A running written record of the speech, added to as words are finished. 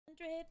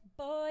100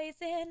 boys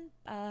in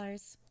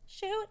bars.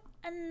 Shoot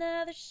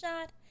another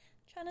shot.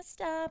 Trying to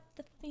stop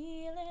the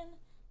feeling.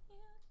 You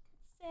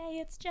could say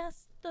it's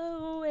just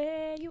the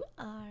way you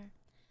are.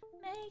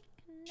 Make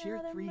Cheer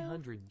another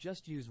 300. move.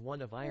 Just use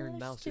one of Iron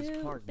Another Mouse's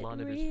card stupid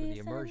monitors for the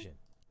reason. immersion.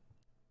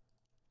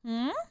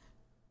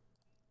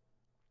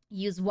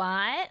 Use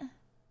what?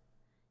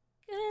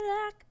 Good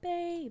luck,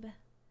 babe.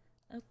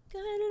 Oh,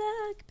 good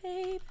luck,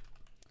 babe.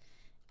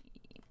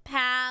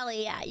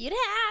 Palia, you'd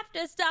have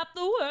to stop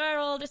the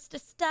world just to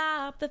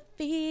stop the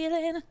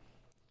feeling.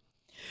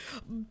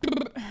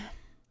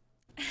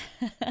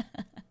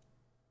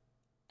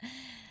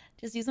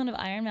 Just use one of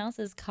Iron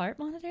Mouse's cart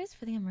monitors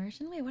for the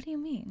immersion? Wait, what do you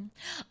mean?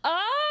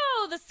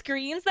 Oh, the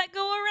screens that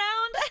go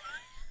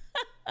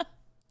around?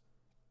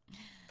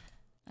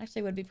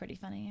 Actually, would be pretty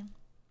funny.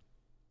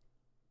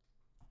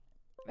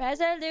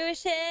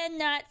 Resolution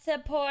not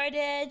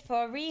supported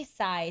for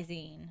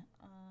resizing.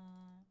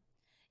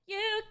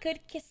 You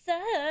could kiss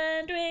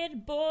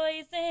 100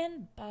 boys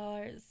in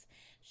bars.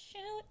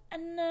 Shoot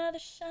another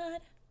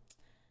shot.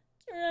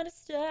 Try to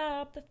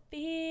stop the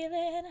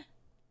feeling.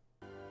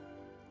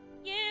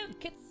 You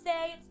could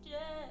say it's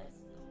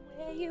just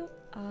the way you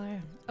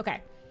are.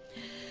 Okay.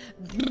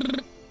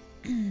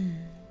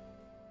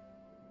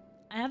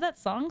 I have that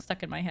song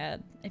stuck in my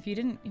head. If you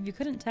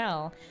couldn't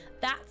tell,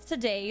 that's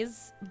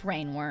today's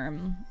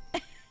brainworm.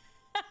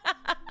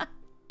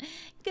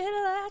 Good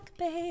luck,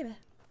 babe.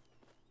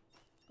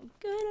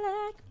 Good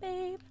luck,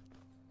 babe.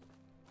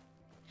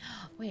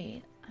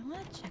 Wait, I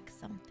want to check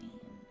something.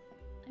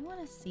 I want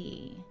to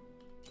see.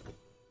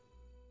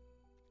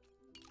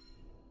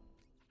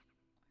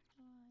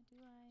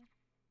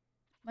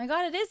 My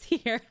god, it is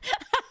here.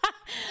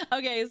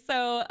 Okay,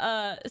 so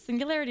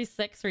Singularity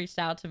 6 reached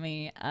out to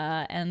me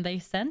and they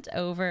sent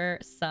over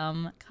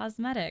some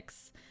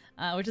cosmetics,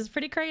 which is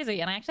pretty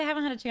crazy. And I actually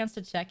haven't had a chance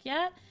to check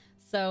yet.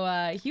 So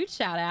huge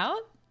shout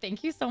out.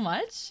 Thank you so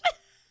much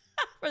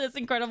for this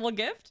incredible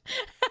gift.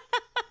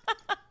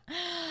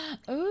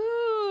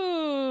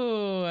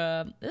 Ooh,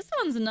 this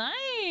one's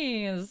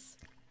nice.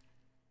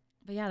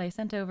 But yeah, they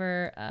sent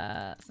over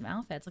some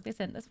outfits. Like they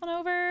sent this one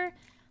over.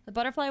 The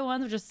butterfly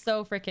ones were just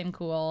so freaking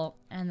cool.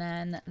 And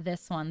then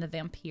this one, the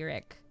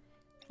vampiric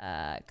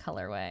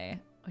colorway,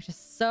 which is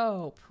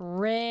so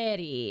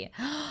pretty.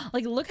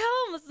 Like, look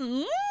how...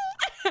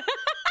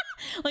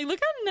 like, look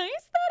how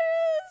nice that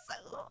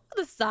is.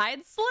 The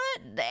side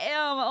slit.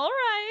 Damn, all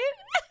right.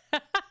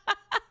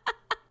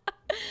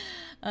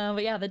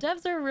 But yeah, the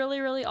devs are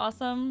really, really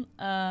awesome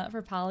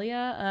for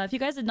Palia. If you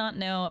guys did not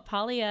know,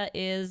 Palia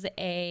is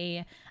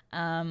a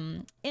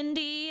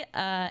indie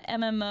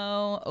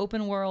MMO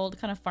open world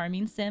kind of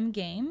farming sim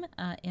game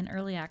in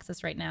early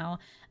access right now.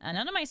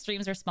 None of my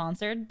streams are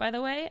sponsored, by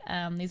the way.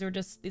 These were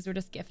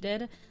just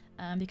gifted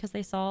because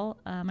they saw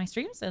my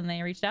streams and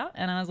they reached out,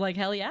 and I was like,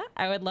 hell yeah,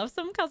 I would love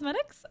some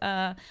cosmetics.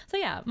 So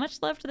yeah,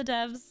 much love to the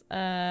devs.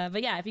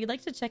 But yeah, if you'd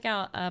like to check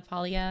out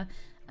Palia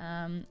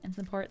and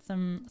support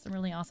some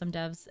really awesome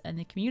devs in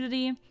the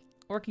community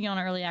working on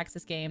an early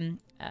access game,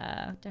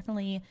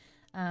 definitely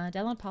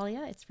download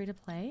Palia. It's free to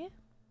play.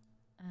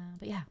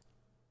 But yeah,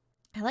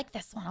 I like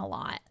this one a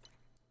lot.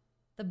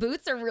 The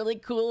boots are really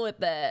cool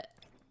with it.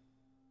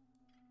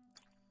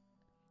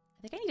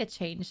 I think I need to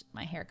change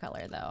my hair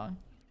color though.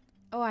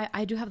 Oh,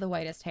 I do have the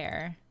whitest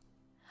hair.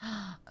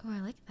 Oh, I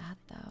like that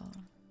though.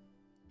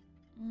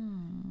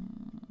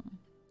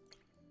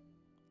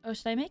 Oh,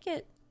 should I make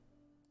it...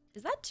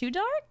 Is that too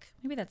dark?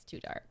 Maybe that's too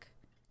dark.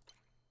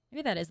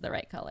 Maybe that is the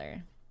right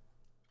color.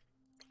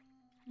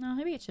 No,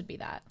 maybe it should be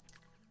that.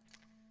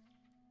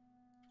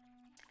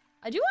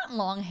 I do want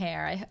long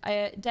hair.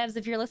 Devs,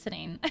 if you're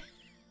listening,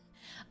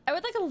 I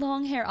would like a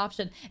long hair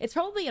option. It's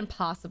probably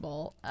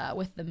impossible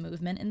with the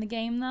movement in the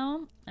game,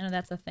 though. I know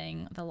that's a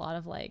thing with a lot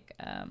of like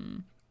a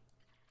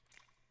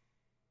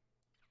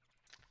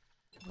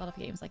lot of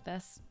games like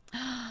this.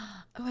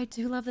 Oh, I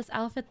do love this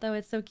outfit though.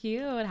 It's so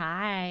cute.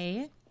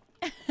 Hi.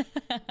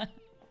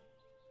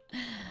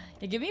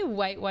 Yeah, give me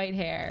white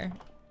hair.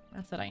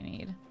 That's what I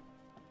need.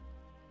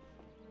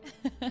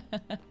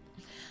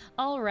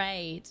 All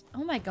right.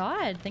 Oh my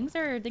god, things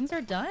are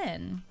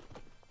done.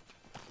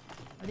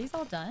 Are these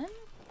all done?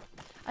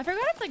 I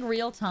forgot it's like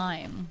real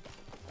time.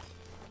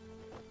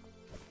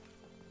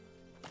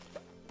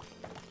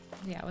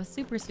 Yeah, it was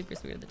super sweet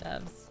of the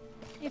devs.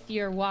 If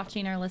you're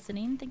watching or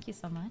listening, thank you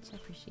so much. I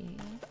appreciate you.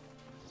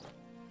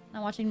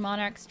 Not watching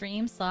Monarch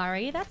stream,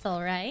 sorry. That's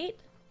all right.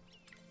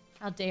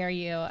 How dare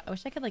you? I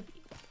wish I could like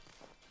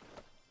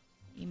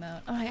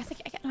emote. Oh, I guess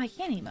I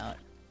can't emote.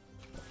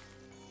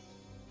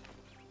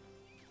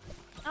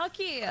 How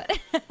cute.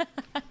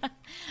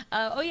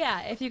 Oh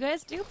yeah, if you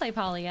guys do play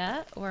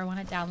Palia or want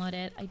to download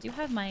it, I do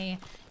have my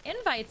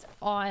invites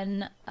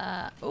on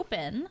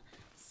open.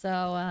 So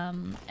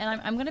and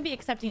I'm going to be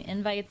accepting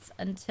invites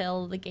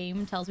until the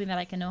game tells me that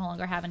I can no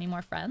longer have any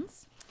more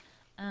friends.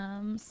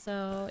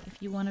 So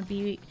if you want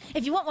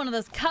one of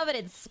those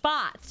coveted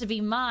spots to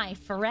be my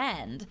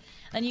friend,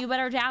 then you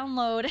better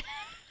download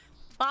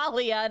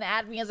Palia and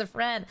add me as a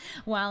friend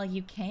while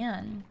you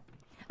can.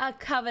 a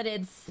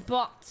coveted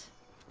spot.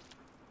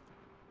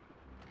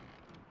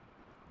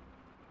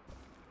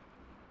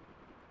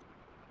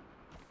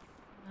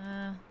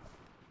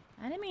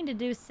 I didn't mean to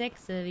do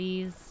 6 of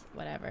these.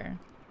 Whatever.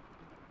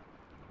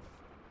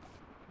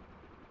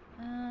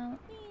 I'll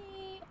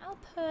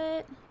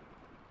put...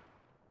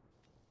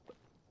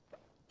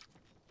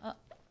 Oh.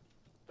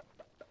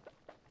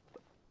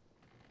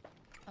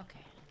 Okay.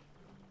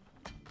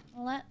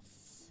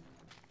 Let's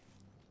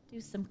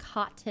do some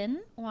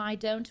cotton. Why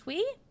don't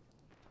we?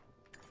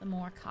 Some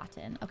more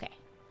cotton. Okay.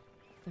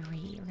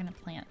 3. We're gonna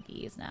plant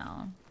these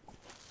now.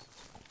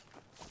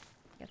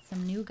 Get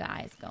some new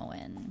guys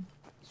going.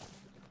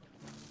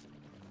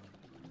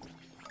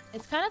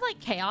 It's kind of like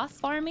chaos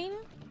farming.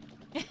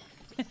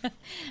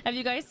 Have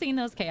you guys seen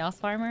those chaos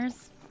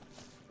farmers?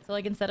 So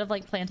like instead of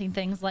like planting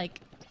things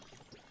like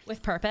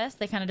with purpose,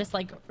 they kind of just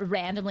like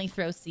randomly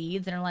throw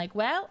seeds and are like,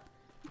 well,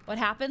 what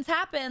happens,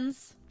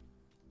 happens.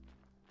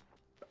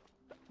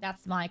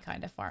 That's my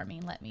kind of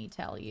farming, let me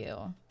tell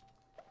you.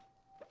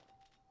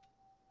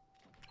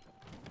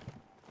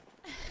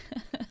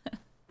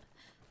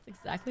 That's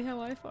exactly how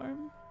I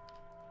farm.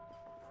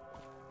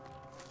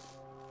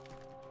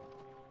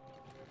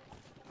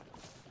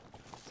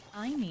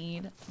 I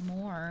need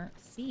more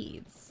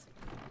seeds.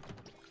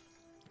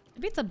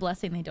 Maybe it's a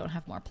blessing they don't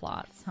have more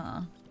plots,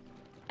 huh?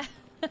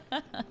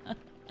 I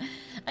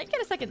can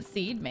get a second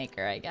seed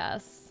maker, I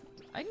guess.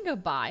 I can go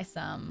buy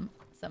some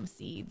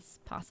seeds,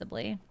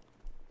 possibly.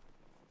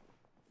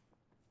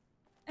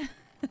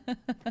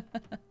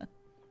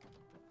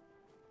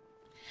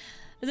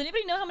 Does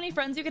anybody know how many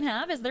friends you can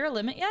have? Is there a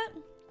limit yet?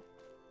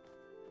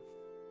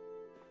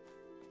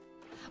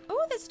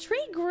 Oh, this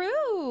tree grew.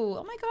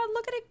 Oh my god,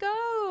 look at it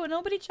go.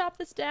 Nobody chop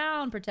this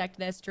down. Protect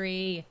this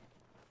tree.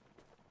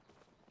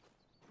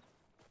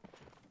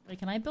 Wait,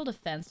 can I build a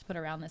fence to put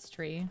around this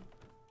tree?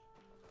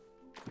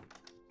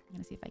 I'm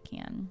gonna see if I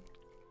can.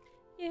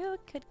 You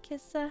could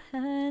kiss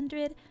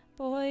 100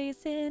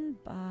 boys in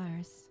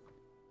bars.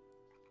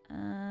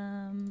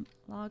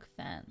 Log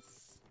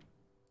fence.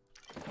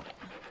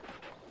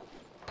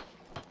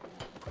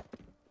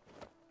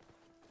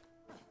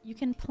 You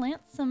can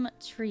plant some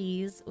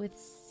trees with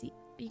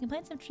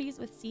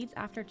seeds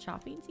after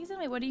chopping season?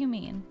 Wait, what do you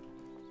mean?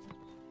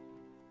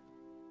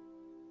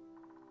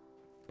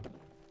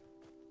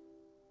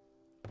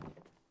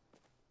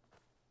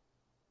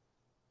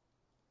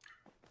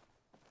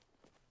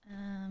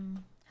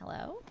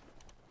 Hello?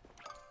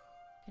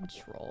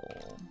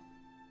 Control.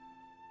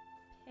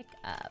 Pick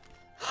up.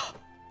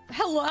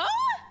 Hello?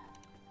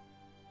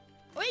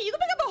 Wait, you can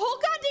pick up a whole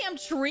goddamn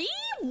tree?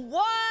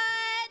 What?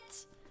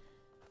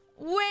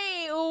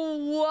 Wait,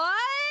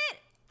 what?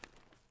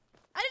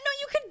 I didn't know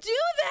you could do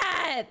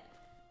that!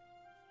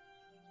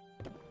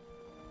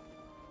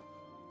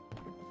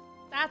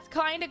 That's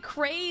kind of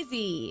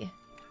crazy.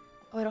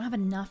 Oh, I don't have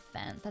enough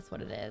fence. That's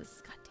what it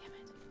is. God damn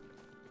it.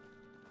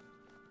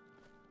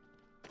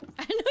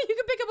 I didn't know you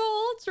could pick up a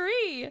whole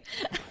tree.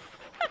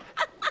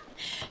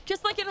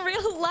 Just like in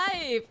real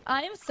life.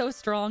 I am so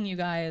strong, you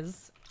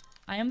guys.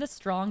 I am the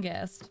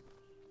strongest.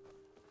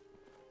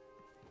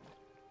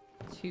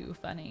 Too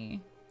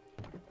funny.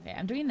 Okay,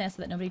 I'm doing this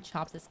so that nobody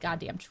chops this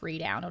goddamn tree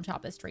down. Don't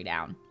chop this tree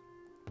down.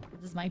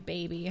 This is my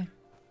baby.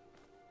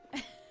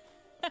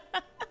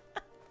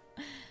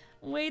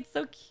 Wait,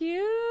 so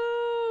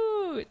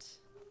cute.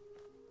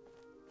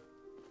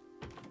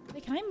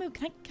 Wait, can I move?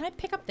 Can I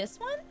pick up this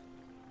one?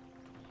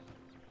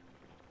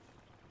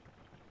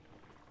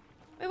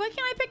 Wait, why can't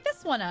I pick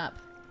this one up?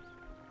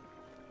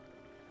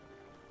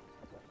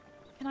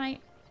 Can I?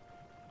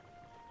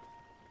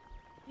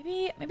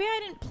 Maybe I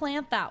didn't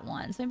plant that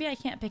one, so maybe I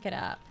can't pick it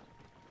up.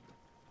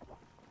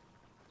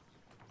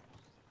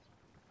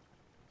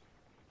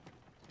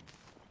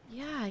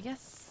 Yeah, I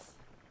guess.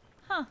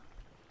 Huh.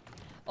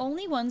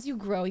 Only ones you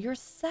grow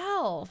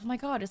yourself. Oh my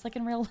god, it's like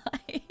in real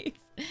life. Wait,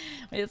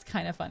 it's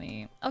kind of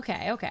funny.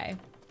 Okay, okay.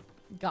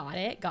 Got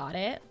it, got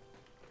it.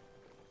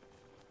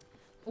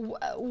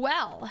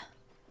 Well.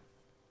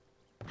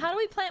 How do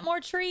we plant more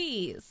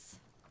trees?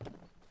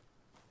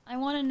 I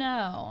want to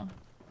know.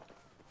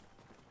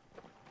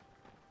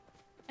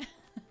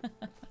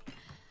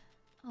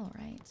 All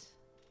right.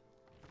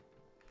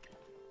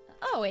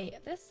 Oh,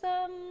 wait. This,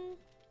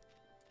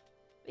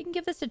 we can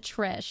give this to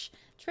Trish.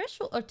 Tish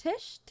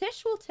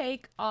will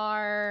take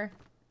our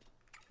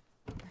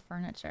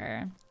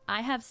furniture.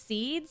 I have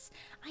seeds.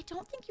 I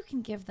don't think you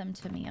can give them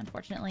to me,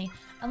 unfortunately.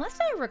 Unless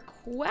I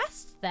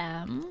request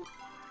them.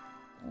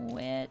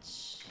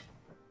 Which...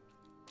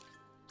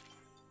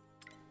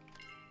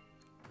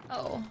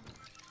 Oh.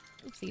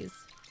 Oopsies.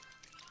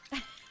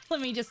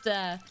 Let me just,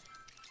 give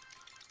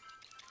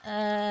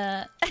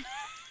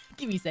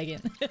me a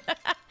second.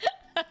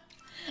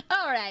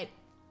 All right.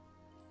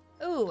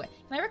 Ooh,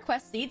 can I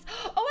request seeds?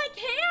 Oh, I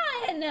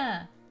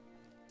can!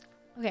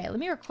 Okay, let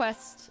me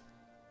request...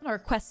 I'm gonna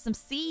request some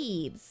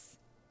seeds.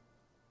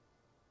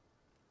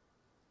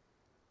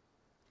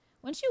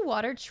 Once you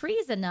water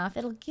trees enough,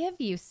 it'll give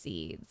you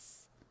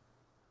seeds.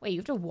 Wait, you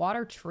have to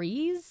water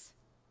trees?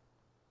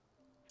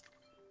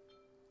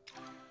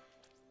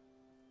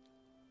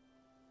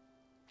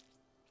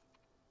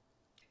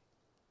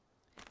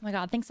 Oh my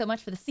god, thanks so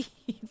much for the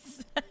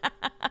seeds.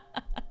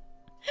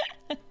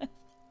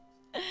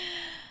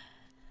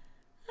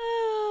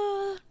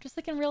 Oh, just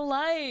like in real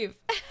life.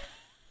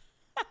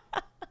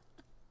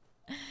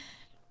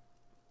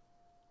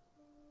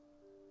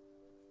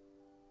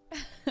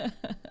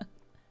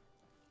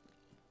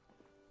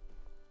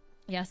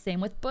 Yeah,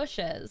 same with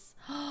bushes.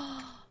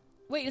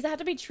 Wait, does it have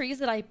to be trees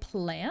that I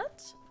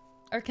plant?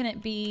 Or can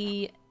it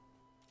be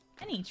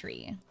any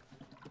tree?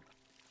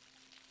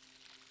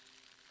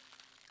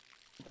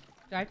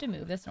 Do I have to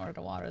move this in order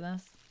to water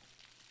this?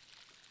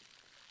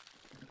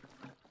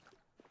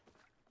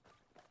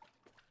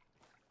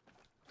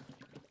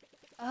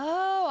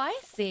 Oh, I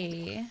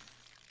see.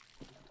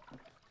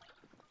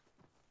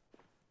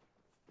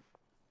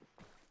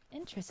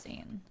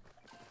 Interesting.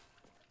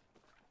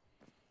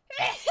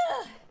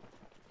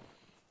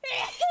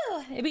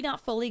 Maybe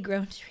not fully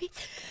grown trees.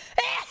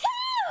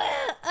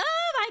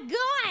 Oh my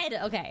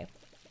god! Okay.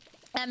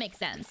 That makes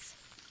sense.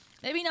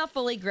 Maybe not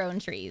fully grown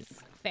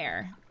trees.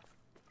 Fair.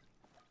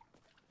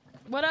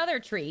 What other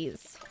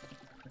trees?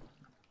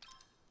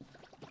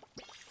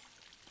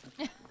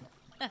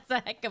 That's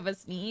a heck of a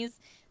sneeze.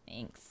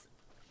 Thanks.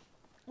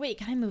 Wait,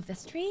 can I move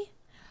this tree?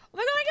 Oh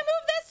my god, I can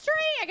move this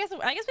tree!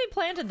 I guess we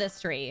planted this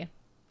tree.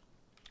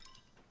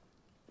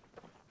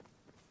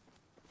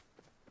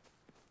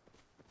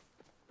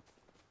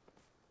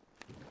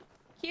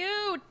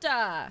 Cute!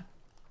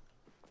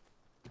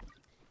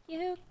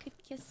 You could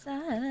kiss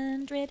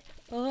 100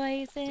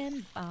 boys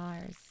in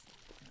bars.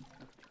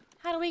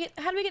 How do we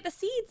get the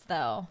seeds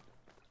though?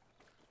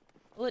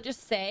 Will it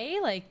just say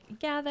like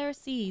gather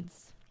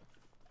seeds?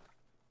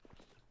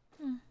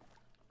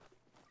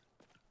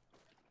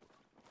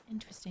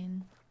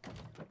 Interesting. Can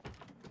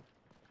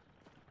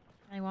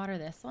I water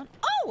this one?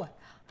 Oh!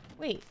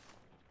 Wait.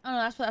 Oh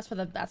no, that's for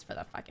the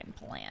fucking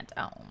plant.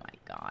 Oh my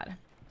god.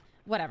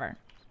 Whatever.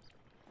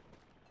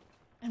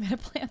 I'm gonna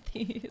plant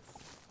these.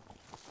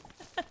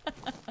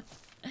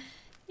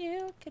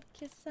 You could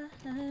kiss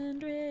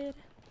 100.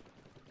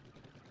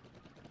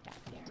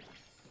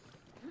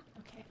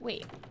 Okay,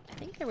 wait. I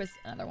think there was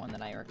another one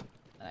that I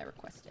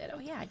requested. Oh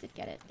yeah, I did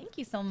get it. Thank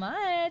you so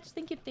much.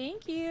 Thank you,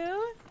 thank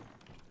you.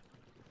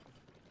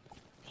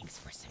 Thanks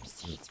for some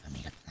seeds for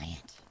me to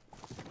plant.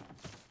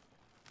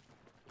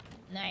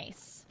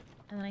 Nice.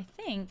 And then I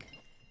think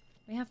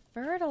we have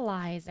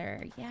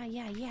fertilizer.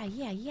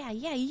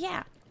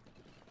 Yeah.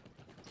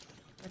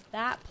 But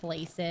that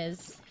place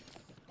is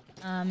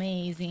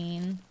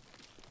amazing.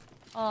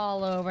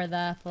 All over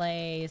the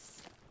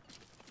place.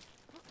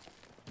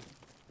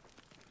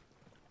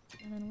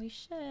 And then we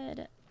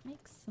should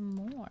make some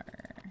more.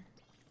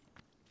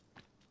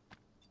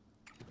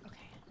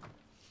 Okay.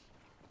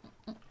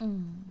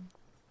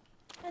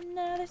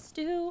 Another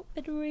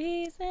stupid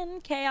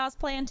reason. Chaos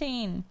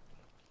planting.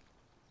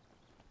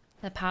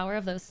 The power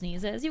of those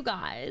sneezes. You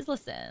guys,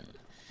 listen.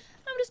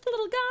 I'm just a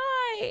little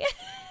guy.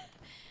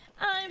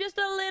 I'm just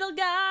a little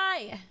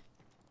guy.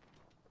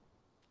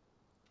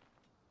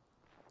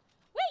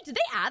 Wait, did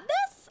they add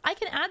this? I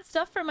can add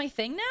stuff from my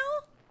thing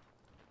now?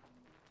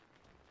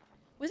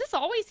 Was this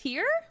always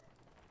here?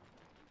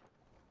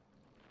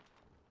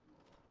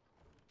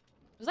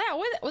 Was I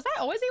always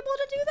able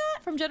to do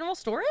that from general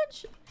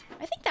storage?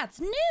 I think that's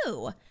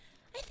new.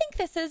 I think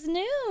this is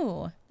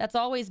new. That's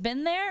always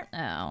been there?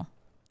 Oh.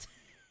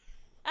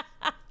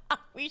 Are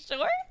we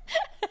sure?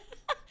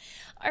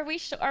 Are we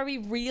sure? Are we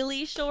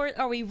really sure?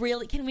 Are we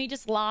really? Can we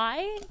just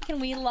lie? Can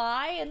we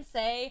lie and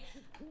say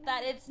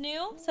that it's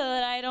new so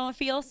that I don't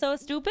feel so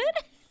stupid?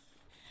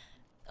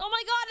 Oh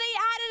my god, they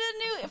added a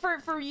new...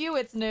 For you,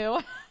 it's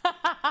new.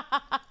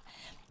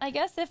 I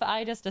guess if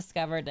I just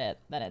discovered it,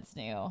 then it's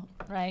new,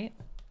 right?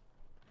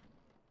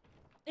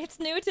 It's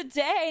new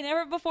today,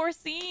 never before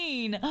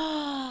seen.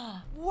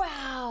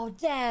 Wow,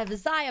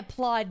 devs, I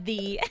applaud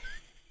thee.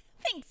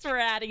 Thanks for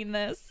adding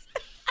this.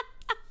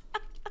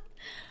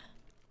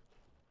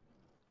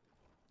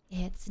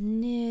 It's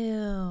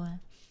new.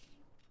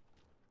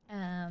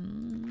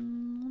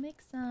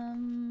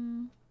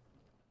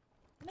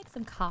 Make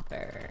some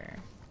copper.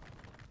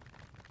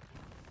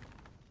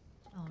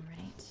 All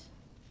right.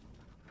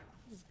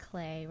 This is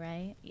clay,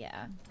 right?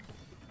 Yeah.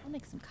 I'll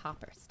make some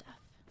copper stuff.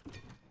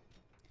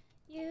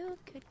 You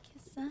could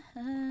kiss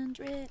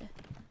 100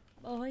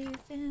 boys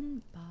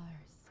in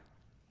bars.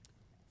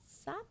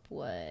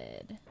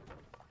 Sapwood.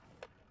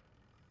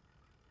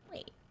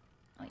 Wait.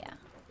 Oh yeah.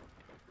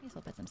 I guess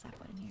I'll put some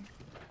sapwood in here.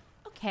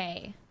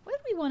 Okay. What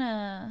do we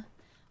wanna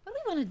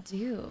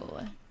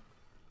do?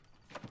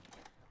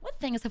 What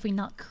things have we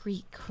not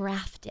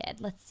crafted?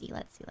 Let's see.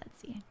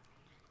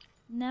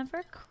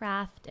 Never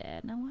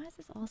crafted. Now why is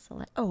this all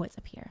select? Oh, it's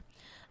up here.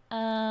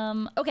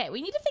 Okay,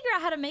 we need to figure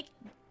out how to make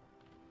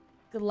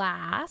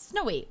glass.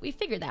 No, wait, we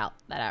figured that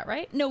out,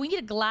 right? No, we need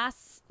a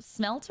glass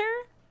smelter,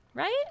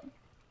 right?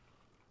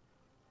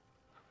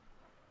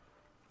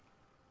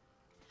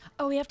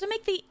 Oh, we have to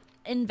make the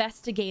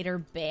investigator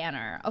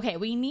banner. Okay,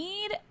 we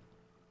need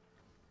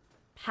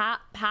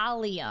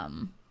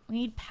pallium. We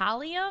need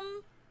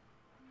pallium,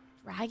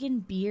 dragon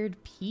beard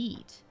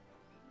peat.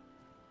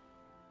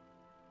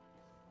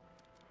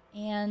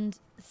 And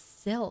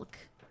silk.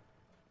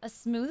 A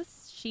smooth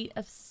sheet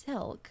of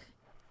silk.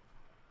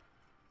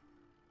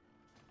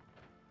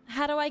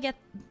 How do I get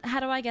that? How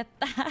do I get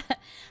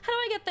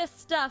this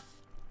stuff?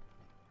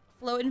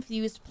 Flow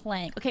infused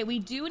plank. Okay, we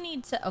do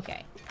need to,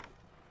 okay.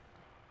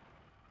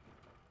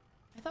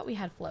 I thought we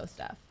had flow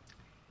stuff.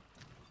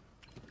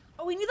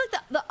 Oh, we need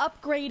like the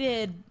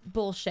upgraded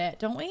bullshit,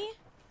 don't we?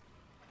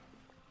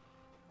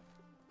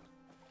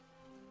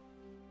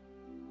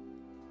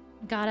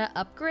 Gotta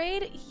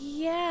upgrade?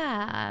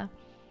 Yeah.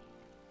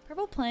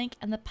 Purple plank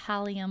and the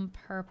pallium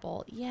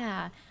purple.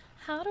 Yeah.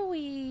 How do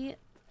we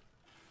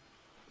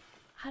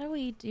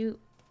do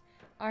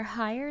our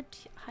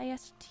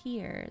highest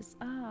tiers?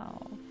 Oh.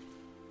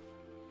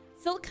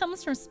 Silk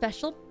comes from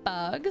special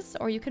bugs,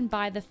 or you can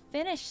buy the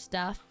finished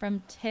stuff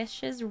from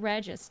Tish's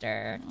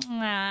register.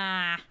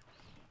 Ah.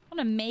 I want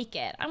to make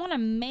it. I want to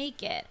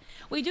make it.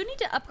 We do need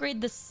to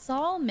upgrade the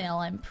sawmill,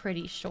 I'm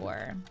pretty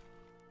sure.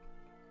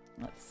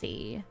 Let's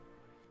see.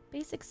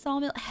 Basic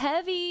sawmill.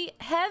 Heavy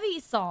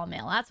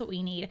sawmill. That's what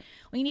we need.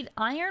 We need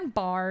iron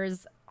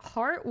bars,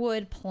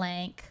 heartwood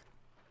plank.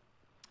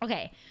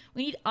 Okay.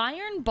 We need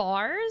iron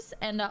bars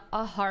and a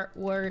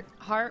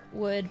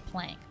heartwood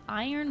plank.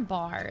 Iron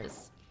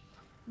bars.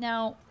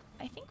 Now,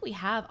 I think we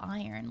have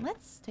iron.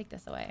 Let's take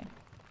this away.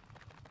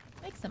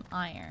 Let's make some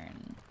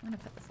iron. I'm going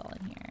to put this all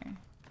in here.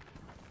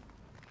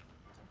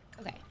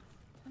 Okay.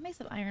 Let's make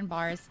some iron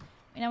bars.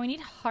 Now we need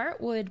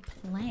heartwood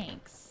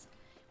planks.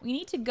 We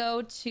need to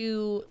go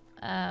to,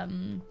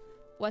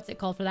 what's it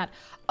called for that?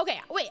 Okay,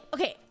 wait.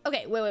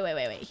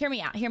 Hear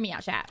me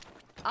out, chat.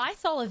 I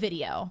saw a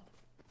video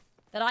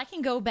that I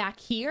can go back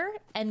here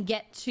and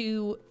get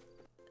to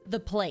the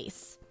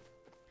place.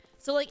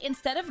 So, like,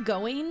 instead of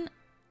going...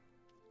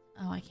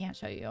 Oh, I can't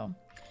show you.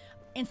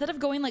 Instead of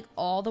going, like,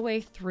 all the way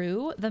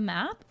through the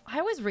map,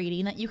 I was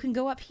reading that you can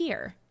go up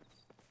here.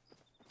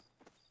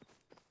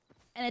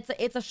 And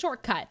it's a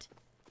shortcut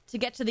to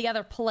get to the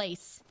other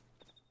place.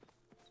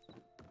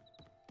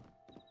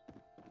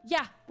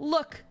 Yeah,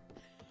 look.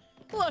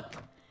 Look.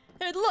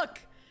 Look.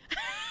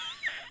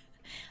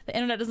 The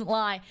internet doesn't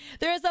lie.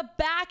 There's a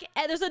back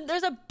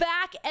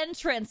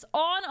entrance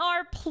on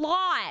our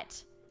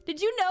plot. Did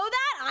you know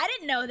that? I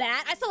didn't know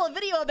that. I saw a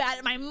video about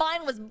it. My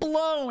mind was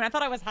blown. I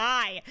thought I was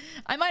high.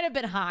 I might have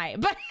been high,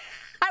 but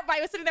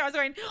I was sitting there. I was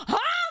going, huh?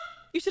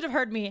 You should have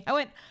heard me. I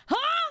went, huh?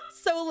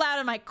 So loud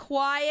in my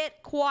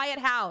quiet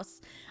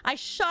house. I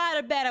shot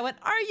out of bed. I went,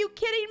 are you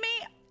kidding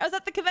me? I was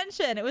at the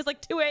convention. It was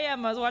like 2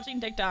 a.m. I was watching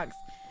TikToks.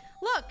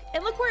 Look,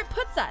 and look where it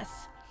puts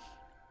us.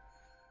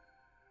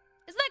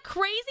 Isn't that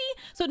crazy?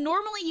 So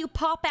normally you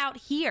pop out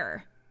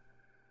here.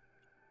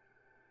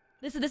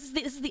 This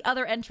is the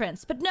other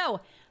entrance. But no,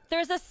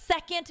 there's a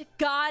second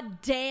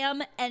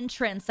goddamn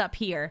entrance up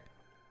here.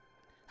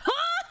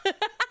 Huh?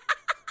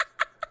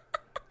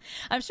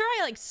 I'm sure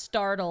I like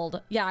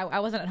startled. Yeah, I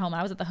wasn't at home.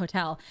 I was at the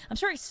hotel. I'm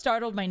sure I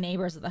startled my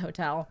neighbors at the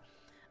hotel.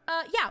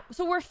 Yeah,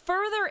 so we're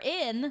further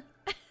in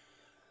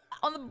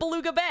on the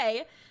Beluga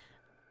Bay.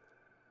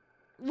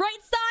 Right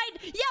side.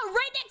 Yeah,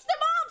 right next to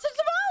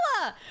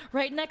Tamala.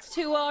 Right next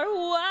to our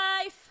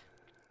wife.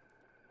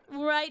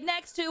 Right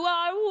next to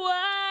our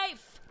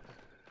wife.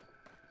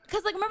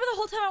 Because, like, remember the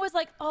whole time I was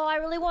like, oh, I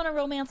really want to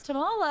romance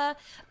Tamala,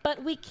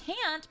 but we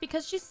can't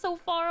because she's so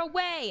far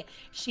away.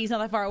 She's not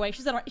that far away.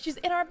 She's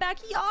in our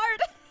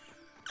backyard.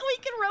 We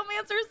can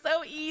romance her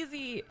so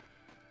easy.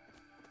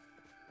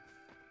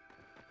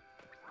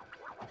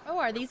 Oh,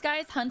 are these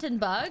guys hunting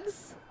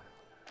bugs?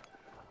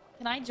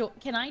 Can I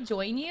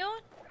join you?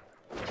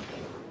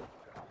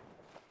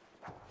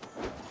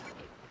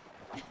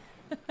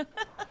 Are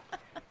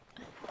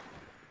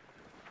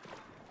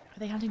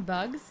they hunting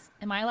bugs?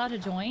 Am I allowed to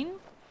join?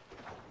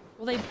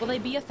 Will they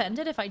be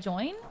offended if I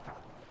join?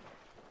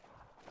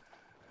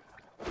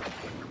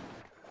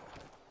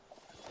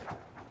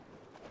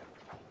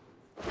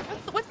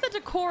 What's the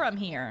decorum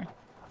here?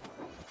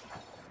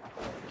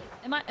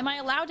 Am I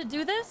allowed to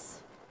do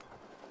this?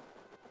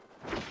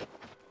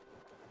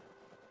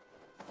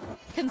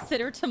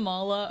 Consider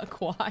Tamala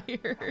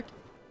acquired.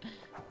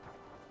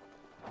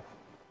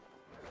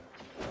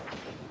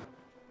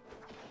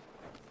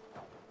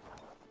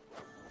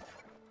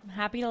 I'm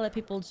happy to let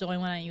people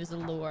join when I use a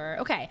lure.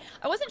 Okay,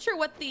 I wasn't sure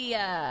what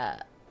the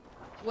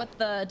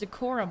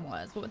decorum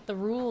was, what the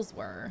rules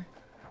were.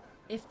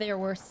 If there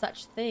were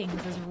such things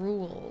as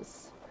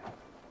rules.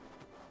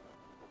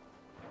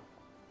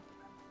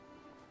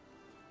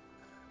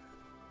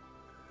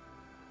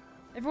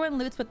 Everyone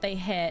loots what they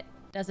hit.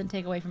 Doesn't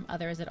take away from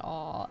others at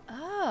all.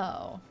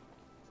 Oh.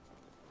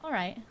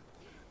 Alright.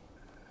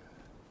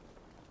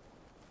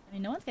 I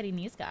mean, no one's getting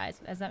these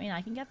guys. Does that mean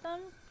I can get them?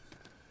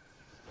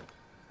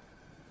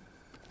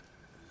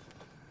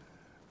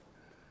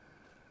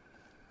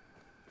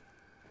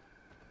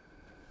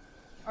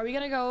 Are we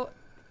gonna go...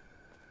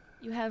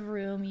 You have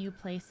room, you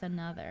place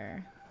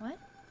another. What?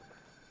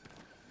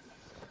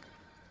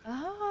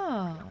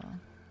 Oh.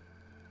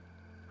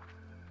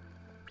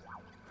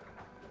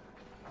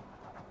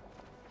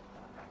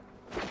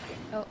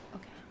 Oh,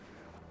 okay.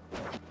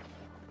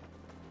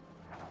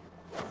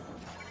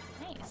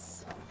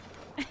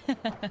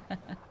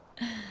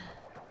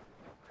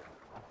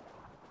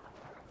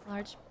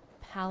 Large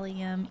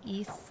pallium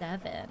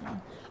E7.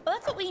 Oh,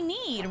 that's what we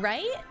need,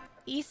 right?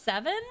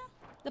 E7?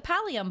 The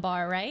pallium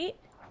bar, right?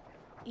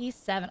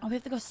 E7. Oh, we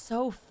have to go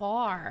so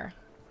far.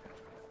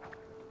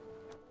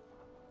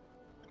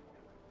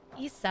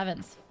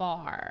 E7's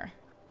far.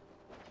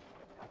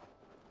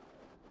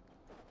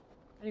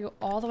 Gotta go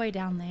all the way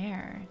down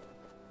there.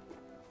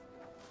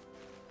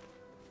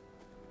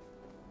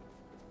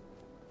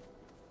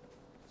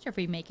 Not sure if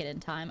we make it in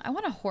time. I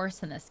want a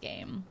horse in this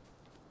game.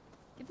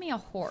 Give me a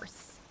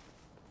horse.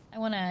 I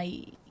want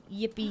a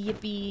yippee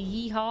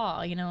yippee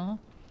yeehaw, you know?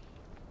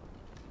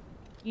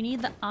 You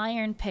need the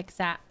iron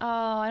pickaxe.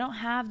 Oh, I don't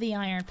have the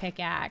iron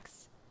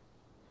pickaxe.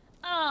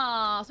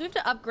 Oh, so we have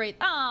to upgrade.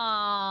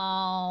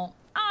 Oh.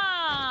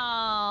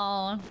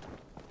 Oh.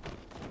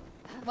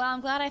 Well, I'm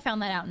glad I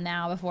found that out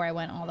now before I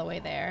went all the way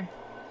there.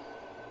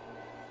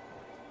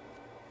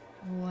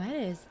 What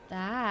is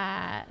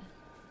that?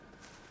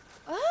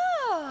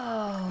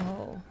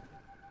 Oh.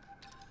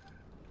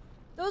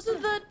 Those are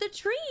the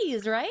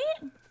trees, right?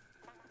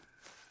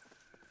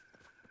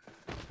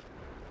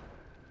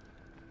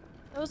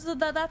 Those are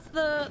that's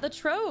the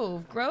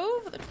trove.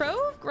 Grove? The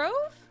trove?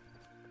 Grove?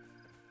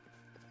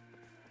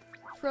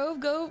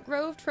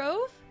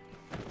 Trove?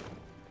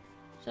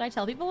 Should I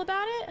tell people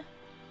about it?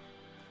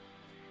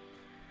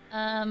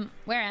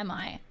 Where am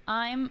I?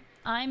 I'm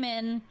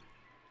in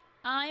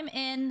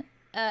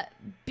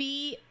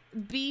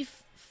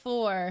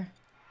B4.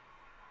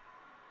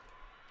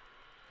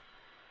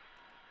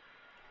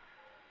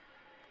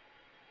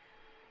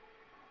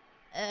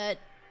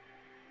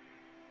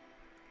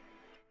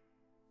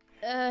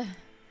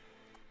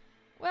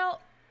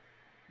 Well,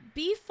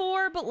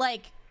 B4, but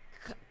like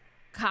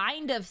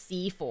kind of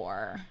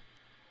C4.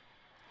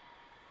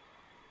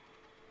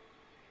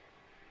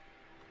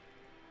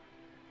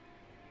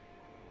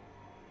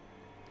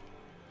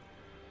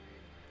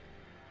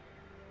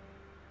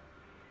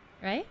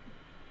 Right?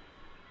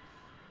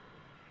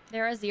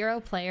 There are 0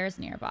 players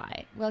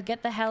nearby. Well,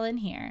 get the hell in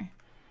here.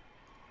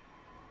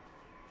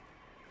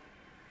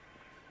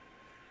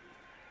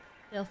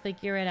 They'll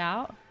figure it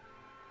out.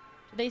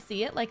 Do they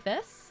see it like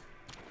this?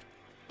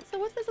 So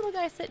what's this little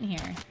guy sitting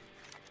here?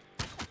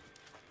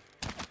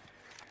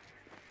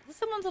 Is this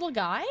someone's little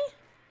guy?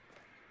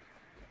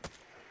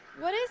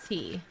 What is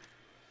he?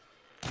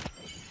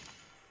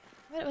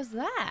 What was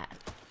that?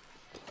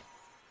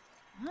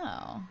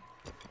 Oh.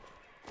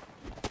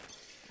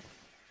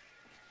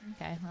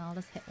 Okay, well, I'll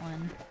just hit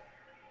one.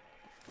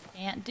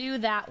 Can't do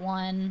that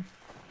one.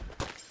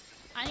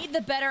 I need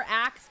the better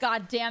axe,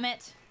 god damn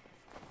it.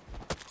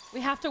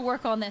 We have to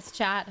work on this,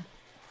 chat.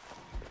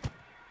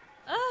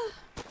 Ugh.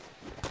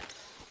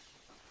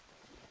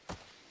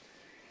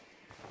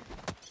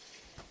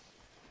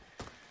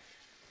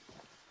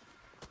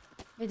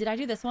 Wait, did I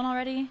do this one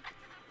already?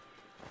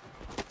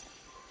 I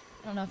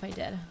don't know if I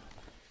did.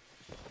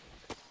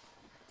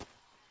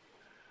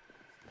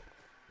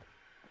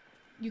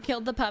 You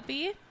killed the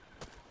puppy?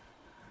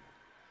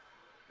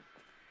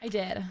 I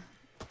did.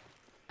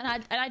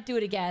 And I'd do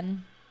it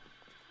again.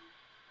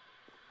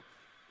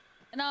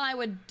 And I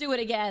would do it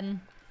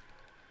again.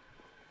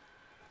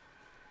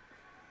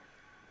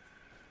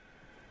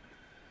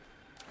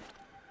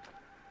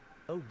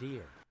 Oh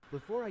dear.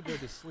 Before I go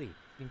to sleep,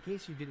 in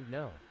case you didn't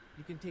know,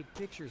 you can take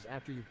pictures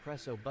after you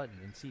press O button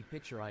and see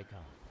picture icon.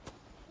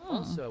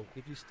 Also,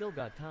 if you still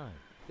got time,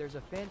 there's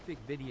a fanfic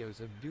videos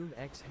of Doom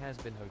X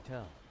Has-Been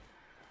Hotel.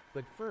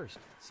 But first,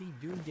 see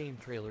Doom game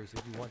trailers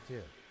if you want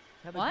to.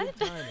 Have a good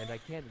time and I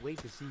can't wait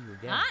to see you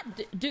again.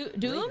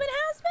 Doom it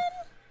has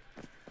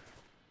been?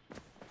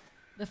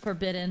 The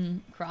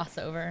forbidden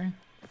crossover.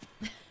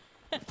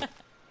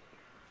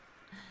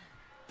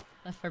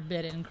 The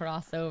forbidden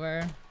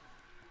crossover.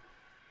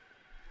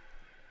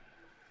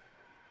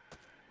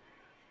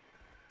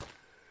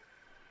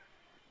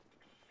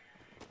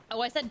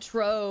 Oh, I said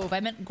trove.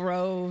 I meant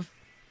grove.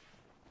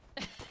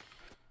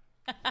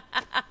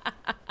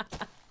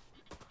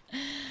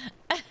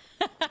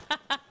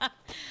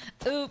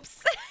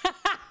 Oops.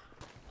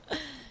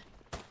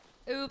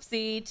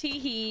 Oopsie.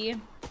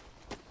 Teehee.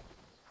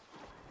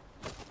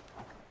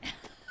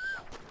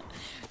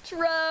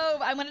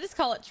 Trove. I'm gonna just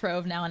call it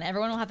trove now, and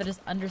everyone will have to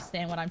just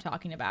understand what I'm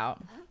talking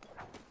about.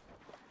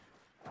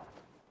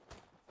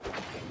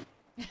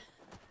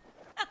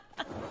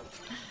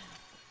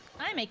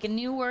 I make a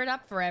new word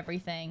up for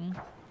everything.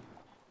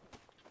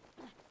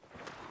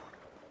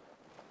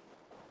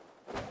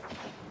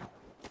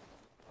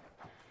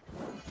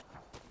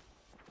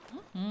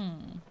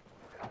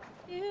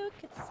 You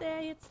could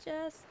say it's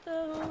just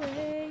the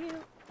way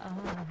you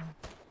are.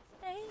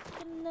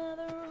 Make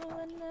another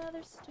rule,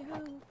 another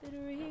stupid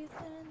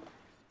reason.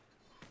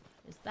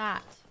 Is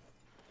that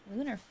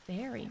lunar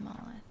fairy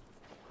moth?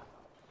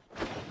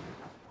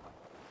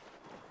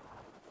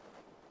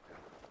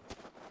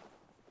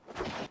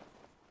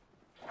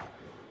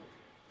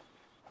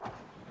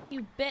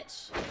 You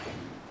bitch.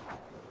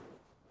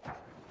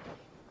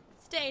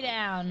 Stay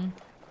down.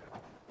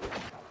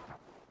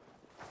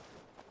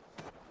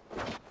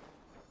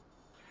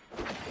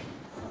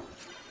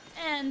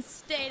 and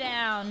stay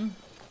down.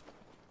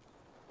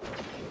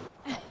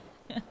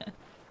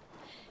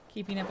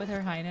 Keeping up with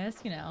Her Highness,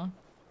 you know.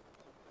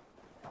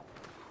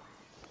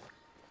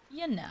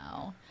 You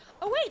know.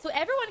 Oh wait, so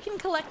everyone can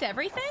collect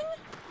everything?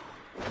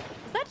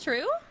 Is that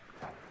true?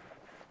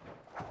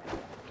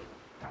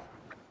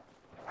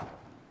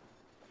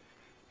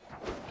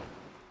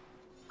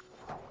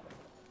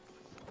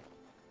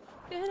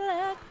 Good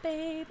luck,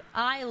 babe.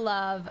 I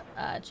love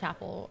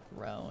Chapel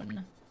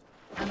Roan.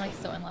 I'm like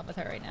so in love with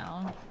her right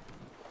now.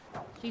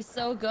 She's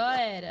so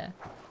good.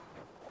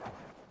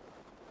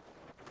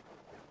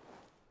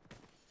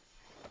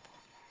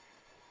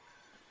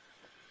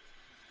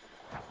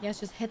 Yes,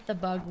 just hit the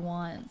bug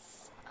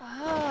once.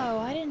 Oh,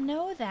 I didn't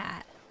know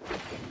that.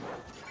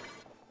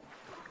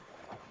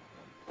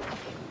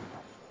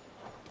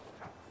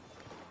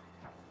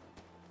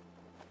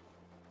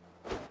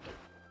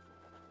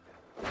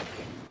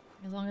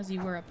 As long as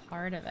you were a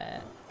part of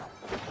it.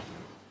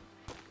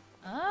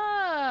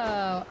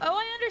 Oh,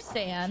 I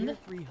understand. Tier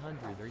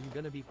 300, are you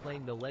gonna be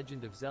playing The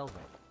Legend of Zelda?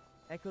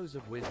 Echoes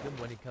of Wisdom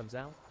when it comes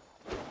out?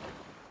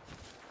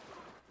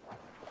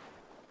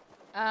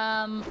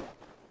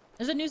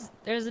 There's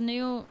a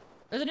new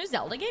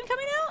Zelda game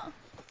coming out?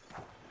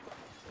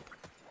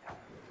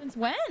 Since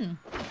when?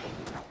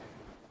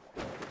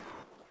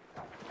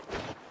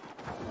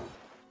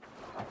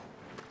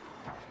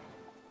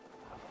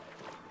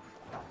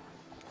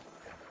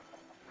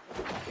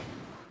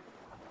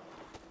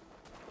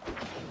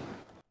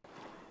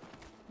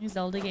 New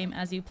Zelda game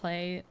as you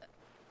play.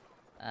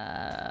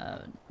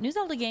 New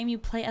Zelda game you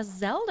play as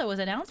Zelda was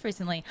announced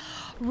recently.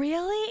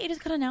 Really? It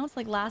just got announced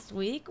like last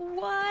week?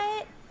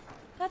 What?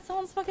 That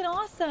sounds fucking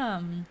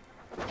awesome.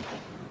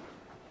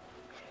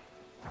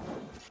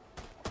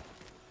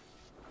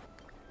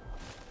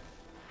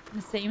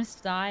 The same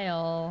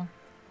style.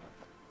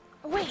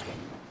 Oh, wait.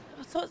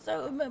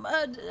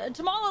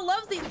 Tamala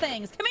loves these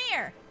things. Come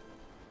here.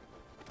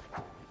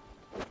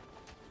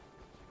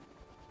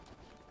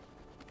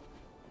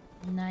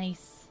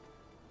 Nice.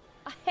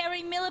 A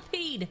hairy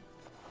millipede.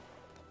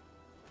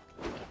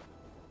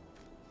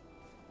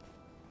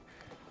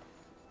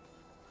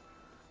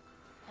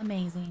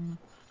 Amazing.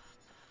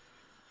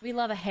 We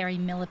love a hairy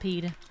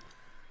millipede.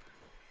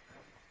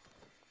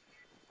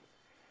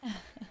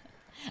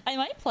 I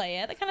might play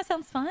it. That kind of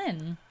sounds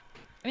fun.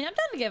 I mean, I'm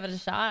down to give it a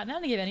shot. I'm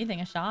down to give anything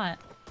a shot.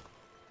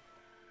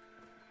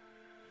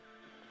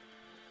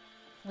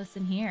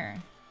 Listen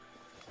here.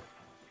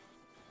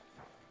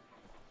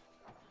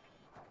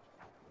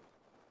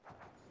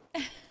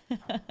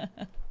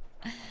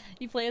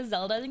 You play as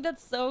Zelda? I think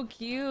that's so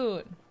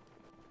cute.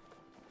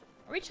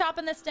 Are we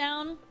chopping this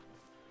down?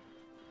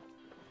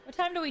 What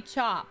time do we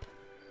chop?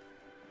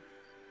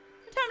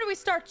 What time do we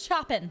start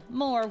chopping?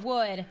 More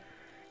wood.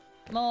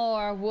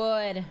 More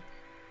wood.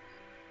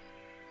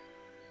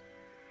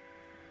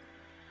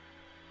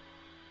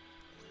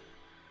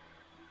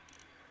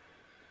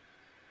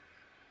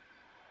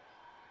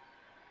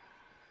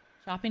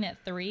 Chopping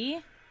at 3?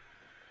 Is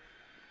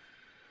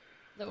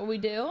that what we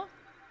do?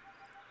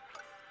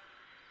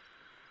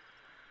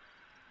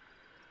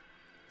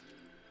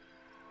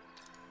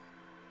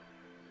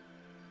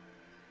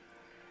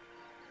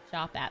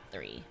 Chop at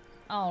 3.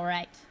 All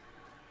right.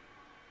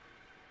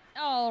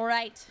 All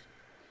right.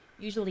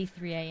 Usually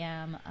 3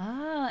 a.m.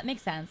 Ah, that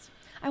makes sense.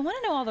 I want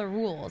to know all the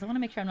rules. I want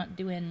to make sure I'm not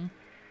doing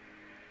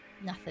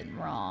nothing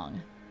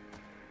wrong.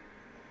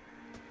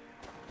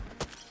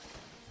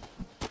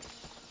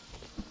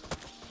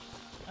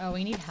 Oh,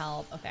 we need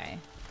help. Okay.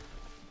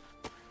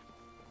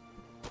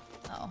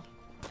 Oh.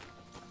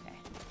 Okay.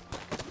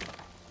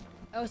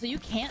 Oh, so you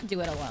can't do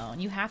it alone.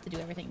 You have to do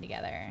everything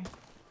together.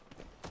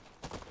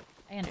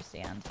 I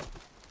understand.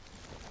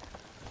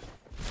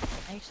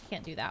 I actually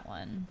can't do that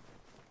one.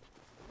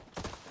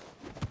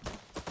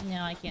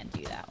 No, I can't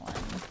do that one.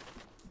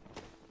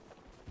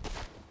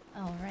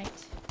 All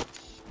right.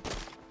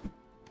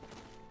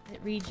 It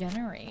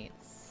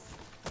regenerates.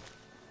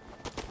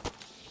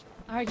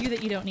 Argue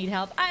that you don't need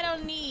help. I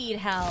don't need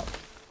help.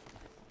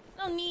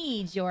 I don't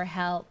need your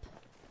help.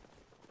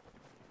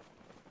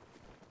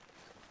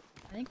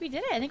 I think we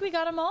did it. I think we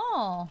got them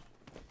all.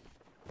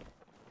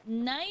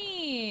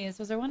 Nice.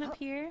 Was there one up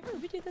here?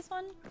 Did we do this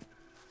one?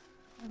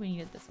 Oh, we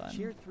needed this one.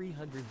 Tier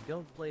 300,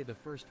 don't play the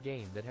first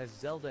game that has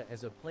Zelda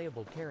as a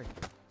playable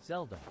character.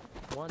 Zelda,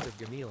 Wand of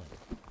Gamelon.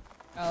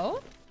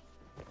 Oh?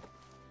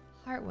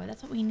 Heartwood,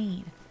 that's what we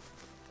need.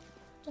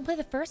 Don't play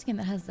the first game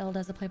that has Zelda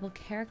as a playable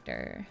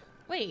character.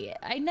 Wait,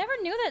 I never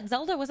knew that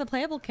Zelda was a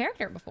playable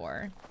character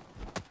before.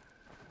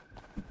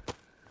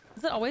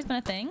 Has it always been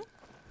a thing?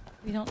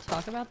 We don't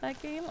talk about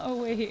that game?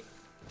 Oh, wait.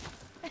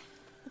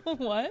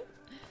 What?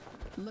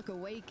 Look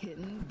away,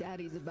 kitten.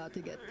 Daddy's about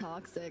to get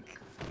toxic.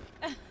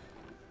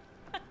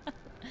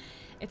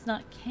 It's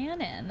not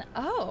canon.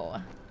 Oh.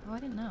 Oh, I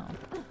didn't know.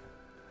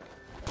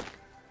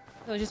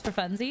 So just for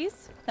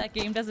funsies? That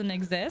game doesn't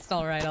exist?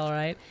 Alright,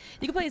 alright.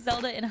 You can play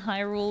Zelda in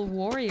Hyrule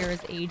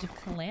Warriors Age of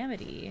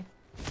Calamity.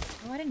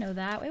 Oh, I didn't know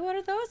that. Wait, what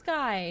are those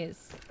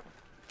guys?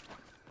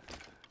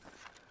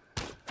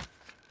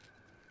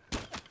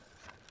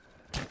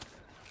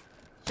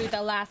 Shoot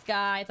the last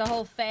guy. It's a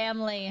whole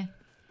family.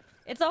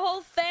 It's a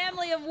whole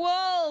family of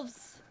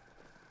wolves.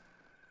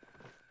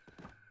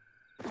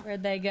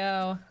 Where'd they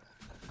go?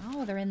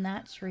 Oh, they're in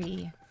that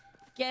tree.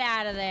 Get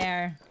out of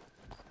there.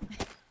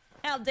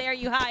 How dare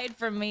you hide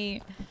from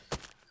me?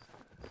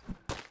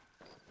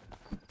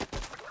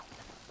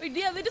 Wait,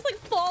 yeah, they just like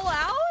fall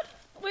out?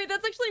 Wait,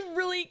 that's actually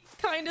really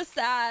kind of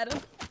sad.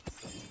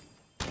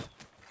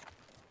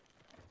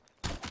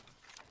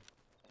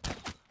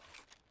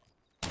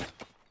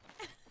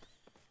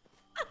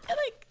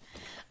 Like,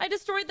 I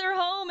destroyed their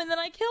home and then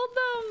I killed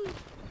them.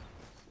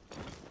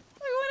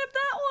 I went up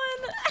that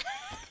one.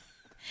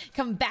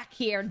 Come back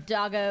here,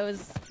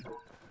 doggos.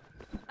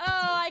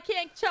 Oh, I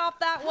can't chop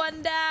that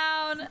one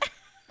down.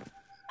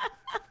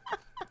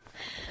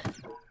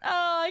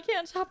 Oh, I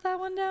can't chop that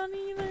one down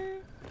either.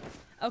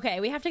 Okay,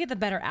 we have to get the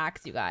better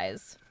axe, you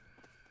guys.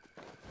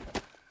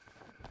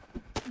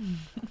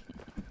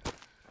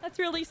 That's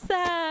really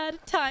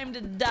sad. Time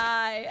to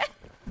die.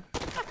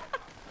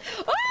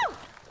 Oh!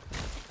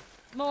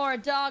 More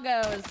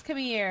doggos. Come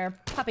here,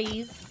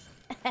 puppies.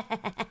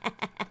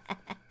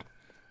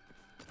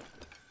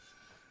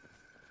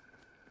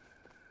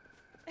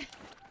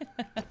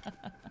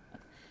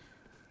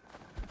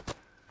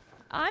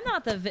 I'm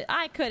not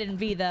I couldn't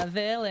be the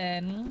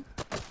villain.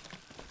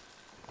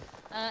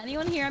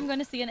 Anyone here? I'm going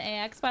to see an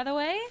AX, by the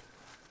way.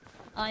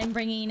 I'm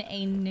bringing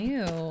a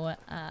new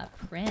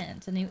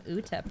print, a new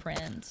Uta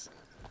print.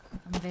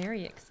 I'm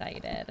very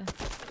excited.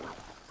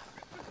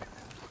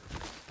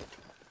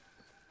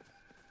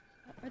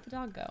 Where'd the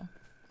dog go?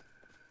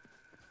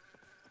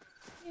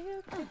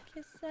 You could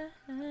kiss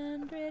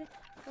 100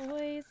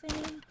 boys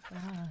in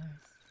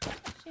bars.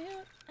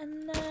 Shoot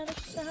another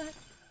shot.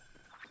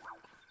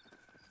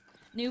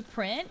 New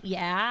print?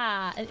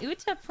 Yeah, an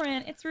Uta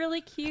print. It's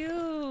really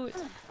cute.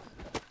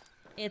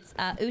 It's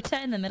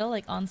Uta in the middle,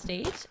 like on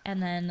stage,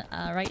 and then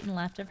right and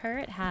left of her,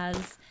 it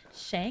has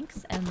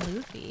Shanks and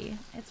Luffy.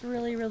 It's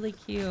really, really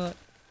cute.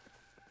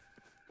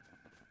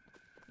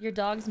 Your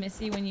dogs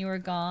miss you when you were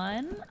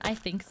gone? I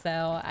think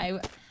so.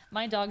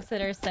 My dog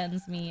sitter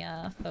sends me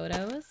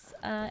photos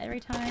every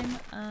time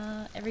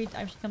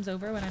she comes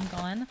over when I'm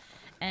gone,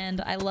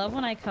 and I love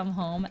when I come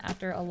home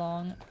after a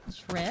long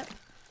trip,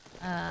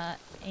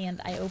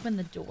 and I open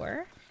the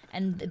door.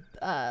 And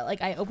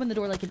like I open the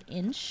door like an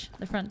inch,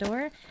 the front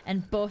door,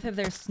 and both of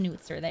their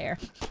snoots are there.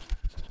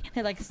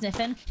 They're like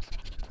sniffing,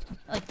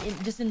 like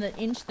just in the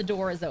inch the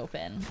door is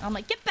open. I'm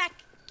like, get back,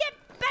 get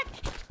back.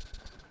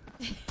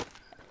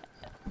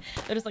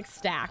 They're just like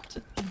stacked,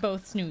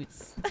 both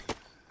snoots,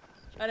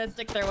 trying to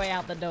stick their way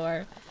out the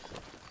door.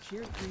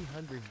 Cheer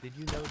 300, did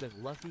you know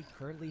that Luffy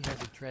currently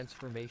has a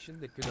transformation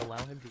that could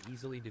allow him to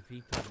easily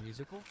defeat Top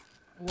Musical?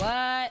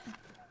 What?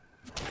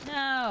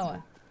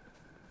 No.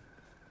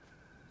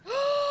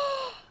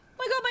 Oh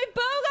my god, my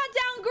bow got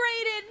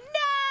downgraded!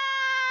 No!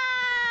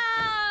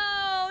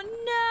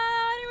 No!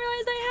 I didn't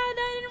realize I had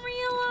that. I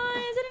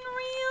didn't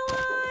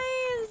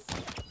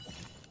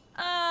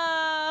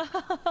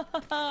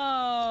realize.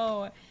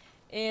 Oh!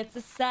 It's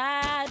a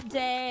sad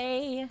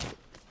day.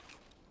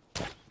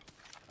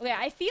 Okay,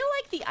 I feel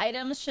like the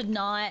items should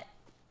not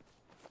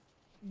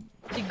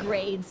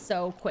degrade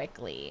so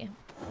quickly.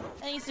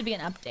 That needs to be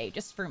an update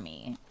just for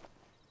me.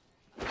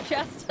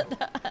 Just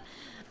the...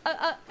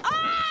 oh!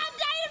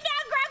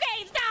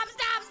 Okay, stop!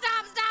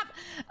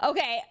 Okay,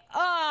 okay.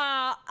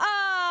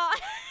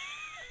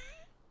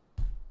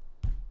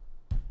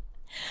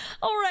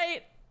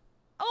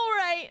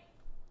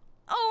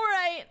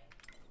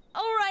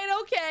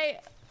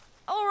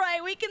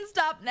 Alright, we can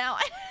stop now.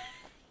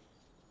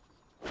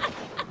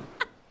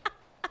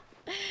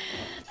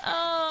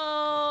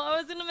 Oh, I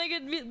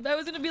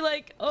was gonna be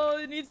like, oh,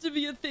 it needs to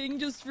be a thing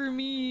just for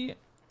me.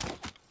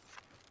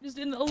 Just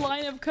in a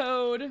line of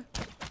code.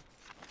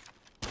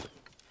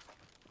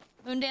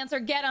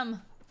 Moondancer, get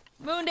him!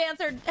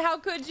 Moondancer, how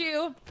could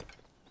you?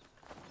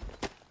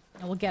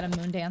 Oh, we'll get him,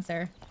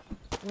 Moondancer.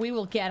 We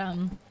will get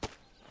him.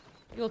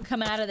 He will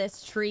come out of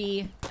this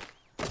tree.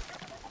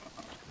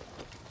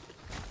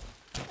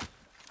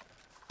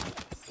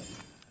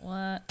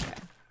 What?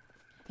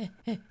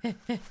 Okay.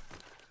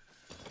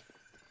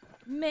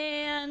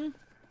 Man.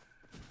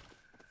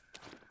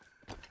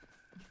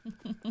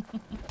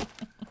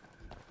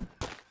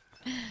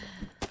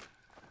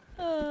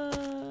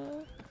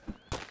 Oh.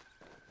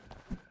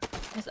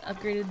 Just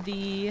upgraded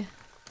the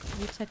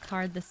Uta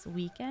card this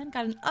weekend.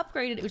 Got an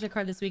upgraded Uta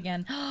card this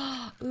weekend.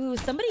 Ooh,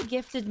 somebody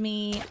gifted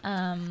me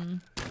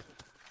some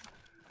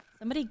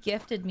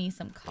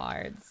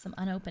cards, some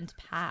unopened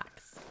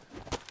packs.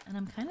 And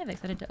I'm kind of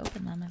excited to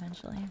open them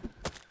eventually.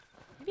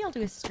 Maybe I'll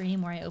do a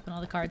stream where I open all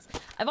the cards.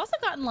 I've also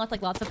gotten lots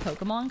of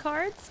Pokemon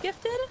cards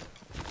gifted.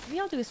 Maybe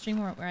I'll do a stream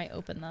where I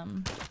open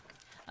them.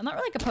 I'm not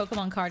really like a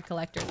Pokemon card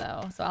collector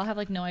though, so I'll have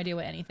like no idea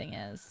what anything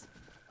is.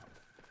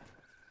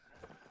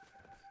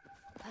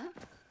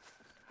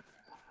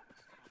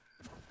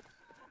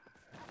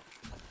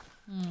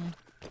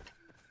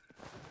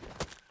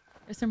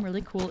 There's some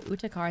really cool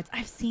Uta cards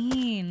I've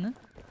seen.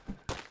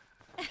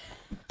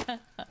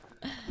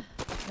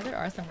 There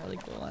are some really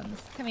cool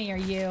ones. Come here,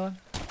 you.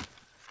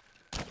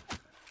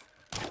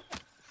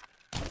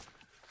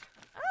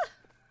 Ah.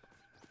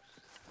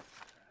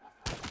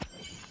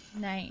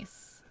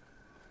 Nice.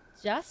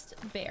 Just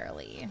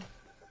barely.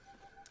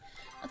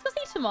 Let's go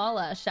see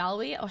Tamala, shall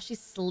we? Oh, she's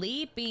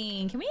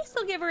sleeping. Can we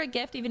still give her a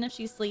gift even if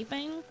she's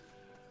sleeping?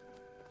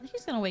 I think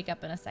she's gonna wake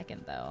up in a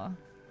second though.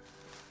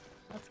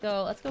 Let's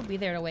go be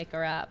there to wake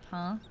her up,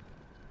 huh?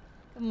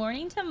 Good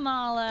morning,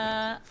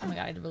 Tamala. Oh my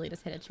god, I really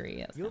just hit a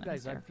tree. Yo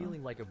guys, I'm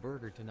feeling like a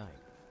burger tonight.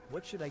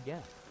 What should I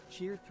get?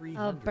 Cheer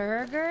 300. A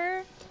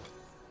burger?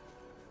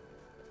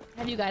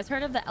 Have you guys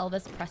heard of the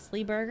Elvis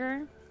Presley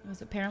burger? It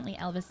was apparently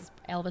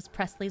Elvis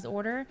Presley's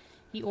order.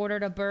 He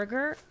ordered a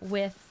burger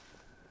with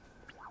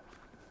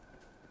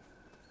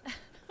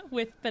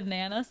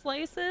banana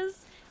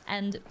slices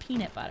and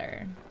peanut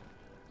butter.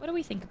 What do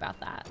we think about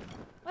that?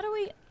 What do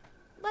we...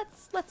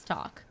 Let's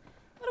talk.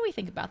 What do we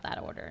think about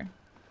that order?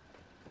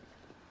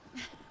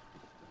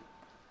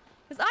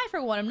 Because I,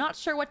 for one, am not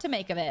sure what to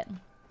make of it.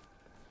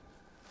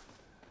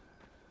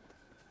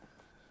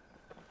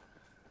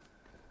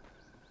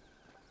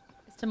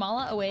 Is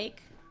Tamala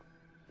awake?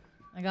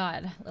 My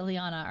god,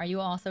 Liliana, are you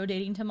also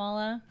dating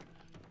Tamala?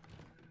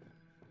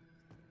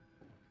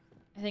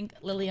 I think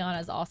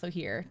Liliana is also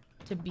here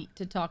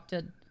to talk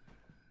to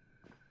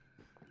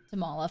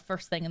Tamala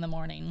first thing in the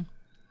morning.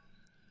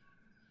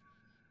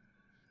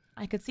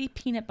 I could see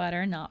peanut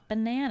butter, not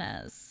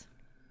bananas.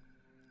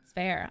 It's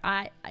fair.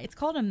 It's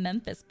called a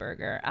Memphis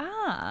burger.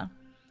 Ah.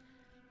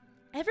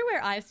 Everywhere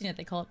I've seen it,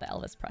 they call it the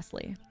Elvis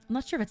Presley. I'm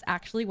not sure if it's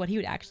actually what he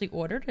would actually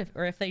order,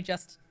 or if they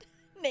just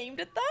named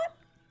it that.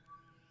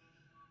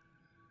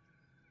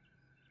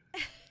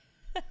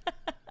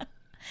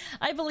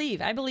 I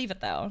believe it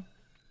though.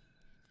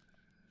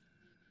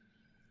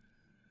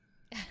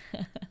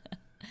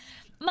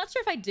 I'm not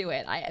sure if I do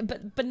it.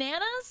 But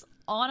bananas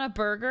on a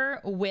burger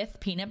with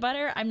peanut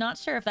butter, I'm not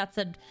sure if that's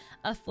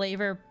a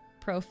flavor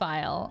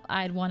profile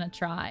I'd want to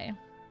try.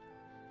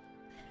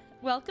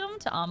 Welcome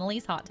to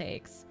AmaLee's Hot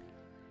Takes.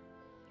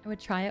 I would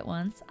try it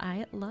once.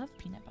 I love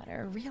peanut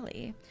butter.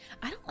 Really?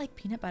 I don't like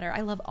peanut butter. I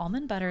love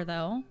almond butter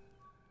though.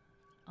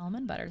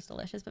 Almond butter is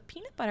delicious, but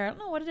peanut butter, I don't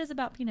know what it is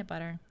about peanut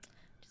butter.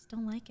 Just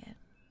don't like it.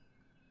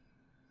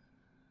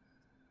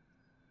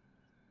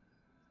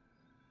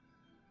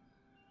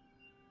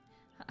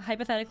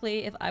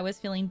 Hypothetically, if I was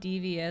feeling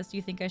devious, do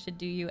you think I should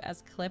do you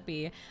as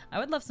Clippy? I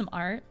would love some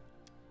art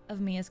of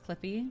me as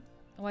Clippy.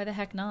 Why the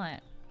heck not?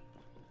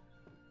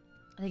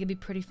 I think it'd be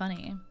pretty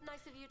funny.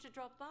 Nice of you to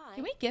drop by.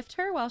 Can we gift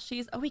her while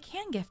she's... Oh, we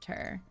can gift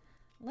her.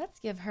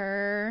 Let's give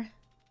her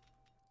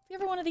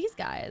one of these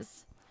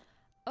guys.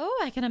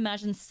 Oh, I can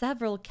imagine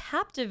several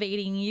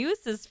captivating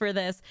uses for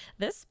this.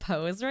 This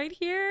pose right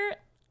here.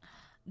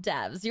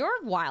 Devs,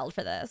 you're wild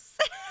for this.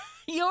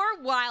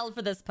 You're wild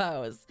for this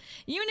pose.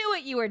 You knew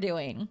what you were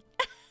doing.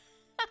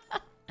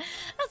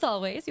 As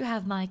always, you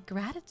have my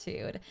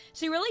gratitude.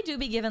 She really do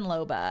be giving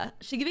Loba.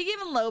 She could be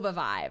giving Loba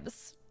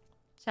vibes.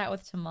 Chat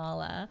with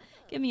Tamala.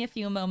 Give me a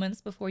few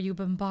moments before you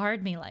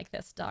bombard me like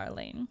this,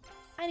 darling.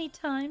 I need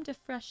time to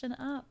freshen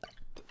up.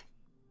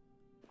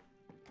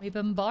 We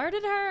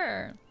bombarded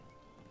her.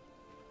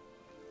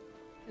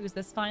 Who's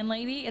this fine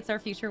lady? It's our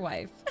future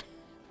wife.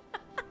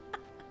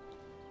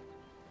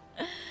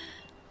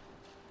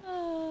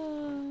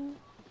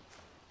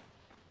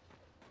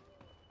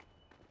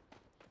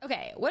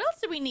 Okay, what else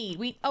do we need?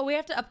 We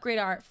have to upgrade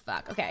our...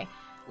 Fuck, okay.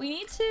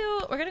 We're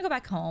gonna go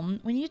back home.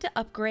 We need to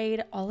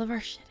upgrade all of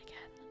our shit again.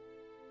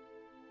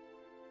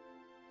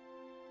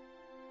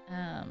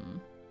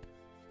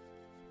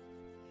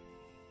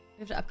 We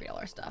have to upgrade all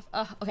our stuff.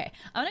 Oh, okay.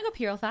 I'm gonna go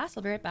pee real fast.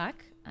 I'll be right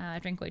back. I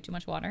drank way too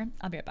much water.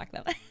 I'll be right back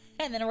though.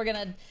 And then we're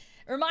gonna...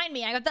 Remind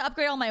me, I have to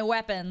upgrade all my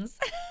weapons.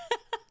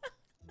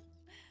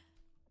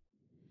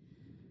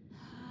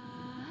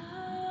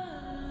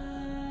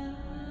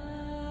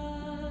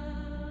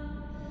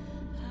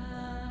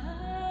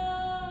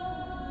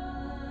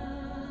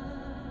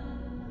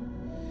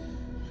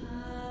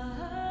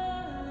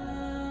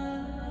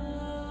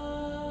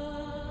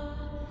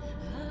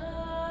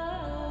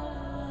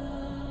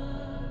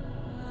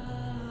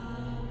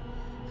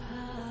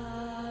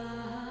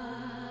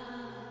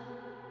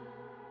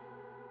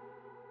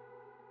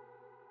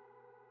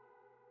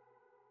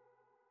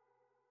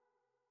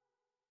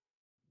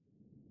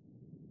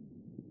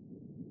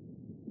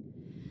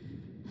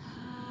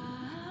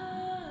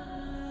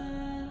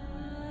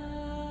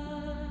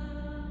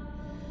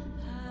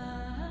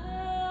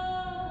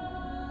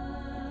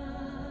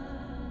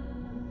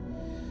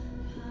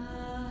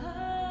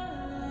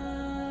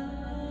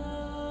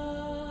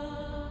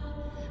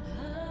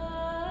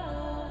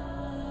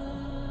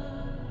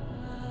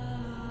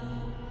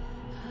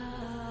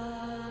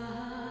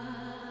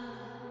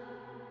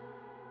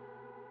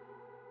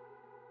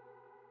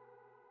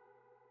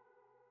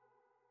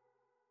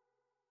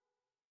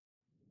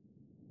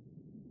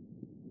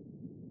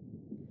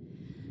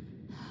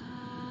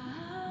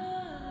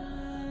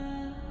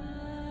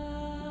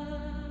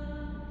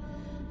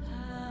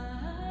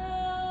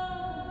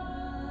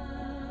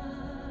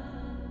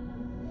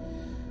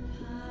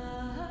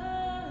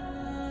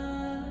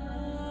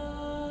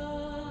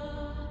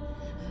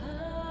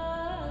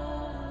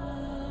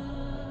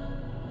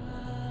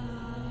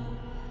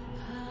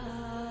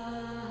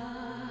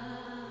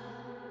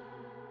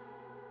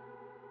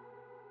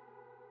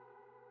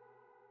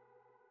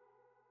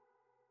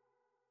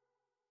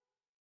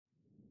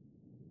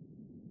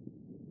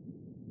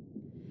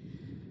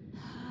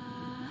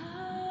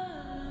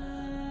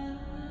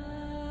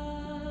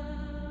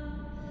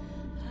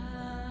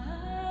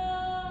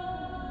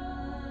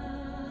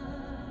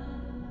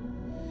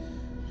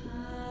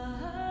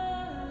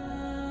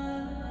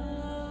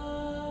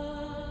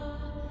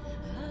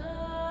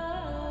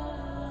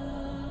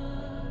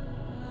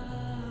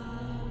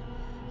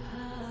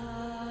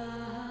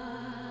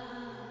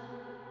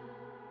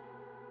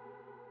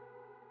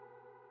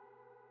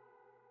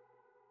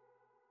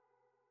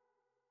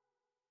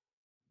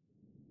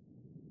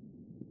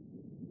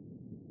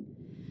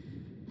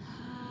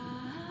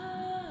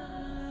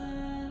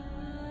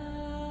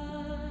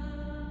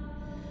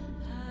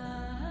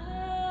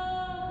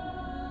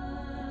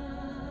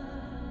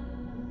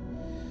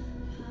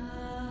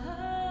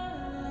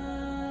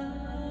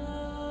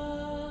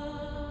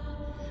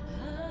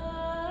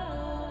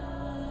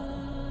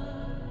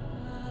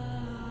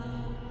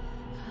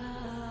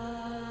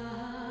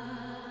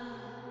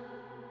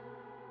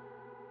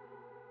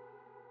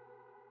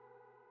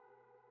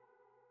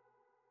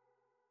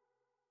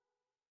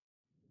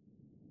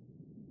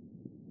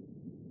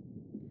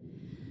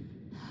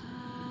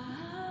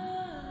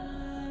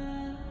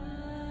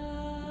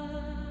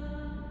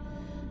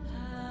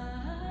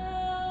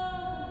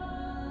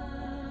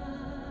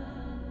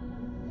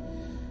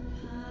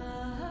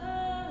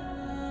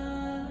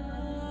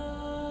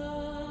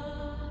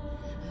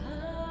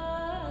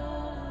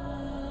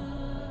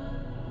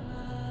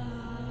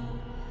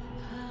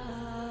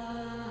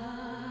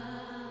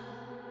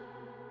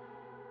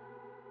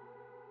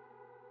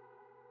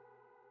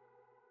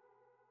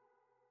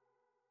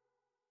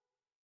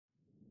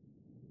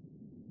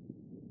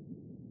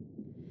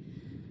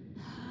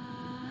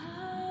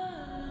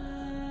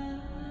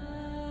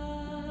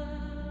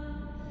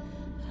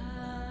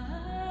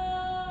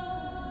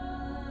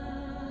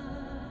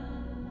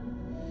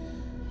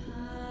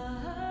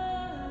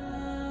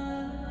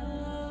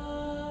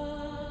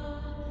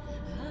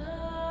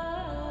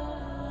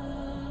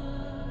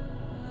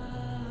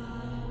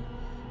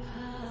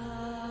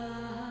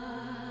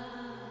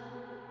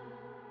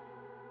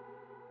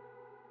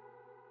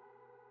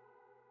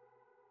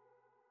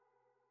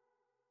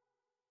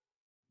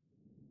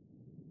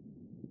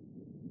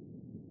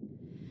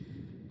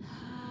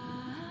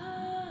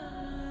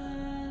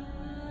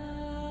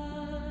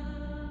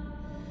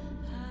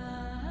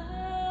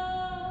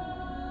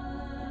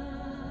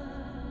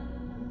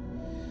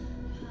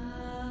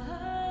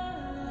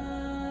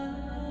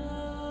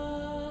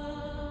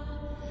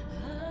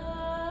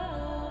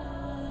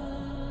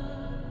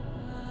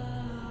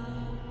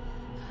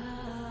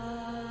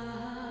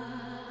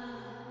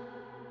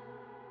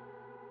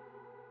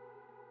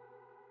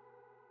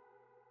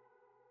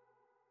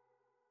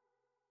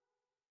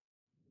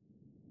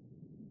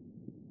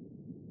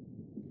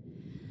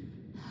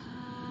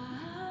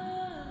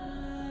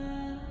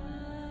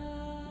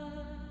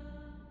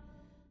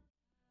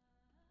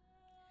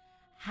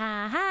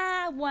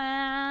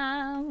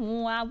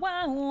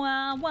 wah,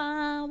 wah,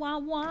 wah, wah, wah,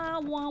 wah,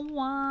 wah,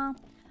 wah. I'm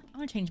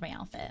gonna change my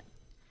outfit.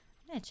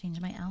 I'm gonna change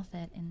my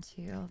outfit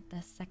into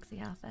this sexy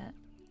outfit.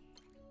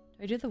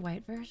 Do I do the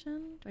white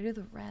version? Do I do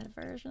the red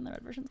version? The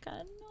red version's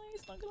kind of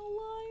nice, not gonna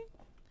lie.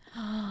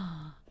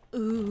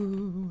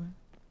 Ooh.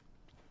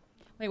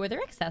 Wait, were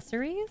there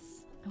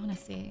accessories? I want to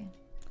see.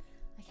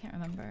 I can't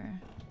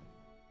remember.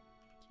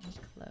 Change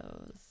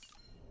clothes.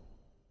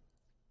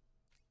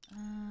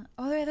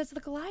 Oh, yeah, that's the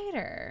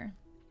glider.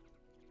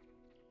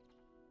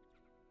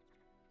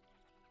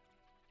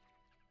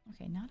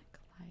 Okay, not a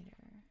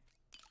glider.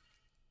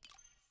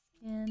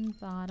 Skin,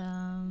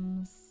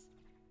 bottoms,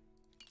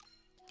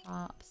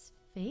 tops,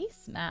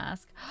 face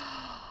mask.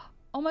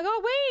 Oh my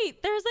god,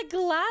 wait! There's like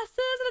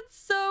glasses! That's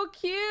so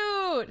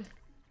cute!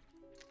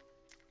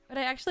 But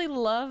I actually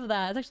love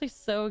that. It's actually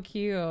so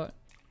cute.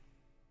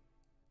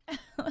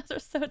 Those are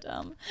so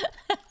dumb.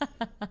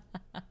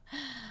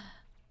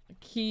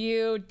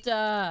 Cute.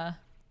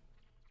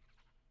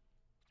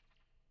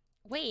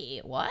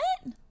 Wait, what?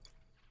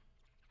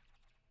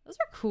 Those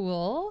are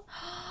cool.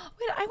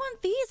 Wait, I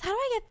want these. How do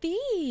I get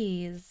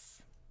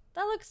these?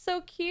 That looks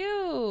so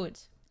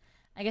cute.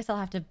 I guess I'll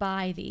have to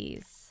buy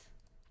these.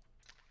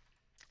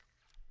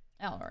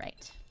 All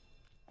right.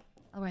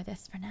 I'll wear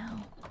this for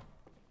now.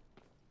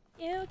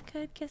 You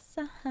could kiss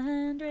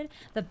 100.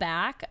 The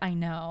back, I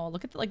know.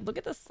 Look at the, look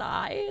at the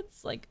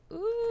sides. Like,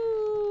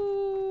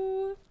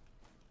 ooh.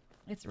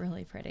 It's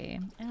really pretty.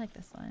 I like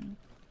this one.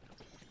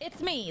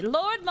 It's me,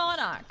 Lord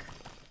Monarch,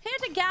 here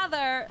to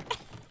gather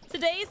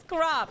today's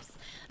crops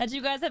that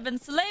you guys have been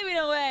slaving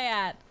away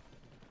at.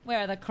 Where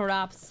are the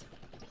crops?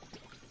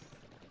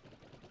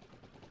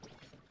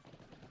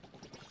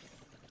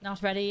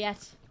 Not ready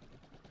yet.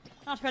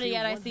 Not ready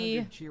yet, I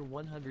see. Cheer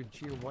 100,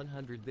 cheer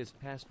 100. This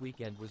past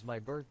weekend was my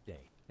birthday,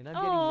 and I'm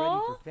getting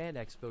ready for Fan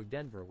Expo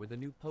Denver with a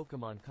new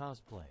Pokemon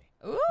cosplay.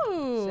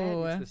 Ooh.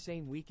 Sad it's the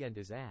same weekend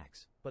as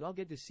Axe, but I'll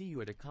get to see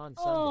you at a con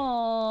Sunday.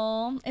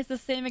 Oh, it's the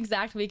same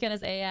exact weekend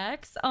as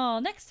AX. Oh,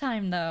 next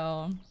time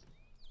though.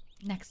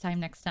 Next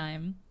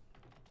time.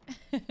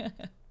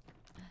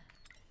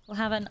 We'll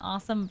have an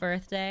awesome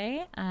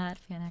birthday at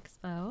Fan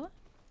Expo.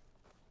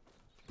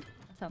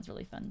 That sounds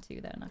really fun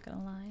too, though, not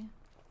gonna lie.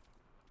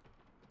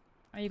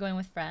 Are you going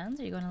with friends?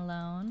 Are you going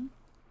alone?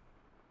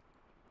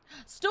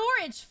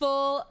 Storage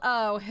full!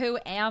 Oh, who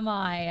am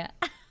I?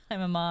 I'm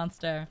a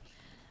monster.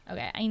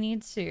 Okay, I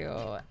need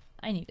to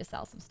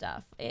sell some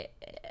stuff.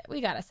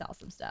 We gotta sell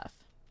some stuff.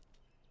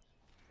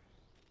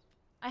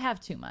 I have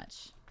too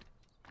much.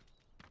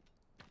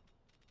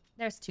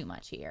 There's too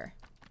much here.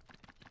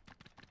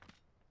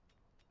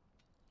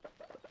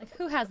 Like,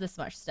 who has this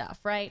much stuff,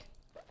 right?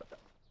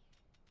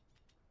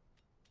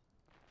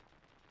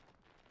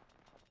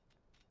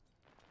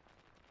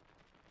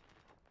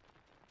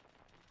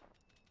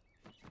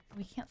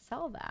 We can't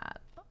sell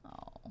that.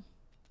 Oh.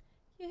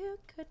 You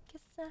could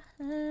kiss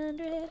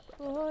 100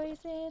 boys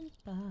in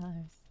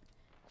bars.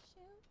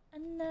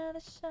 Shoot another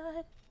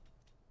shot.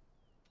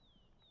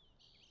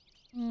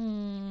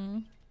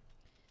 Do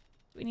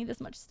we need this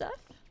much stuff?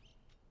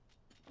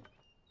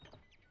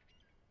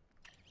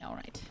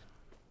 Alright.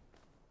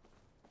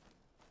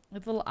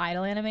 With little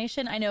idle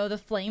animation. I know the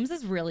flames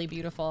is really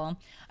beautiful.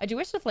 I do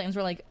wish the flames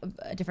were like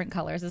different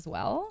colors as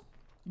well.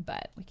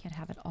 But we can't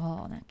have it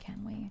all now,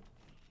 can we?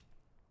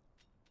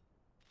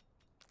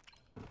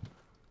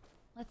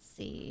 Let's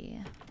see.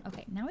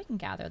 Okay, now we can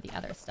gather the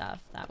other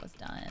stuff that was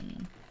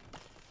done.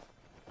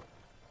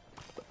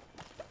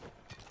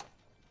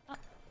 Oh.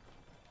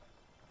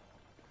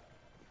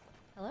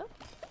 Hello?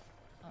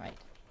 All right.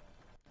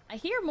 I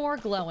hear more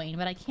glowing,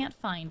 but I can't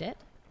find it.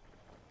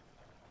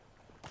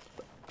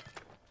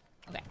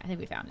 Okay, I think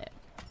we found it.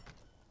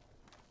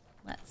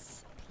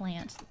 Let's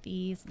plant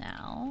these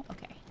now.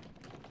 Okay.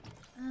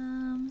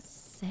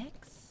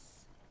 6.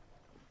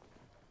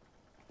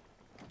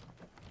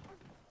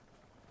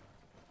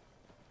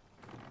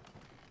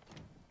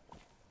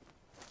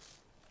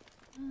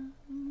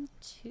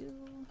 2.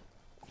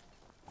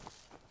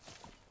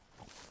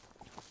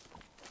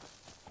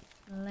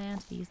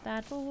 Plant these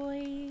bad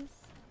boys.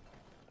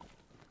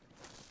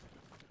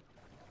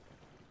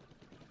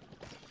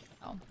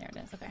 Oh, there it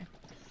is. Okay.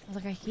 I was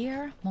like, I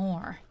hear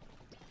more.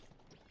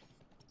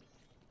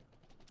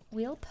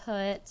 We'll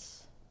put...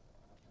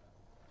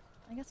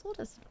 I guess we'll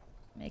just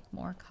make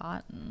more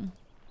cotton.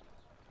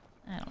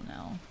 I don't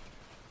know.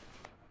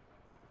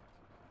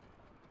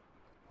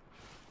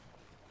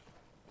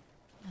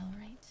 All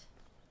right.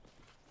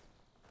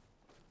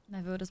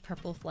 My vote is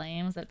purple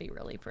flames. That'd be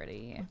really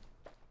pretty.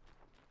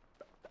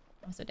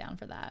 I'm so down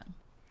for that.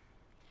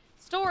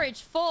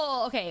 Storage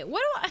full. Okay,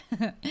 what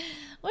do I...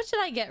 what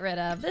should I get rid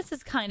of? This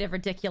is kind of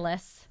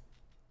ridiculous.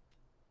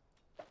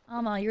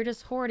 Alma, you're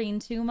just hoarding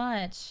too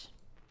much.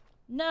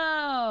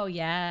 No,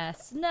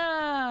 yes.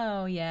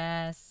 No,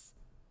 yes.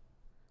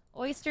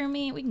 Oyster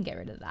meat, we can get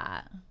rid of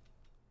that.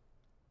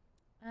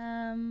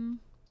 I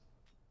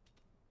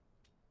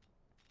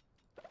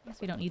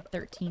guess we don't need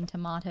 13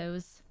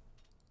 tomatoes.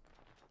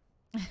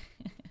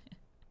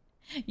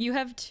 You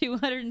have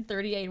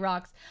 238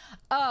 rocks.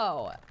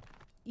 Oh,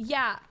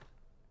 Yeah.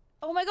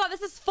 Oh my god,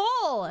 this is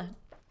full.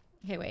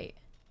 Okay, wait.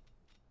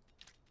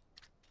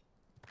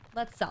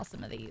 Let's sell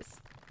some of these.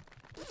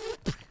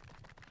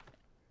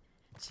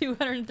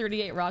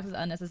 238 rocks is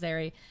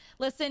unnecessary.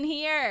 Listen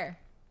here.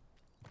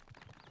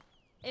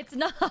 It's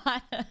not.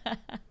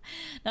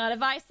 Not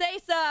if I say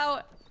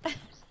so.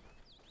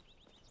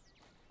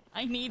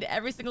 I need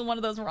every single one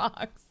of those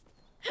rocks.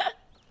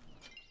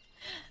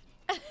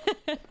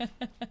 Can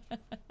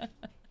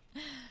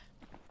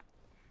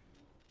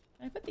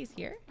I put these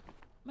here? Oh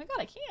my god,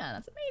 I can.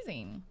 That's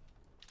amazing.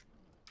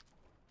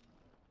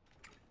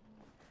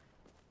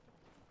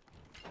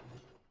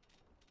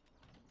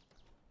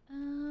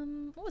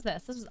 What was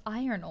this? This was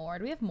iron ore.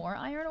 Do we have more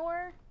iron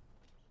ore?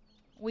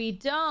 We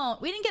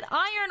don't. We didn't get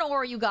iron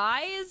ore, you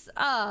guys.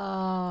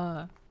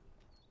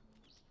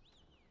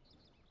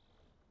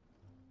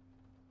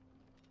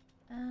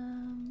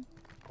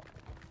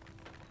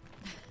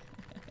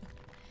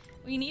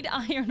 We need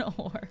iron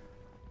ore.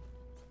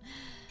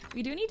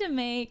 We do need to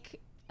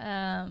make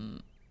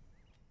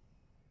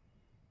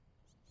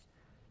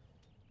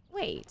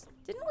wait,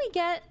 didn't we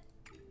get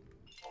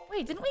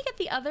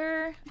the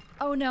other?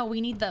 Oh no,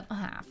 we need the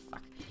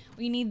fuck.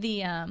 We need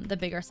the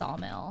bigger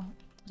sawmill,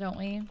 don't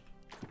we?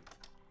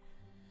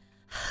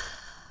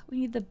 We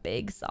need the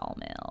big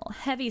sawmill,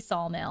 heavy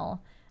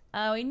sawmill.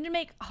 We need to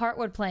make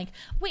heartwood plank.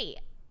 Wait,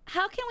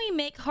 how can we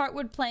make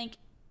heartwood plank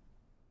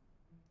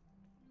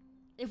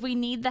if we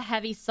need the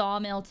heavy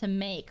sawmill to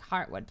make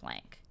heartwood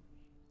plank?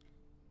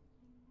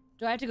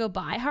 Do I have to go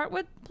buy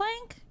heartwood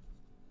plank?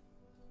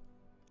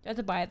 Do I have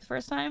to buy it the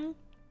first time?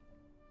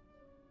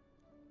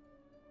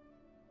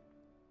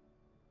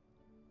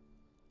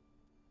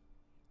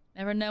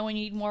 Never know when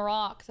you need more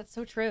rocks. That's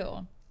so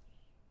true.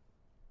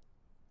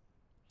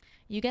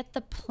 You get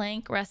the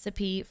plank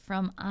recipe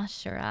from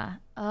Ashura.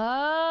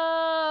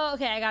 Oh,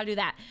 okay. I gotta do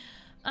that.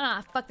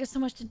 Fuck. There's so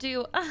much to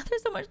do.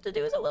 There's so much to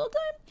do. So little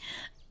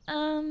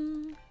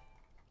time.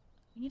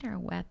 We need our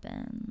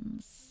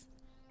weapons.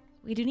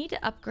 We do need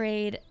to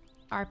upgrade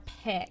our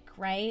pick,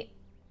 right?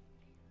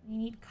 We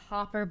need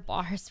copper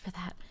bars for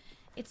that.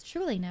 It's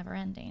truly never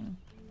ending.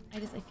 I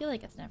feel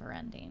like it's never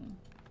ending.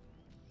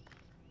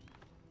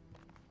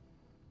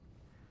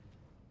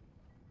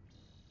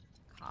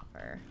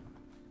 Copper.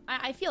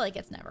 I feel like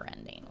it's never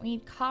ending. We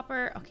need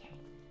copper. Okay.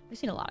 We've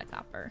seen a lot of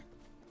copper.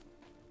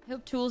 I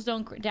hope tools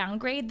don't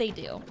downgrade. They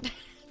do.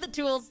 The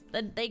tools,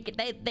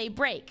 they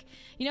break.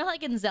 You know,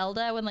 like in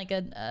Zelda, when like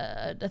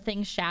a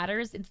thing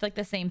shatters, it's like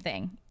the same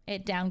thing.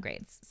 It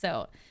downgrades.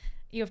 So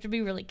you have to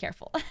be really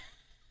careful.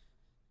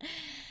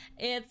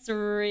 It's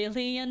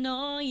really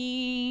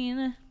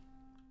annoying.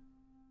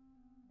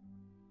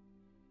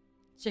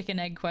 Chicken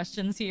egg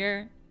questions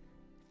here.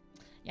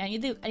 Yeah, I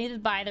need to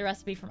buy the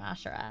recipe from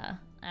Ashura.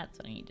 That's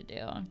what I need to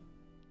do.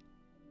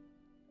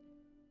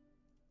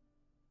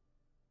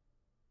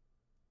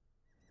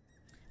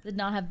 Did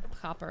not have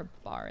copper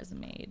bars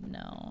made,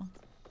 no.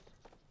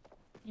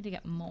 Need to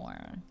get more.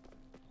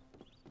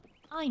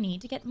 I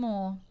need to get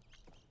more.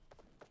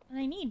 And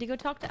I need to go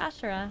talk to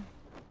Ashura.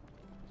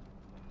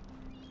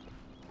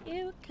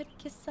 You could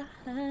kiss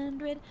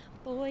 100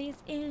 boys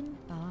in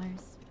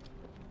bars.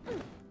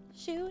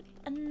 Shoot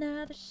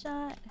another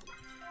shot.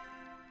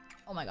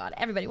 Oh my god,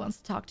 everybody wants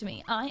to talk to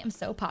me. I am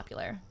so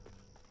popular.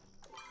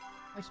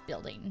 Which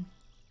building?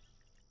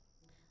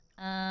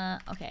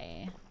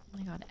 Okay. Oh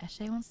my god,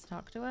 Eshe wants to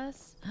talk to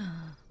us?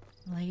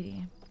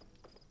 Lady,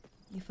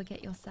 you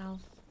forget yourself.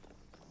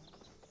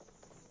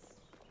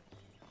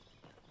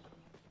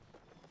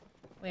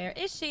 Where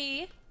is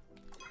she?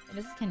 Oh,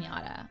 this is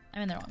Kenyatta.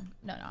 I'm in the wrong.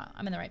 No,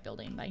 I'm in the right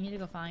building, but I need to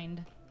go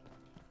find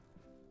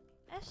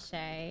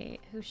Eshe,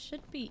 who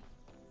should be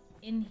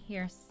in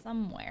here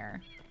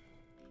somewhere.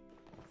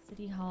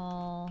 City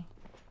Hall.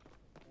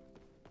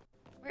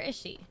 Where is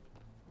she?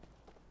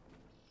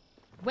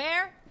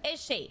 Where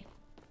is she?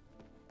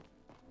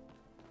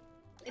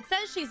 It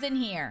says she's in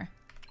here.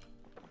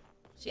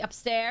 She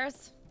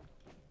upstairs?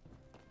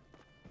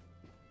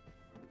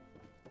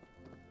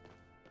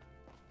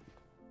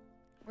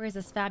 Where is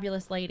this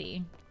fabulous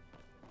lady?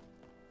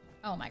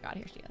 Oh my god,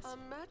 here she is. A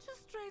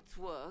magistrate's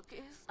work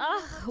is...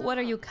 Ugh, what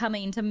are you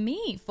coming to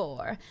me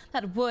for?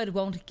 That wood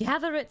won't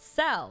gather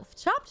itself.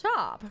 Chop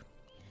chop.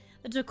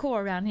 The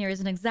decor around here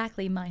isn't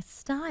exactly my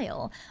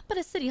style, but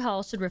a city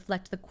hall should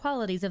reflect the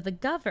qualities of the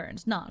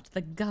governed, not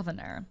the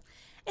governor.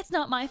 It's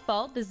not my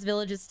fault this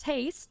village's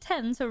tastes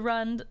tend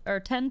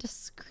to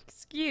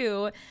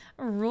skew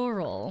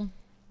rural.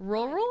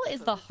 Rural is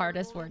the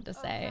hardest word to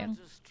say.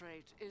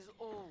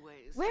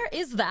 Where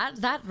is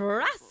that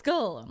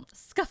rascal?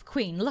 Scuff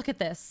Queen, look at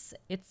this.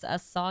 It's a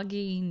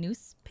soggy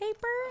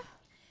newspaper?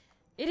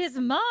 It is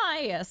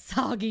my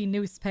soggy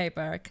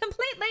newspaper,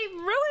 completely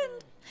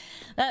ruined.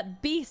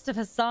 That beast of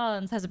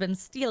Hassan's has been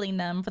stealing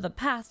them for the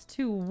past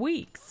 2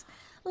 weeks.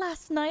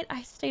 Last night,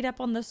 I stayed up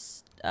on the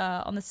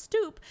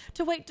stoop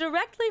to wait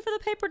directly for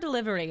the paper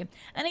delivery,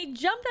 and he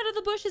jumped out of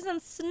the bushes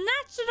and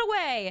snatched it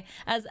away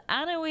as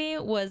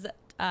Anawi was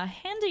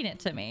handing it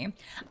to me.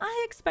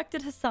 I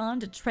expected Hassan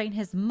to train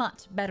his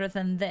mutt better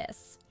than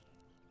this.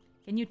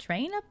 Can you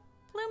train a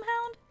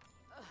plumehound?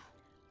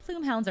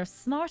 Plumehounds are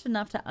smart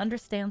enough to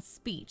understand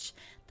speech.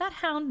 That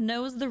hound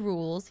knows the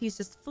rules. He's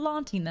just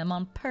flaunting them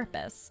on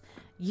purpose.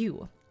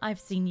 I've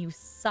seen you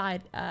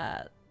sidling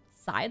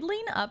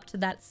up to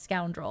that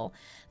scoundrel.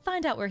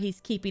 Find out where he's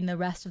keeping the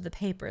rest of the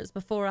papers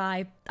before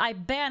I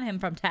ban him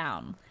from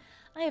town.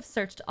 I have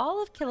searched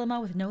all of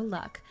Kilima with no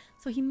luck,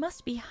 so he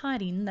must be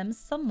hiding them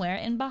somewhere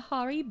in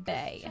Bahari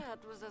Bay. Chat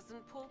was as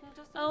important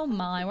as Oh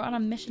my, we're on a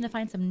mission to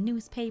find some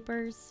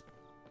newspapers.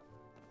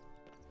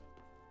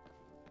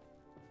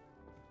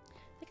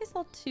 I think I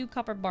saw 2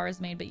 copper bars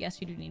made, but yes,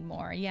 you do need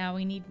more. Yeah,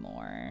 we need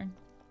more.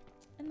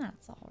 And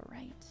that's all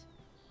right.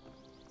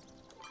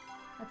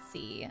 Let's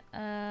see.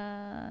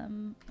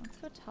 Let's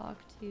go talk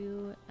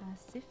to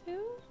Sifu.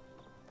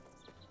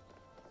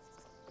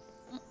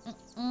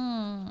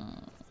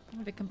 We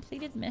have a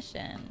completed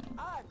mission.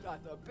 I've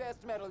got the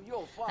best metal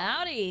you'll find.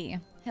 Howdy.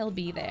 He'll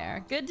be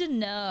there. Good to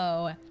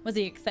know. Was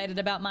he excited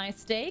about my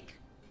steak?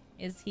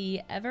 Is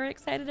he ever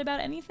excited about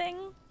anything?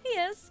 He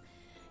is.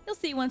 You'll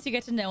see once you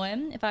get to know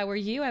him. If I were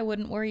you, I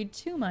wouldn't worry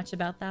too much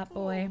about that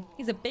boy.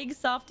 He's a big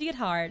softy at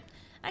heart.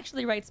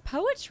 Actually writes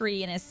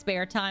poetry in his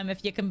spare time,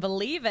 if you can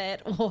believe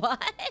it.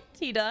 What?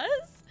 He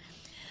does?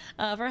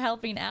 For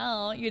helping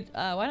out,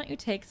 why don't you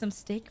take some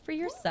steak for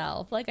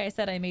yourself? Like I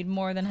said, I made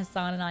more than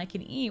Hassan and I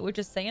can eat, which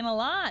is saying a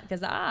lot,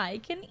 because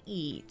I can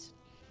eat.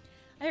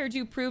 I heard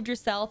you proved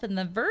yourself in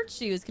the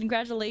virtues.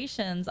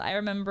 Congratulations. I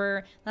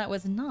remember that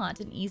was not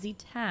an easy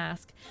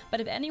task,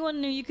 but if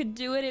anyone knew you could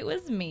do it, it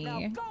was me.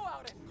 Now go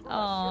out and crush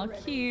Aw, your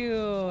enemy.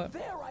 cute.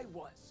 There I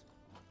was.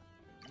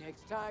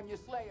 Next time you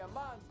slay a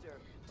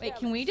monster. Wait,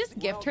 can we just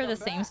gift her the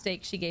same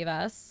steak she gave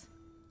us?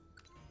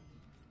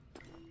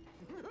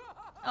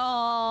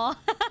 Oh,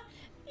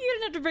 you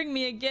didn't have to bring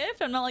me a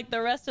gift. I'm not like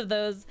the rest of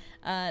those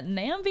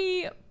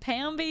Nambi,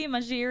 Pambi,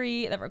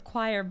 Majiri that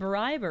require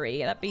bribery.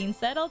 That being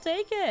said, I'll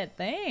take it.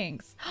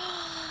 Thanks.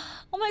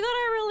 Oh my god,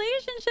 our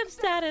relationship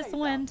status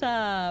went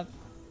up.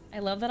 I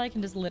love that I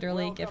can just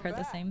literally give her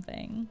the same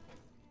thing.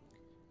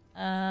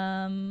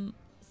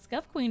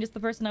 Scuff Queen, just the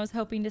person I was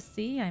hoping to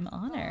see. I'm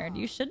honored.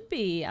 You should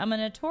be. I'm a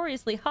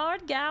notoriously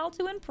hard gal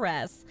to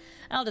impress.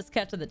 I'll just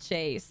cut to the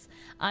chase.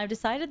 I've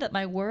decided that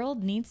the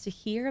world needs to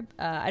hear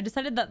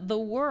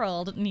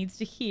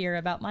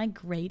about my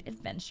great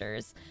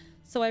adventures.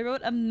 So I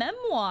wrote a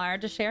memoir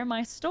to share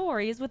my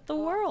stories with the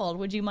world.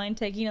 Would you mind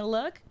taking a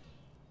look?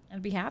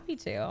 I'd be happy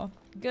to.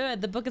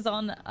 Good. The book is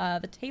on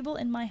the table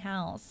in my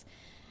house.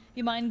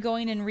 You mind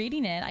going and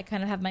reading it? I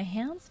kind of have my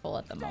hands full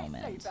at the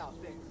moment.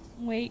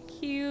 Wait,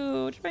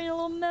 cute. Writing a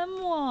little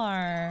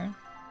memoir.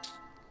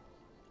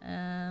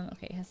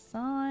 Okay,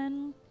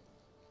 Hassan.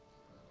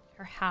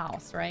 Her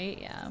house, right?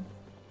 Yeah.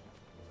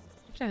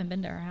 Actually, I haven't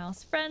been to her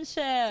house.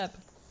 Friendship.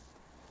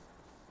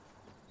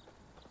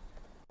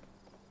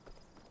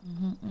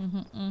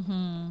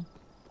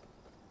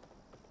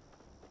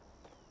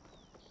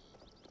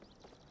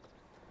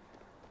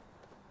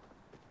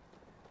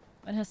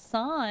 When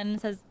Hassan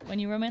says, when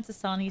you romance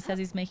Hassan, he says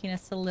he's making a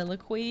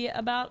soliloquy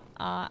about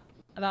our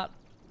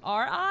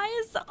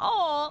eyes.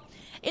 Oh,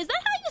 is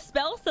that how you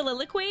spell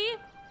soliloquy?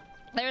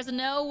 There's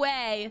no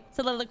way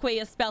soliloquy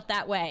is spelt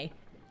that way.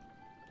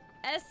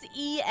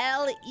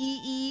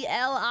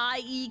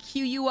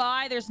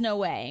 S-E-L-E-E-L-I-E-Q-U-I. There's no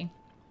way.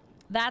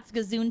 That's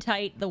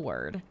Gesundheit, the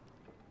word.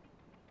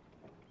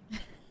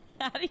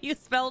 How do you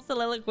spell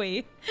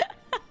soliloquy?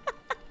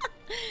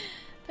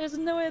 There's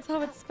no way that's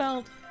how it's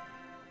spelled.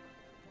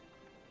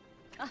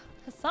 Ah,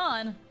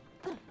 Hassan.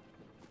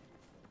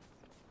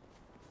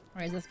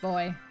 Where is this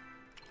boy?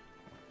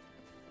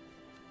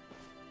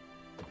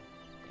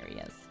 There he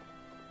is.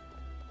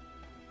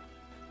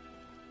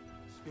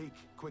 Speak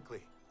quickly.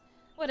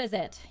 What is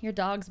it? Your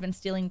dog's been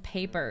stealing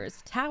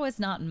papers. Tao is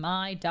not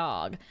my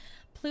dog.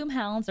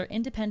 Plumehounds are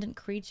independent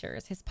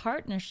creatures. His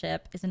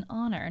partnership is an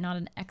honor, not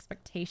an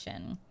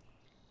expectation.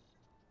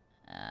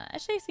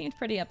 Eshe seemed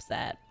pretty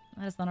upset.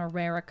 That is not a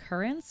rare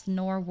occurrence,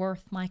 nor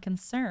worth my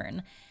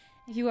concern.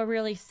 If you are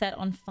really set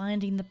on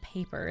finding the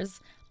papers,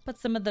 put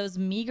some of those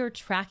meager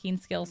tracking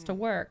skills to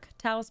work.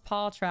 Tao's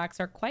paw tracks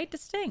are quite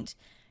distinct.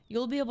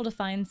 You'll be able to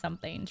find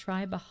something.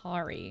 Try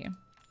Bahari.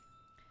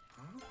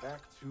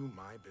 Back to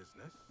my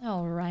business.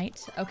 All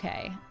right.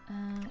 Okay.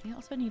 We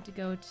also need to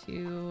go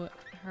to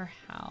her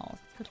house.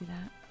 Let's go do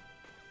that.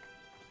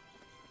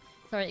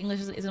 Sorry, English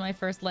isn't my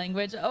first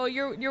language. Oh,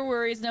 your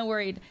worries. No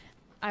worried.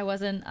 I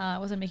wasn't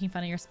making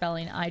fun of your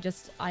spelling. I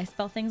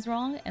spell things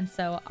wrong, and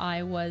so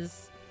I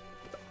was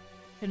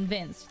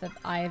convinced that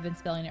I have been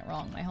spelling it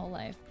wrong my whole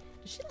life.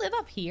 Does she live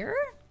up here?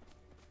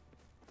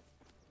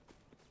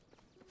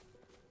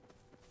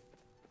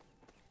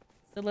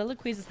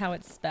 Soliloquies is how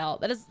it's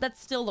spelled. That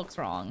still looks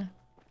wrong.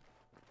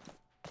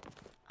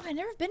 Oh, I've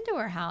never been to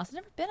her house. I've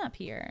never been up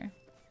here.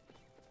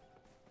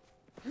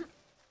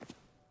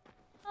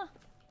 Huh.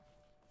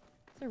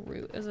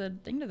 There's a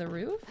thing to the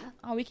roof?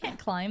 Oh, we can't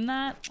climb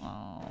that?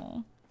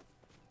 Oh.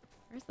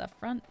 Where's the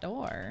front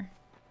door?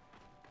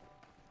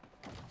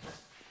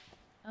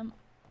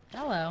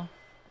 Hello.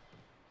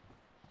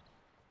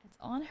 It's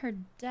on her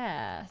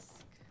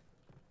desk.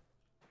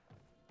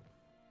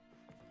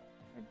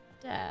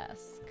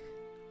 desk.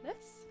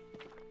 This?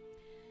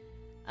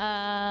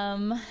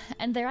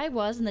 And there I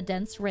was in the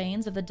dense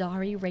rains of the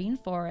Dari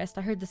rainforest.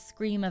 I heard the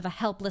scream of a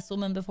helpless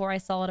woman before I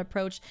saw it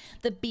approach.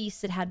 The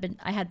beast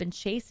I had been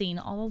chasing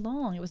all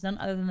along. It was none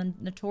other than the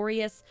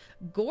notorious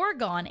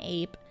Gorgon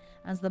ape.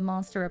 As the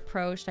monster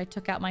approached, I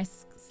took out my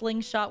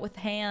slingshot with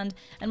hand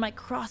and my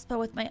crossbow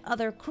with my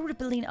other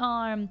crippling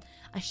arm.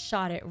 I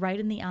shot it right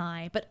in the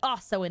eye, but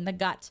also in the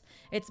gut.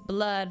 Its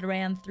blood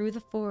ran through the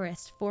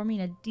forest,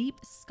 forming a deep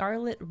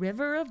scarlet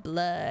river of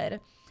blood.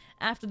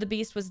 After the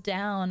beast was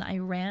down, I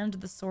ran to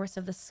the source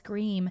of the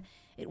scream.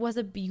 It was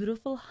a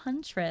beautiful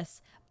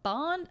huntress.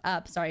 Bound?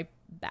 Is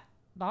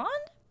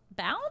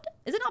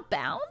it not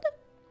bound?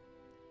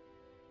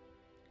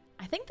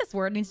 I think this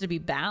word needs to be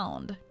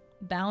bound.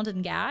 Bound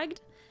and gagged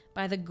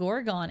by the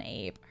Gorgon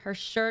ape. Her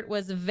shirt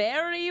was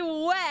very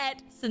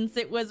wet since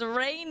it was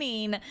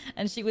raining,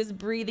 and she was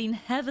breathing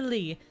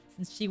heavily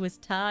since she was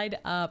tied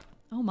up.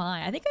 Oh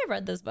my, I think I've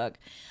read this book.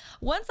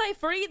 Once I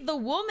freed the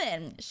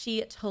woman,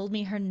 she told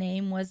me her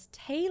name was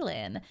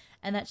Talon,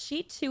 and that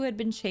she too had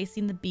been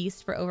chasing the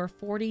beast for over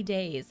 40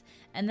 days,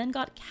 and then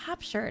got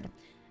captured,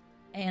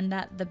 and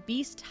that the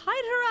beast tied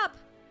her up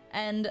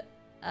and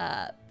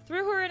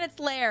threw her in its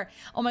lair.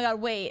 Oh my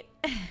god, wait.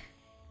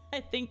 I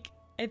think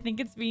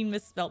it's being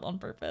misspelled on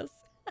purpose.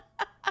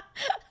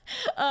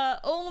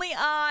 Only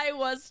I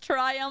was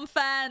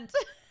triumphant.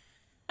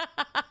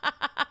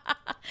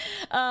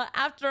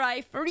 After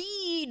I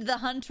freed the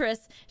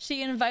huntress,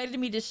 she invited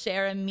me to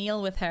share a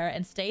meal with her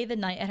and stay the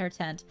night at her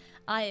tent.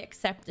 I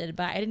accepted,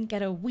 but I didn't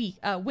get a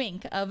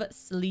wink of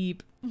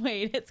sleep.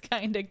 Wait, it's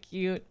kind of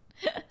cute.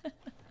 It's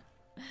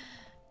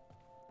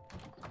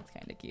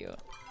kind of cute.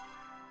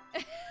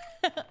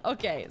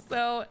 Okay,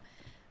 so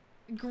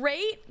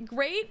great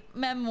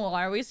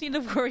memoir. We just need to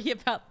worry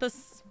about the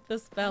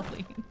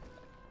spelling.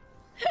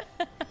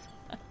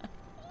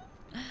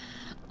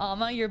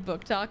 Ama, your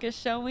book talk is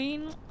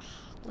showing.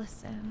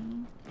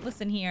 Listen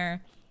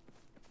here.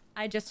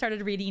 I just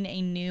started reading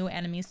a new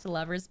enemies to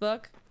lovers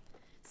book.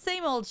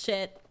 Same old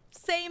shit,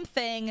 same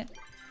thing.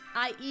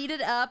 I eat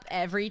it up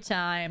every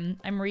time.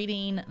 I'm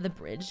reading The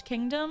Bridge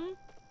Kingdom,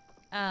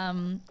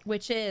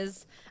 which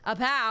is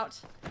about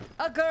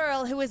a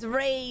girl who is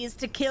raised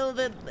to kill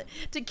the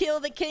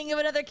king of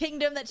another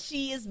kingdom that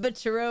she is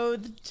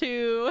betrothed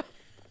to.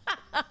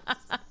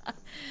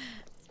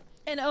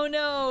 And oh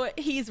no,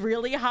 he's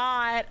really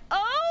hot.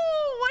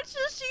 Oh, what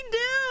does she do?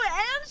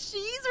 And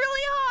she's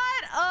really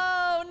hot.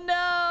 Oh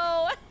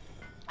no.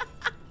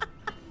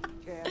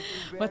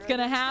 What's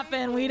gonna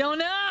happen? We don't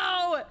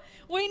know.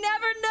 We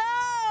never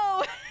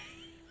know.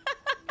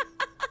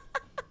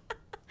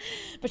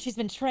 But she's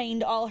been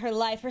trained all her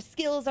life. Her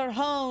skills are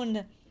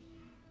honed.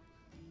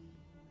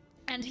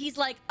 And he's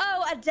like,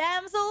 oh, a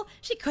damsel?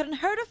 She couldn't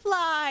hurt a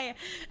fly.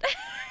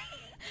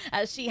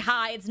 As she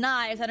hides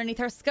knives underneath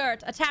her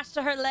skirt, attached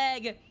to her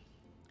leg.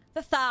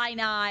 The thigh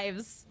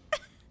knives.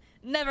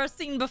 Never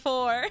seen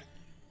before.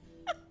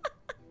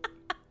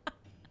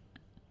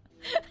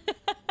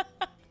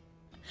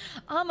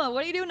 Ama,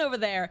 what are you doing over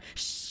there?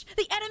 Shh!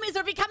 The enemies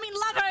are becoming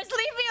lovers!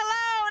 Leave me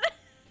alone!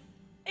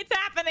 It's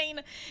happening!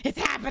 It's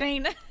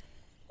happening!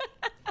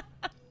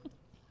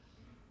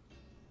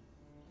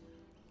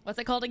 What's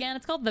it called again?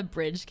 It's called The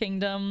Bridge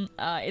Kingdom.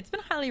 It's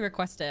been highly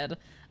requested.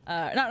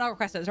 Not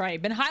requested, sorry.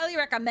 Been highly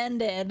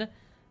recommended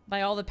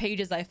by all the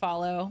pages I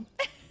follow.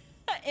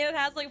 It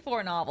has like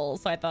 4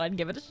 novels, so I thought I'd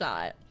give it a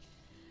shot.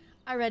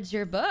 I read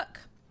your book.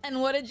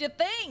 And what did you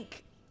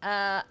think?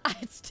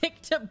 I'd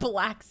stick to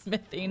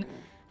blacksmithing.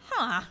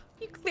 Huh.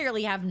 You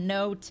clearly have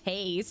no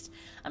taste.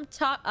 I'm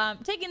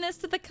taking this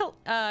to the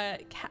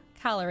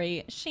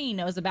calorie. She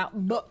knows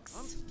about books.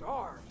 I'm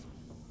starved.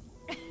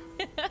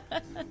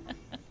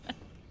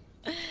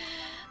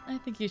 I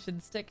think you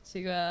should stick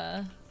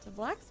to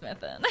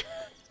blacksmithing.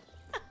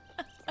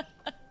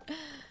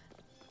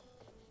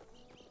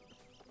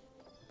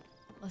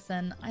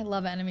 Listen, I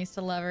love enemies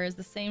to lovers.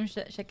 The same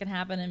shit can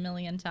happen a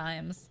million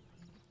times.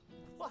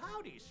 Well,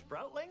 howdy,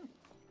 Sproutling.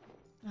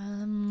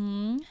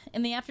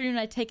 In the afternoon,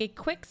 I take a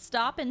quick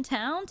stop in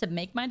town to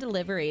make my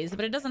deliveries,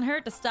 but it doesn't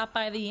hurt to stop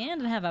by the inn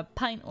and have a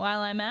pint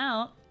while I'm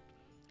out.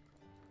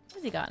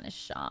 What's he got in his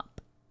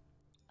shop?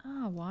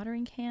 Ah,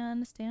 watering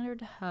can,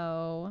 standard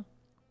hoe.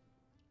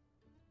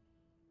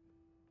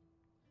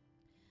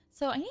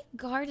 So I need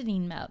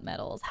gardening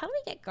metals. How do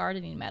we get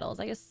gardening metals?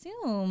 I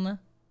assume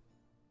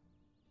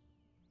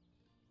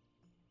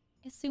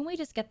we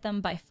just get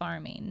them by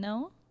farming,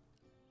 no?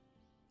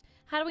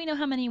 How do we know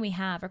how many we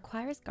have?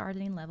 Requires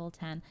gardening level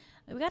 10.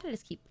 We gotta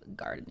just keep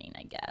gardening,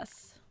 I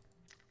guess.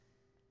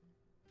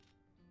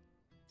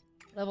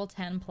 Level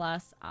 10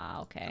 plus.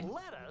 Ah, okay.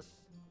 Let us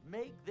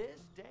make this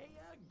day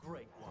a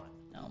great one.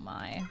 Oh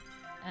my.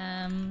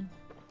 I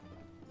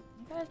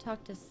gotta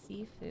talk to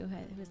Sifu,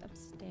 who's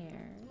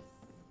upstairs.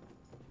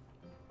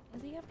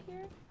 Is he up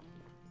here?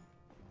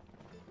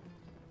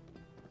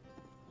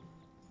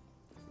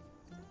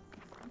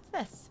 What's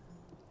this?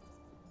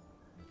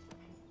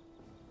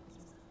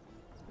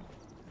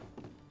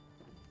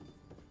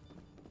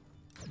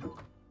 Oh,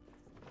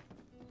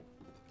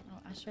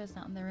 Ashra's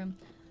not in the room.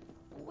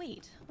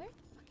 Wait, where the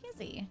fuck is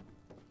he?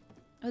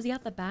 Oh, is he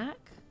at the back?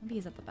 Maybe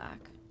he's at the back.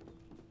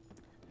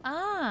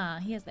 Ah,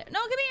 he is there. No,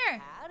 come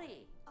here!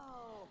 Howdy.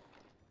 Oh.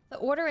 The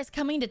Order is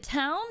coming to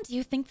town? Do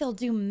you think they'll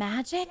do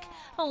magic?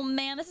 Oh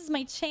man, this is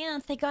my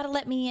chance. They gotta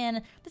let me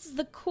in. This is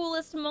the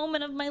coolest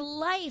moment of my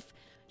life.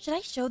 Should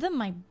I show them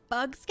my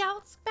Bug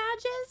Scouts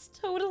badges?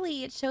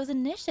 Totally, it shows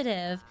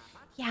initiative.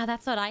 Yeah,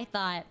 that's what I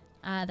thought.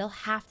 They'll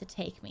have to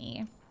take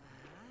me.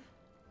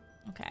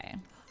 Okay.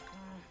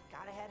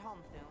 Gotta head home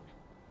soon.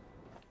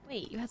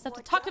 Wait, you have stuff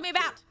to talk to me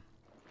about!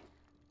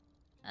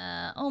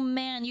 Oh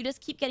man, you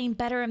just keep getting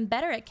better and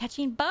better at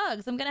catching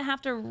bugs. I'm gonna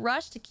have to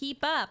rush to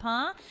keep up,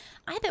 huh?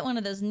 I bet one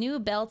of those new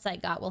belts I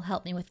got will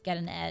help me with Get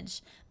an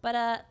Edge.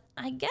 But,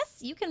 I guess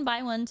you can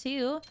buy one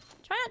too.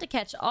 Try not to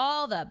catch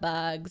all the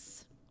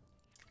bugs.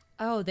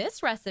 Oh,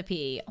 this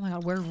recipe. Oh my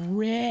god, we're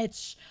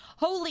rich.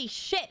 Holy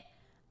shit!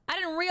 I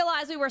didn't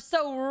realize we were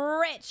so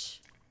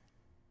rich.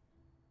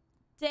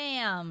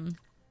 Damn.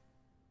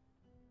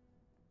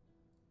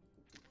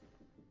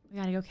 We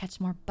gotta go catch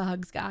more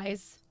bugs,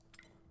 guys.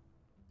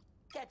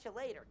 Catch you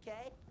later,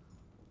 okay?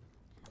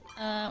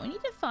 We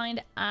need to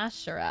find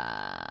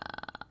Ashura.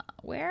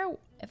 Where,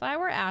 if I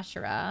were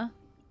Ashura,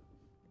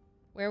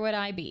 where would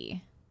I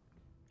be?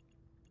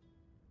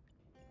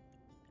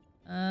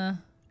 God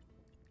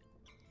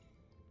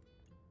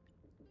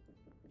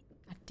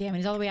damn it,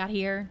 he's all the way out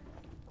here.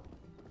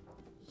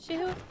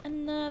 Shoot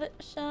another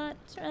shot,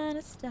 trying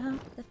to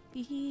stop the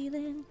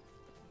feeling.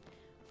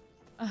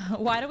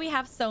 Why do we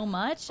have so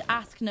much?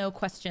 Ask no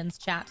questions,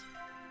 chat.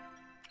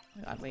 Oh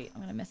my god, wait,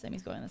 I'm gonna miss him.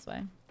 He's going this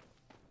way.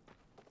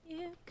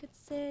 You could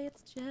say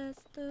it's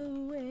just the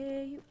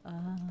way you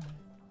are.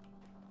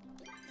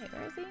 Wait,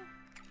 where is he?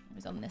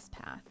 He's on this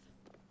path.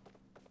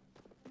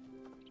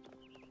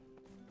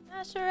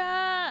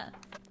 Ashura!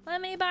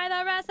 Let me buy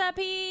the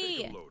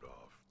recipe!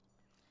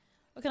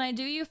 What can I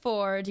do you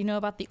for? Do you know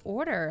about the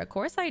Order? Of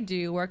course I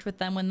do. Worked with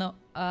them when the...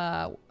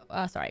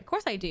 sorry, of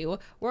course I do.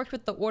 Worked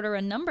with the Order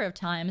a number of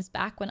times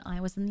back when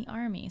I was in the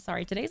army.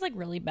 Sorry, today's like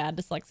really bad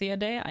dyslexia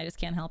day. I just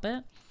can't help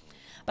it.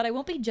 But I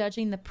won't be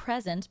judging the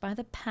present by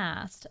the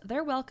past.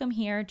 They're welcome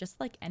here just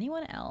like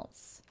anyone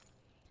else.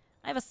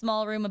 I have a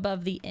small room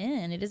above the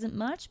inn. It isn't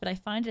much, but I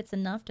find it's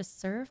enough to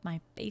serve my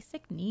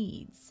basic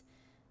needs.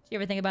 Do you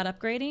ever think about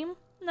upgrading?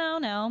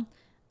 No.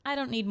 I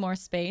don't need more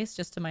space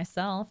just to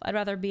myself. I'd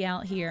rather be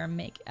out here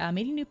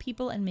meeting new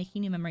people and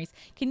making new memories.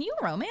 Can you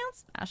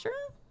romance Ashura?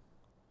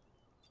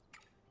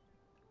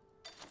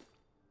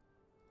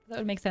 That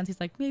would make sense. He's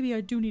like, maybe I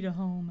do need a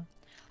home.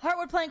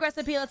 Heartwood plank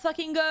recipe. Let's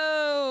fucking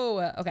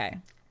go. Okay.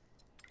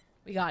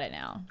 We got it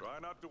now. Try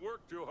not to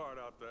work too hard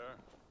out there.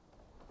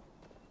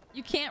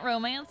 You can't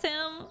romance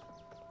him?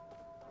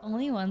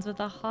 Only ones with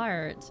a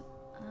heart.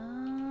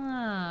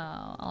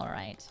 Oh, all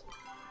right.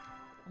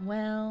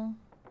 Well,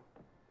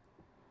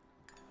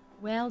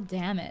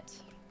 damn it.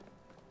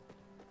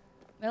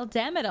 Well,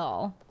 damn it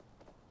all.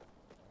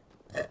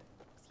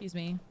 Excuse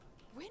me.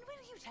 When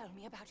will you tell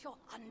me about your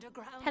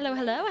underground?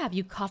 Hello. Have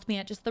you caught me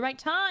at just the right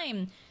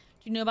time? Do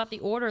you know about the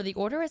Order? The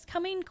Order is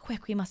coming.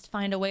 Quick, we must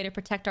find a way to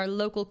protect our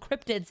local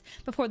cryptids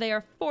before they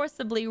are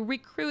forcibly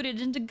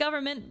recruited into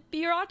government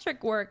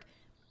bureaucratic work.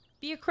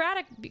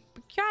 Bureaucratic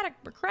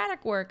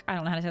work. I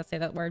don't know how to say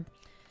that word.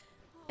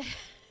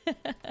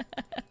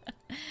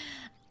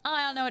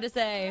 I don't know what to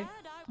say.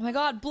 Oh my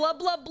god,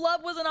 blub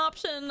was an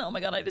option. Oh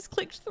my god, I just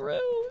clicked through.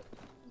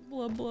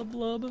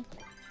 Blub.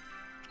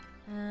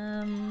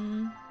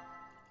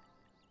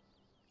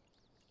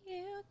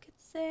 You could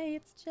say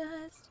it's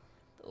just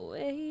the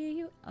way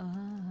you are.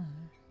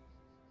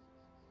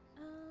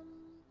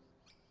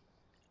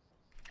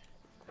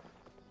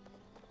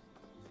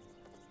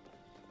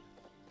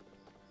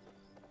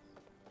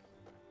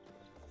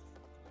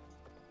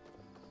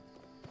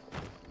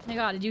 Oh my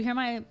god, did you hear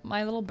my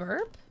little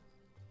burp?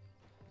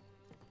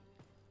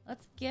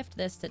 Let's gift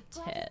this to Glad to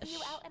see Tish.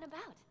 you out and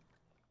about.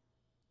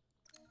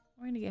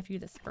 We're gonna gift you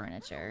this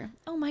furniture.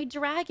 Oh, my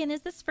dragon,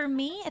 is this for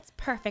me? It's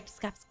perfect,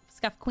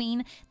 Scuff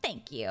Queen.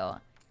 Thank you.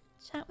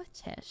 Chat with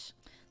Tish.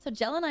 So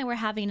Jell and I were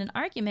having an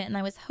argument and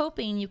I was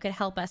hoping you could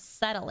help us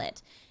settle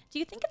it. Do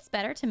you think it's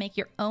better to make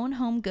your own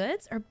home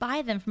goods or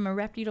buy them from a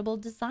reputable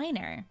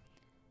designer?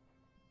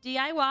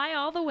 DIY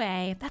all the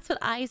way. That's what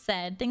I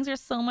said. Things are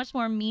so much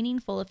more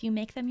meaningful if you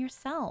make them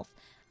yourself.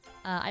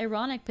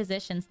 Ironic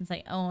position since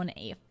I own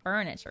a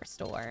furniture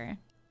store.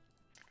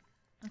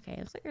 Okay,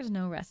 looks like there's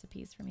no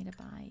recipes for me to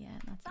buy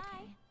yet. That's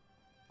okay.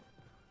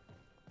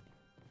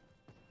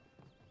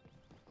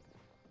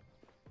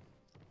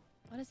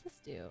 What does this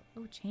do?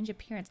 Oh, change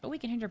appearance. Oh, we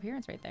can change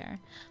appearance right there.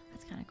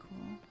 That's kind of cool.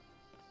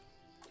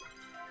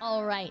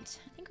 All right.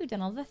 I think we've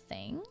done all the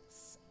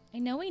things. I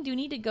know we do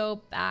need to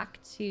go back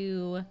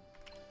to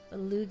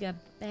Beluga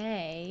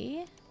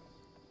Bay.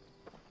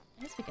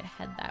 I guess we could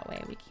head that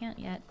way. We can't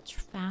yet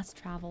fast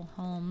travel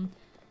home.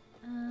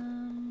 We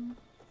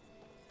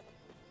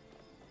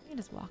can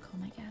just walk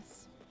home, I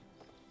guess.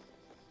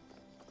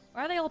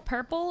 Why are they all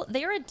purple?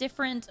 They're a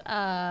different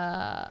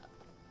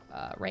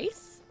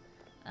race.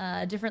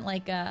 Different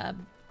like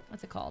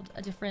what's it called?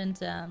 A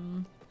different,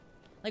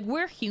 like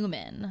we're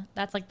human.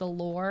 That's like the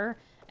lore,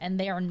 and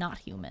they are not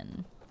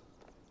human.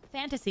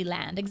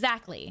 Fantasyland,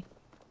 exactly.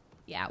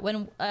 Yeah,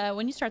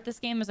 when you start this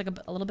game, there's like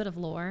a little bit of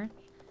lore,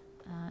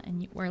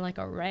 and we're like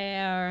a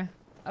rare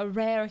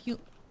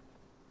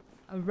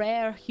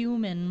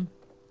human.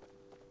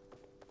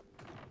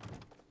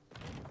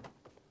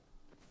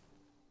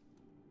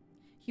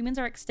 Humans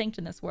are extinct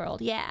in this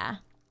world. Yeah.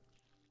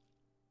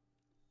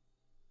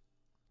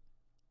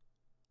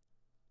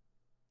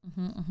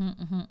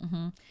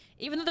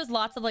 Even though there's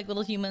lots of like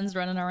little humans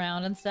running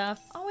around and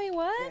stuff. Oh wait,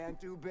 what? Can't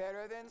do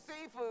better than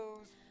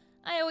seafoods.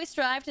 I always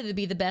strive to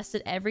be the best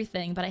at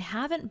everything, but I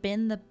haven't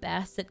been the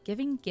best at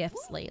giving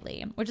gifts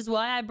lately, which is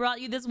why I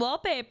brought you this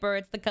wallpaper.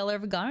 It's the color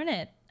of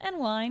garnet and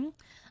wine.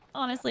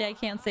 Honestly, I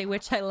can't say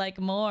which I like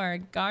more.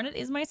 Garnet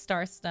is my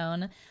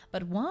starstone,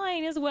 but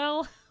wine is,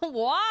 well,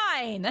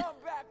 wine. Come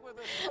back with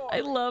a story. I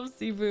love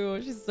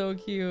Sifu. She's so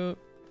cute.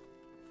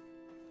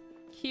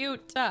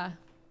 Cute.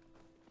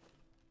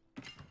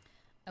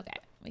 Okay,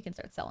 we can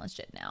start selling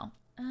shit now.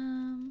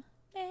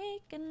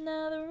 Make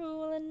another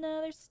rule,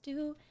 another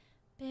stupid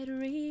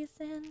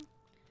reason.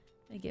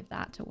 Let me give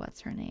that to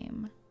what's her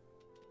name.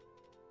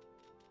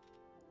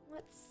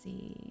 Let's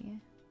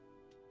see.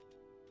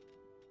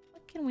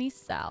 What can we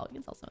sell? We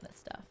can sell some of this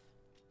stuff.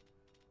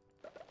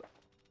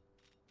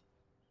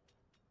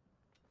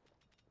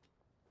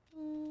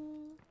 We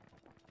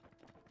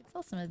can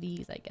sell some of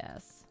these, I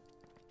guess.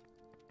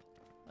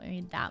 We don't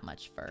need that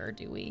much fur,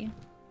 do we?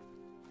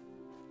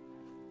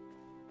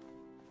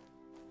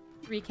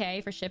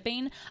 3K for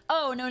shipping.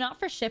 Oh no, not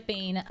for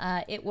shipping.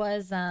 It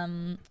was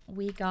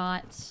we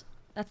got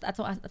that's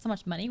how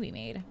much money we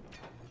made.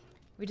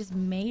 We just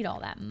made all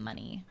that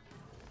money.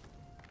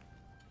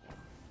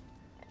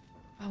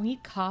 Oh, we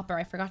need copper.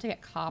 I forgot to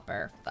get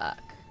copper.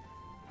 Fuck.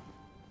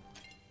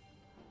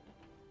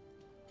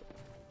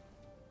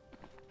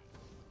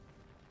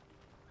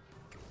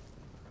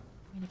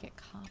 I need to get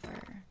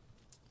copper.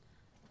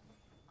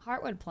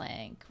 Heartwood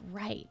plank.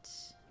 Right.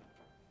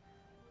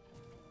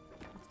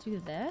 Let's do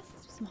this.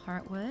 Let's do some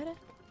heartwood.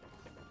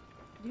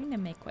 We need to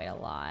make quite a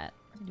lot.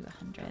 We're gonna do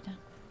 100.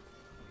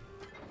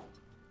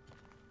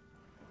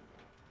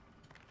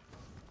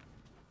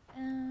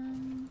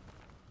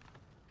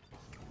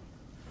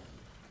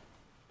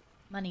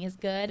 Money is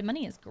good.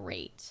 Money is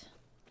great.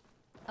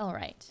 All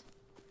right.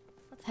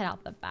 Let's head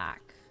out the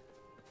back.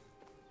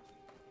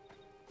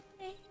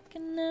 Make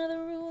another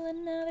rule,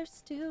 another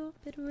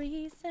stupid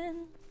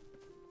reason.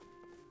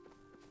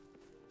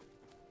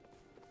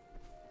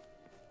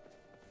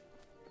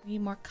 We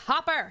need more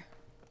copper.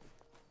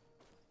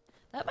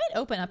 That might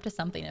open up to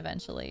something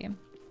eventually.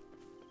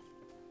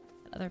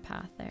 That other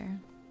path there.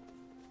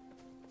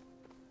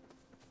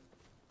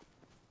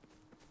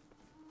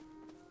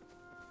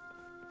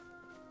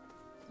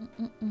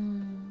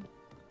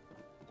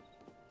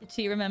 Did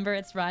she remember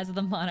it's Rise of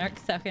the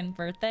Monarch's 2nd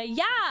birthday?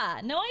 Yeah!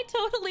 No, I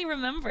totally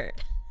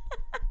remembered.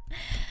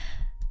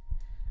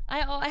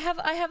 I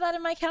have that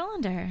in my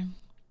calendar.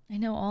 I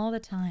know all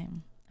the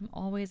time. I'm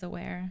always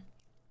aware.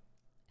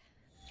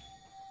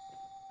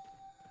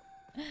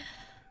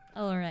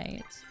 All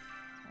right.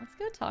 Let's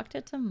go talk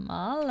to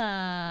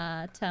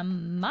Tamala.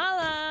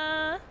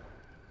 Tamala!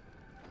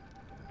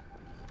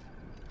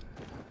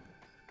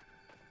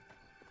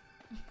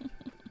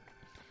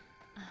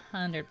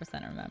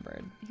 100%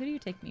 remembered. Who do you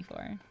take me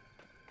for?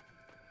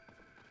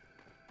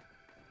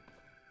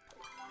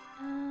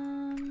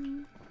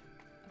 Okay.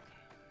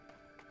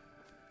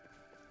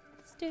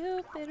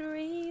 Stupid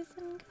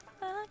reason,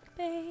 fuck,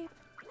 babe.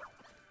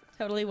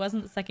 Totally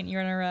wasn't the 2nd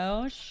year in a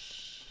row.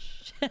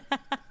 Shh.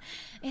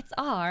 It's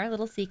our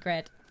little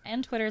secret.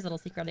 And Twitter's little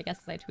secret, I guess,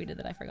 because I tweeted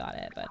that I forgot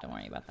it, but don't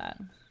worry about that.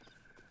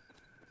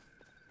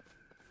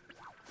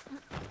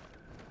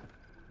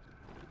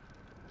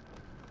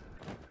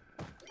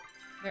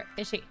 Where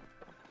is she?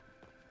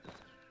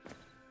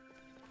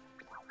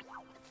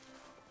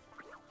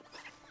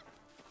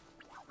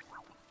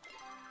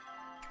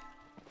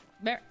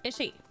 Where is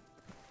she?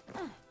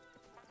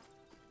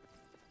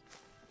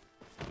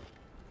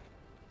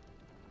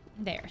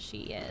 There she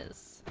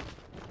is.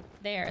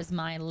 There's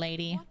my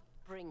lady. What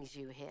brings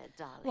you here,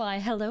 darling? Why,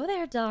 hello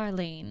there,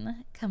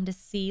 darling. Come to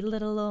see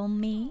little old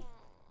me?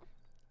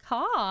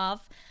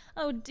 Cough?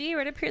 Oh dear,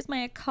 it appears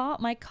my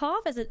cough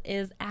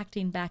is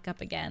acting back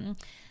up again.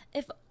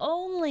 If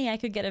only I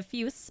could get a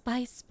few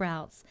spice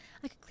sprouts.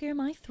 I could clear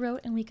my throat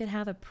and we could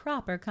have a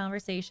proper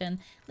conversation.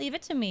 Leave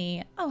it to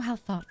me. Oh, how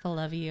thoughtful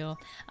of you.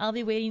 I'll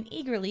be waiting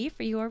eagerly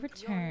for your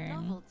return. Your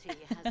novelty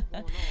has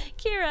worn off.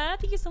 Kira,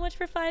 thank you so much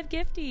for 5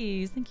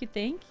 gifties.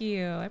 Thank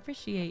you. I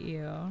appreciate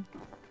you. All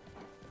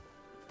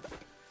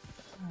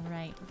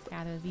right, let's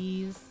gather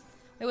these.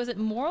 Wait, was it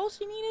moral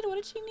she needed? What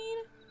did she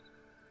need?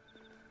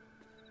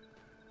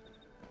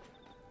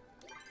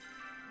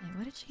 Wait,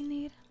 what did she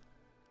need?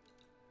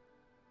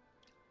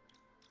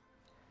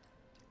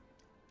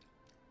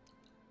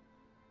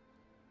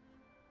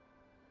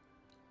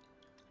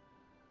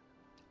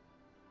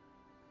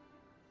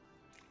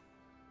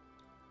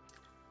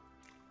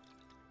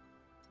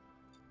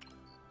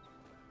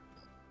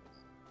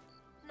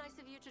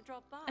 to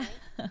drop by.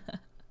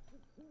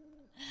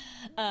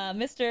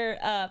 Mr.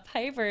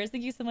 Pipers,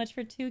 thank you so much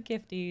for 2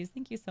 gifties.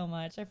 Thank you so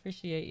much. I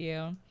appreciate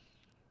you.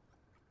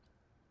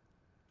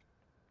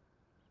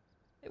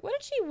 Wait, what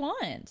did she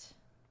want?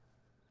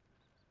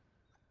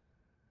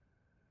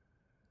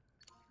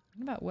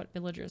 Think about what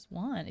villagers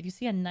want. If you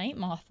see a night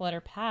moth let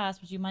her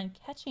pass, would you mind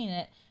catching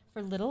it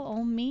for little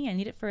old me? I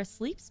need it for a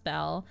sleep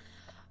spell.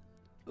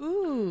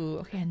 Ooh,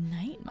 okay, a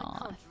night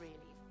moth. Really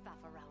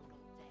faff around all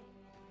day.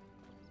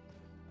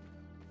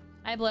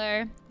 Hi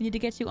Blair, we need to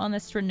get you on the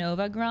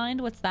Stranova grind.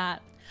 What's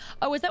that?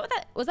 Oh, was that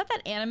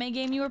that anime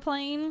game you were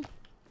playing?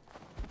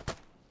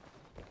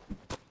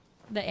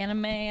 The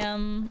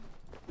anime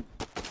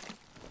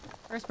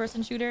first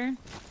person shooter?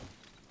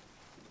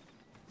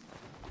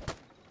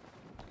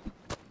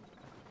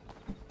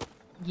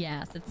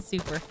 Yes, it's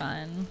super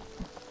fun.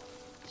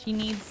 She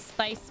needs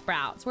spice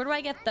sprouts. Where do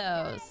I get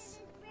those?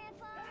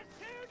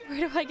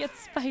 Where do I get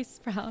spice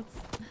sprouts?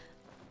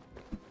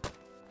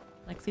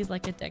 Lexi's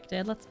like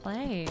addicted. Let's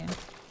play.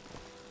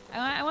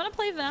 I want to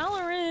play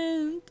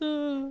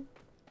Valorant.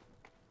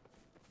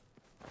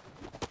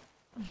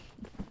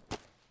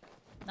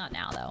 Not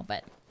now though,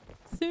 but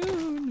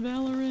soon,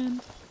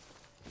 Valorant.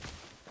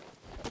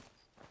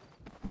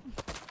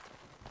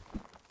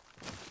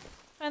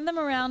 Find them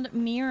around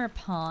Mirror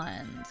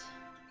Pond.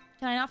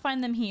 Can I not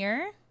find them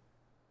here?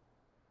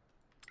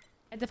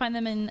 I have to find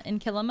them in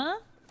Kilima?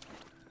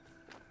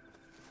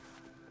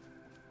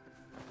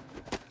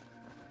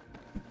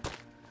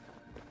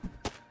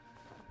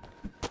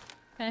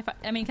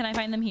 Can I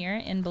find them here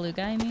in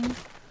Beluga, I mean?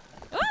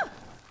 Ah!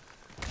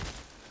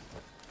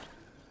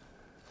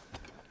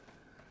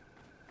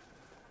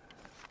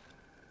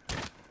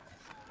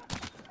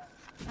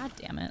 God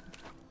damn it.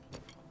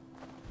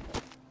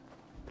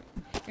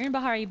 You're in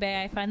Bahari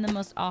Bay. I find them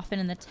most often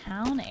in the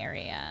town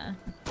area.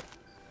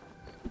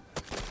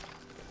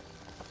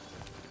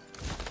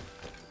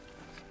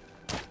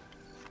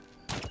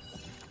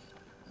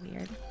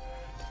 Weird.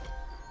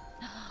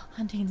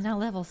 Hunting's now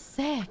level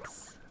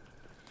 6.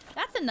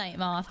 That's a night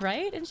moth,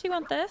 right? Didn't she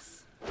want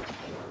this?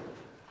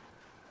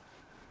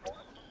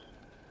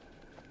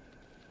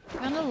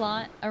 Found a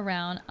lot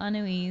around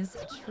Anui's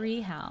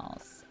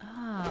treehouse.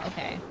 Ah,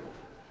 okay.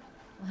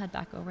 We'll head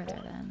back over there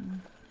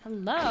then.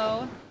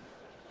 Hello?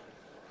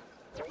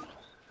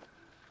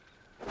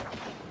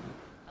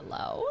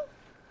 Hello?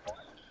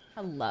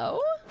 Hello?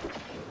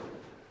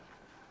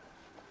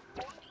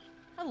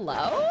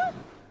 Hello?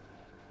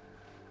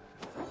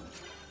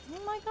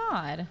 Oh my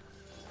god.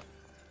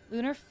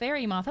 Lunar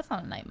fairy moth. That's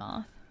not a night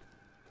moth.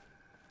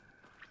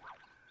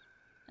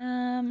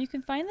 You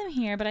can find them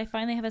here, but I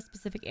find they have a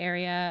specific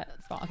area.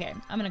 Okay,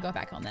 I'm gonna go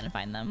back home then and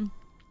find them.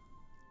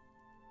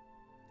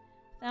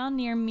 Found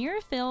near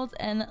Mirrorfields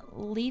and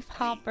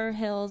Leafhopper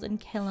Hills in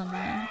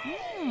Kilima.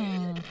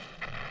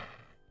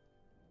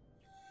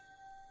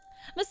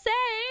 Masay,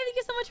 thank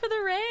you so much for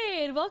the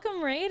raid.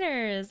 Welcome,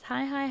 raiders.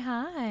 Hi, hi,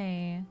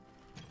 hi.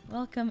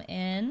 Welcome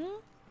in.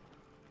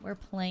 We're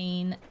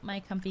playing my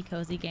comfy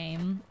cozy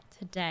game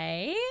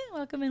today.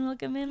 Welcome in,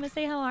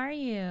 Masay. How are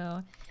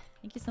you?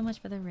 Thank you so much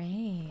for the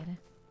raid.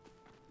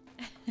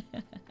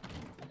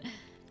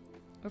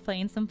 We're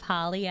playing some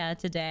Palia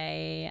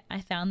today.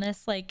 I found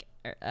this like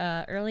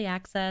early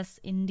access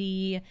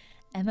indie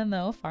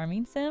MMO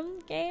farming sim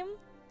game.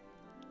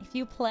 If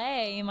you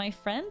play, my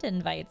friend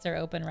invites are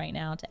open right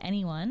now to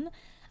anyone.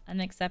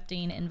 I'm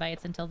accepting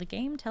invites until the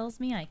game tells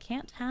me I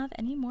can't have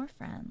any more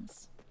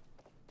friends.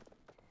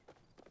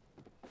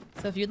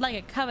 So if you'd like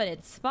a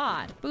coveted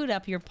spot, boot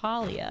up your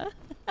Palia.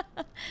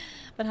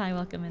 But hi,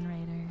 welcome in,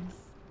 raiders.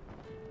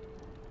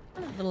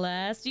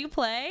 Bless. Do you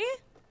play?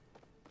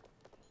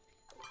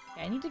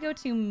 Okay, I need to go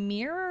to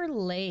Mirror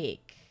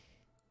Lake.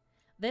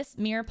 This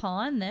Mirror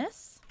Pond,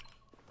 this?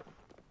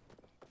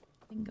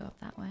 We can go up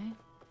that way.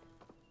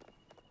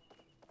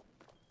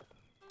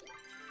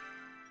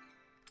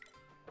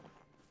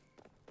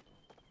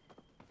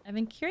 I've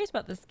been curious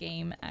about this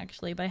game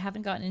actually, but I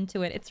haven't gotten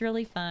into it. It's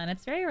really fun.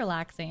 It's very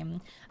relaxing.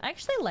 I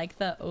actually like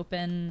the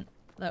open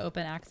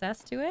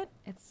access to it.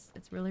 It's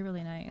really,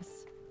 really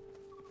nice.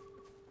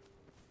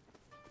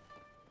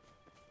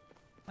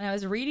 When I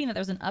was reading that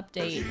there was an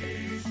update,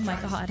 oh my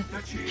god,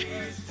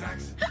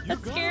 that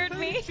scared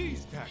me.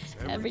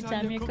 Every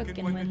time you're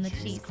cooking, when the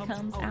cheese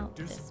comes out,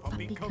 this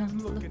puppy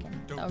comes looking.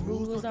 The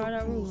rules are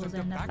the rules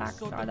and the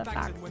facts are the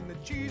facts.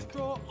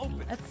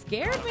 That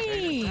scared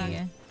me.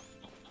 It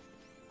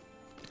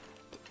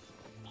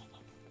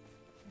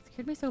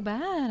scared me so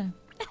bad.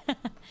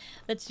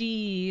 The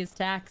cheese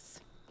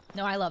tax.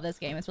 No, I love this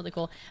game. It's really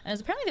cool. And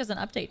apparently there's an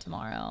update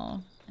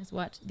tomorrow, is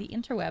what the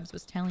interwebs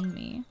was telling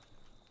me.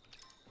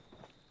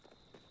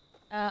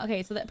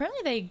 Okay, so apparently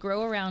they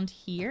grow around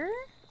here.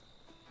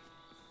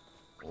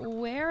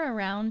 Where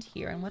around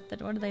here, and what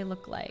do they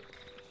look like?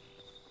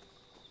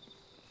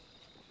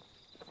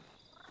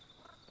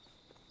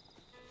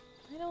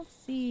 I don't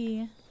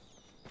see.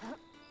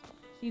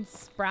 Need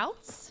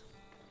sprouts?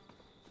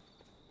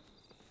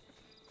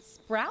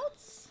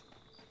 Sprouts?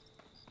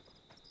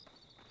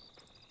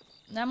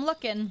 I'm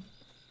looking.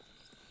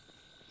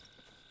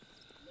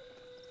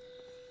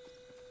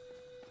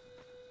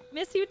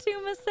 Miss you too,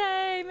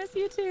 Masay. Miss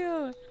you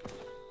too.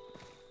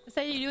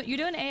 Masay, you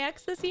doing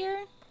AX this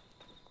year?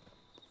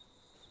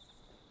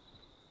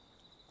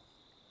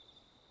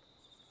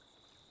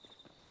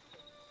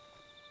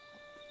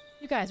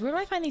 You guys, where do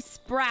I find these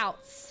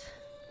sprouts?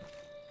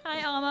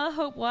 Hi, Alma.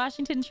 Hope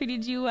Washington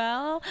treated you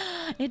well.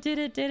 It did,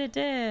 it did, it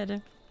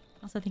did.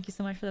 Also, thank you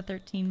so much for the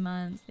 13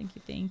 months. Thank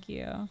you, thank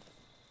you.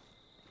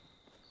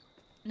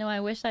 No, I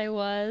wish I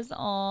was.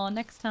 Aw,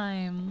 next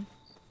time.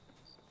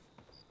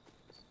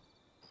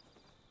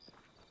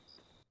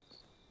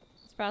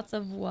 Sprouts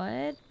of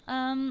what?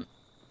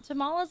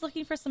 Tamala's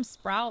looking for some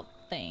sprout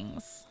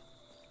things.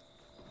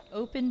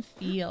 Open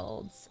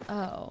fields.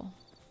 Oh.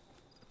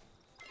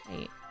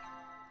 Wait.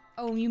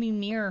 Oh, you mean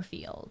mirror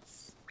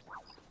fields.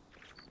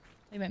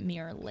 I meant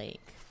Mirror Lake.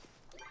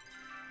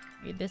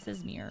 Okay, this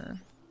is mirror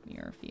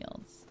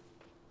fields.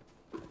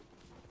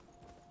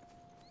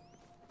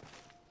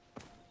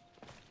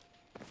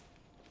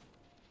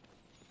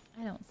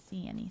 I don't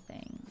see any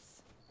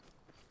things.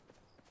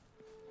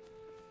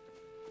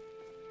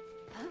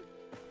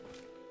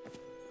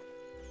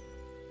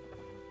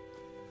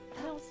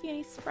 I don't see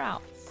any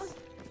sprouts.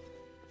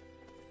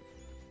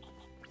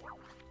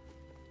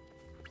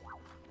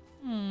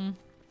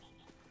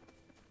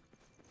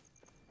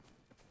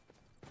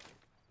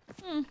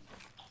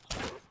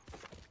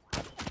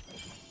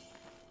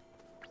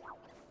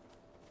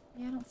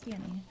 Yeah, I don't see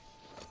any.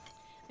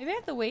 Maybe I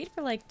have to wait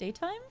for like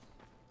daytime?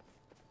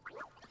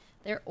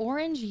 They're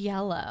orange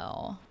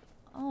yellow.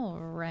 All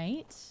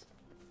right.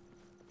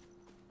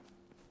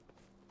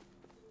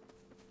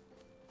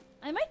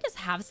 I might just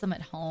have some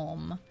at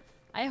home.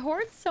 I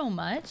hoard so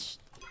much.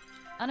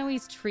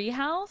 Anoi's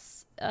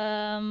treehouse.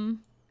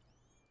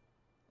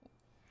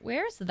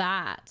 Where's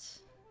that?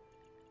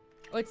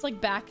 Oh, it's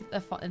like back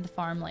in the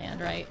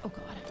farmland, right? Oh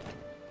god.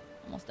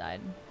 Almost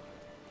died.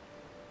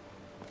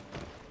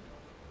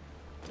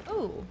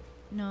 Oh.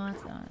 No,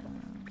 that's not.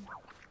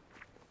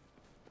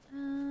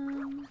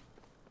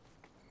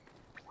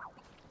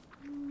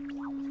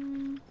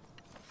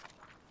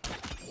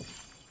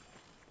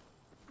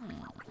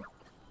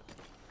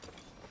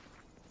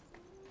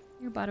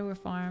 You're Badawi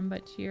farm,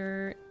 but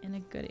you're in a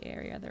good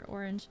area. They're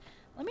orange.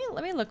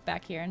 Let me look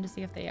back here and to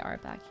see if they are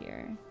back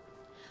here.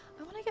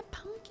 I want to get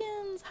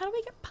pumpkins. How do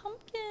we get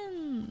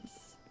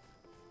pumpkins?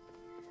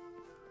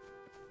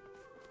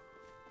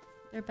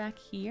 They're back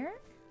here?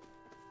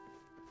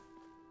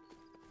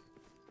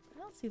 I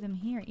don't see them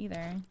here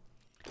either.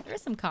 There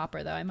is some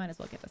copper though. I might as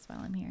well get this while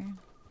I'm here.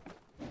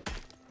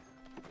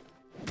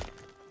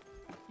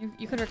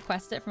 You could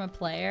request it from a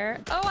player.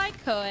 Oh, I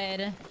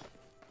could.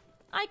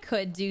 I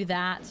could do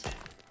that.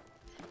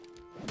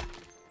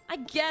 I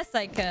guess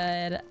I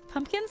could.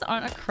 Pumpkins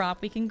aren't a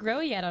crop we can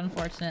grow yet,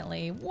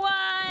 unfortunately.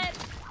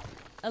 What?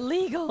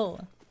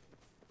 Illegal.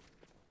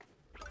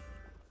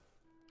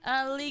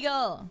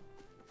 Illegal.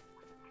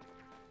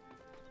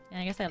 Yeah,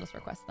 I guess I'll just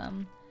request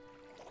them.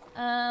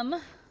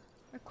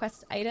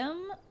 Request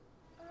item.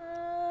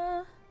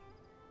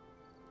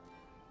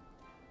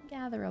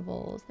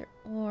 Gatherables. They're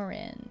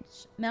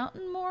orange.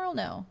 Mountain Moral?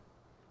 No.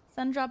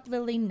 Sundrop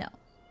Lily? No.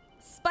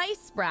 Spice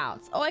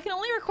Sprouts. Oh, I can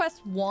only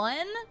request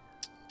one?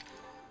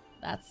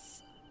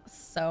 That's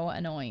so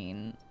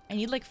annoying. I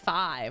need like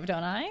 5,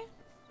 don't I?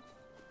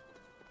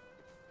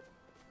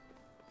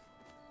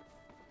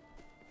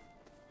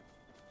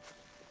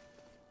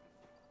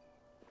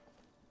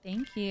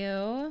 Thank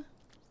you.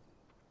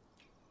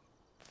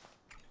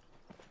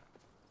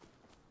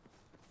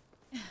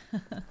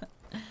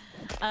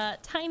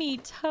 Tiny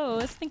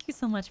Toast, thank you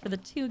so much for the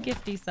 2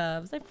 gifty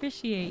subs. I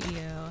appreciate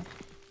you.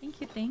 Thank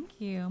you, thank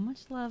you.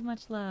 Much love,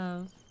 much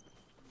love.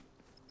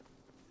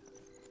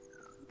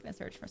 I'm gonna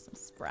search for some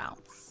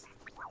sprouts.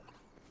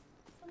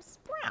 Some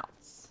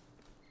sprouts.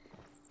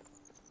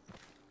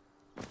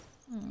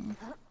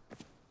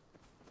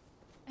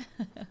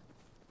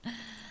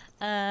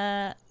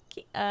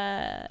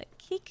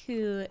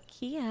 Kiku,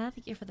 Kia,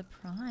 thank you for the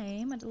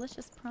prime. A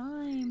delicious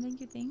prime.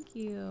 Thank you, thank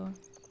you.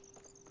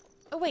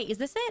 Oh wait, is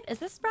this it? Is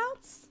this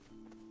sprouts?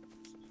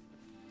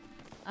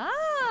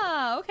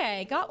 Ah,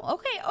 okay.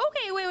 Okay,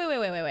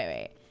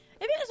 wait.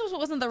 Maybe this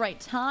wasn't the right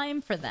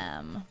time for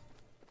them.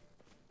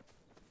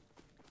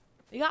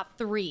 We got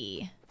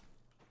 3.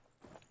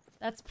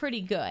 That's pretty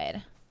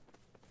good.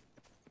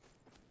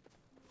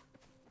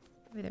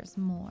 Maybe there's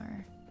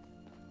more.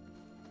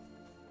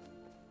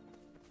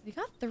 We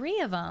got 3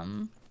 of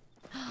them.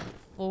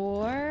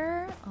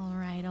 4. All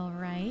right, all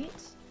right.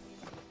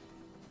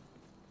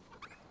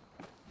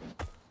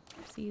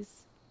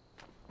 Oopsies.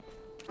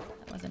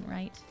 That wasn't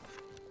right.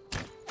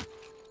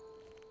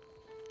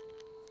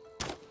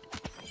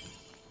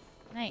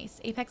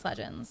 Nice. Apex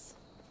Legends.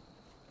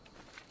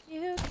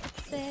 You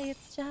could say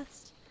it's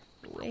just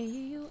the way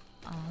you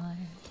are.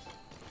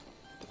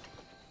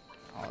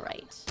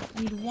 Alright.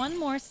 We need 1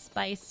 more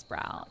spice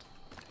sprout.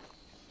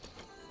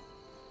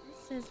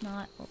 This is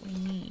not what we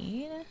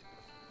need.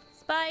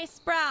 Spice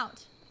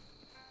sprout!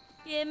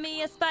 Give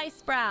me a spice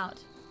sprout!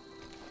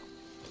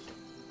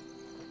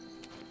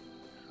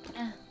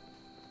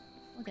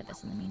 We'll get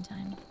this in the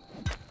meantime.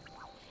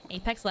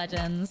 Apex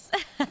Legends.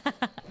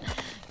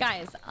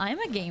 Guys, I'm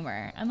a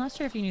gamer. I'm not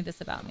sure if you knew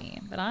this about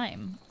me, but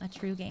I'm a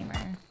true gamer.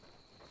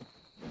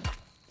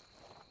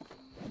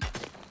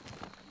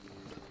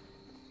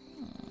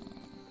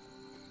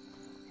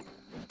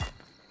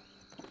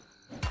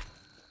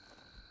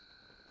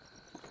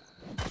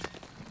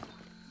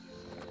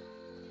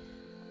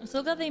 I'm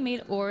so glad they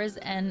made ores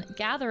and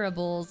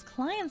gatherables.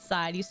 Client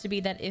side used to be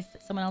that if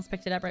someone else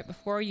picked it up right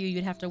before you,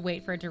 you'd have to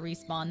wait for it to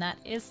respawn. That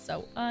is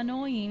so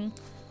annoying.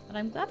 But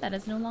I'm glad that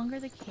is no longer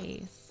the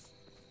case.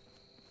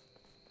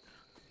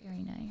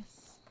 Very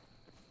nice.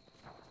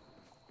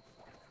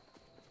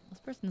 This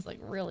person's like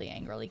really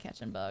angrily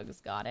catching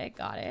bugs. Got it,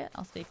 got it.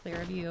 I'll stay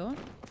clear of you.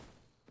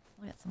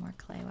 We'll get some more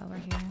clay while we're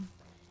here.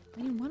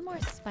 We need one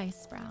more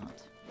spice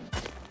sprout.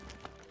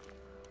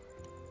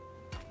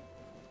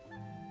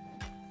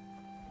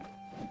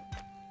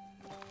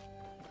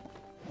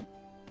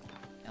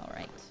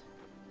 Alright.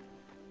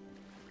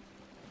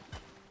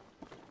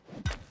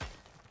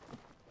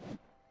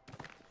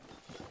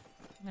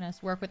 I'm gonna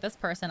work with this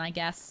person, I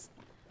guess.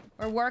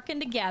 We're working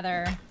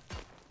together. Oh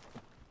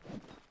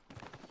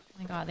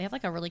my god, they have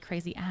like a really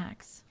crazy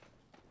axe.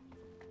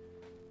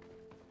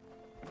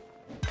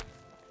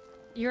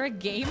 You're a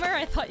gamer?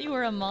 I thought you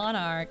were a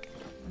monarch.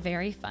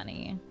 Very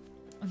funny.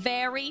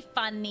 Very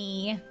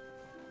funny.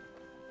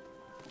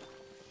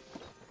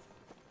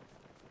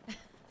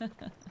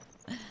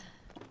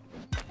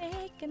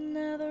 Make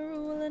another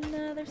rule,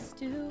 another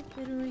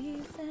stupid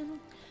reason.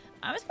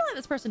 I'm just gonna let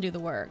this person do the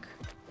work.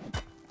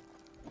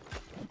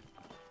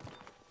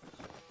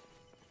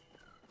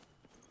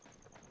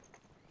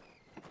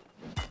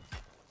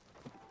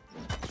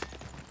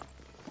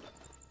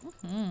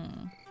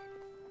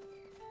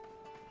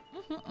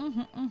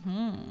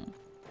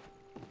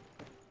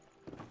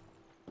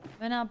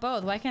 But not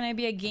both. Why can't I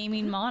be a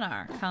gaming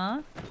monarch,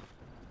 huh?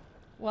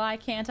 Why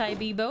can't I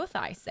be both,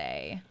 I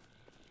say?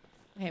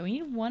 Okay, we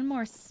need one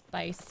more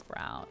spice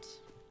sprout.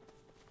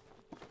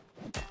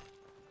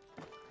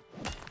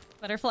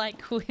 Butterfly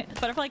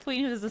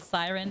queen who's a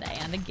siren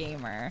and a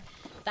gamer.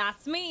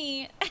 That's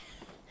me.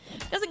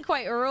 Doesn't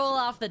quite roll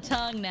off the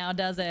tongue now,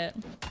 does it?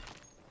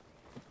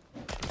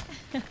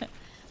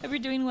 Hope you're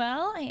doing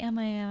well. I am.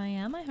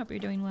 I hope you're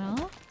doing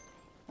well.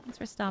 Thanks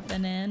for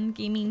stopping in.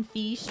 Gaming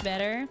fish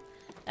better.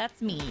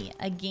 That's me,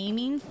 a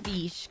gaming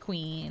fish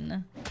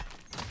queen.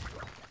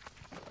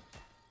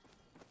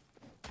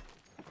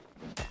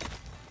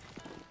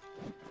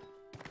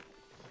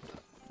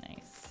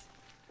 Nice.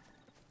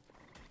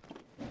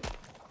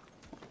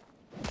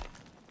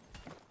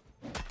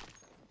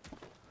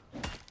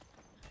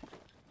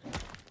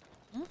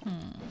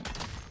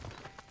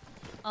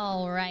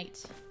 All right.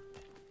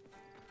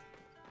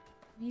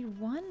 Need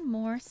one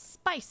more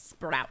spice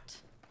sprout.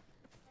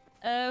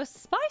 Oh,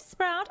 spice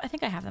sprout. I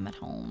think I have them at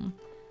home.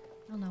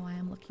 I don't know why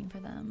I'm looking for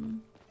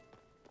them.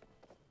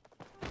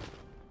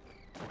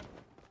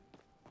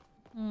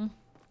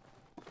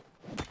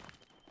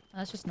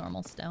 That's just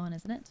normal stone,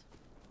 isn't it?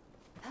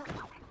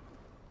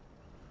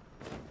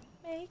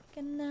 Make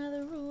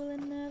another rule,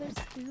 another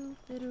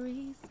stupid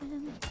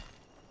reason.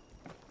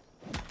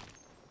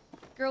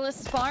 Girl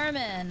is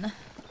farming.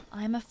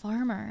 I'm a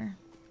farmer.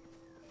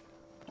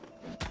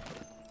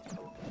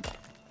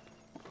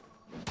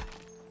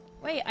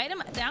 Wait,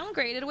 item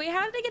downgraded? Wait,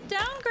 how did it get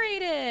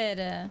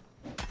downgraded?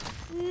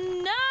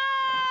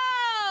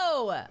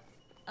 No!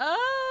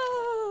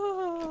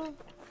 Oh!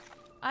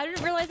 I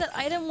didn't realize that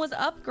item was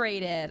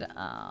upgraded.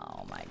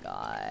 Oh my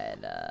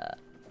god.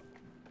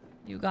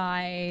 You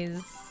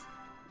guys.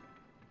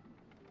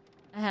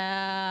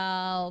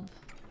 Help.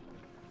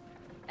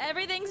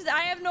 Everything's...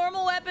 I have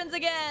normal weapons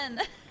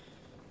again.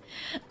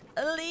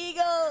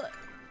 Illegal.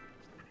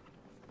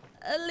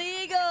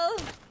 Illegal.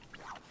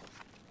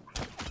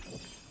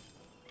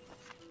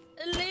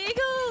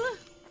 Illegal.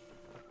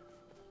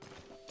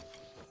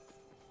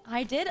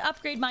 I did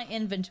upgrade my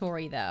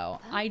inventory though.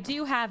 I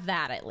do have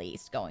that at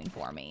least going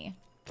for me.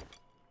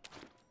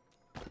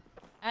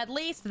 At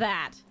least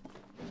that.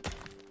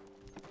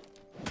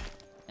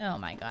 Oh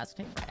my god, it's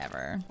gonna take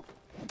forever.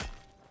 If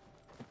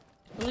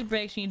it really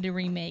breaks, you need to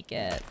remake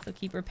it. So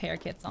keep repair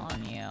kits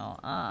on you.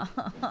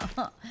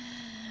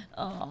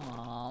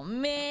 Oh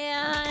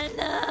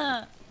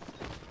man.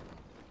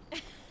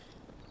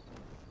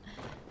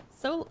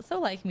 So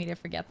like me to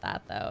forget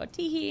that though.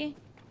 Teehee.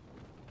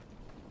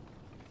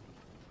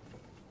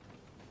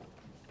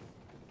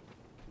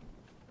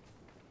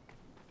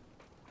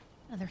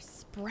 Another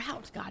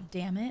sprout, god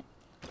damn it.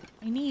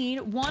 I need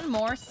one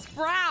more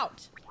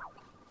sprout.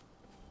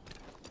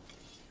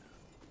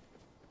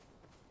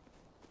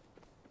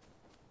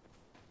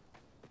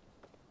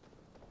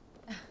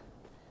 I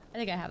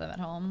think I have them at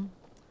home.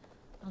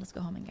 I'll just go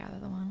home and gather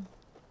the one.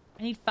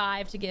 I need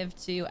 5 to give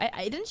to...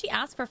 didn't she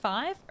ask for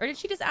 5? Or did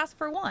she just ask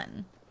for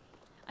 1?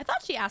 I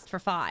thought she asked for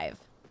 5.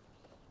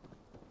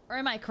 Or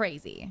am I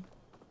crazy?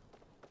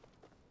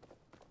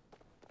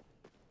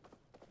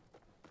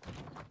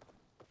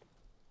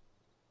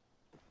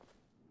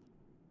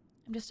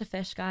 I'm just a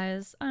fish,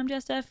 guys. I'm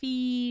just a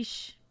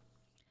fish.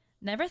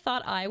 Never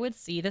thought I would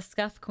see the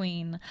Scuff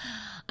Queen.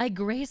 I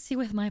grace you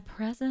with my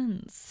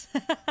presence.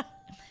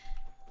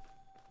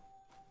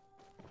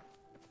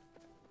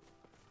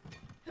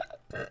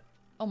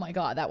 Oh my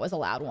god, that was a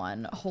loud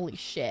one. Holy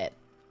shit.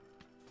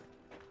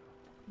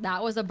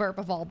 That was a burp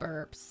of all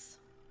burps.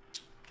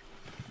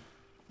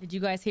 Did you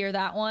guys hear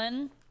that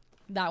one?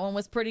 That one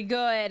was pretty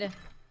good.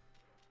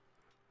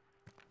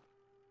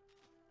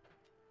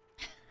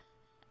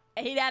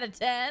 8 out of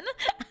 10.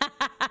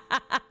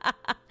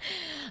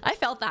 I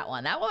felt that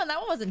one. That one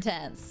was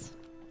intense.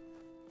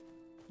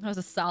 That was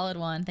a solid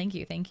one. Thank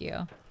you. Thank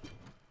you.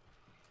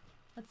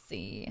 Let's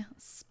see.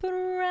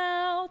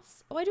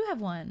 Sprouts. Oh, I do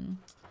have one.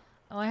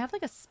 Oh, I have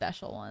like a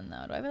special one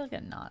though. Do I have like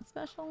a not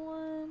special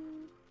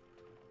one?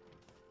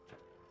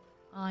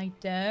 I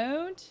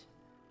don't.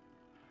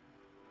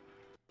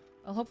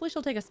 Well, hopefully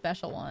she'll take a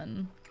special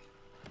one.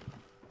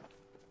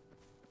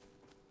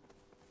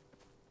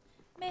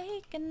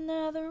 Make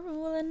another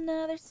rule,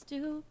 another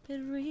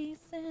stupid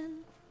reason.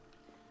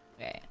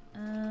 Okay,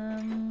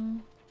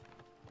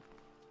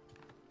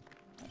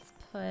 let's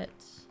put...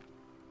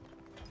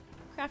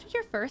 Crafted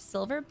your first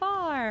silver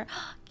bar.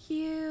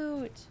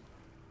 Cute.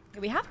 Okay,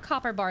 we have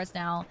copper bars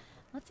now.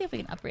 Let's see if we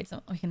can upgrade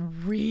some. We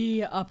can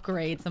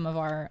re-upgrade some of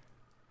our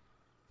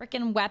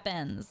freaking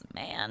weapons.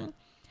 Man,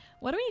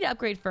 what do we need to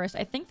upgrade first?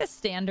 I think the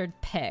standard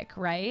pick,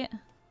 right?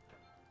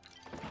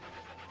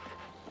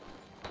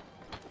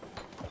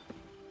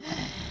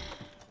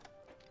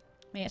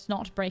 May it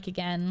not break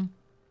again.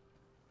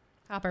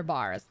 Copper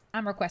bars.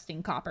 I'm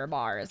requesting copper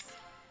bars.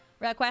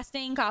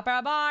 Requesting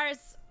copper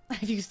bars.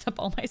 I've used up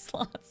all my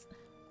slots.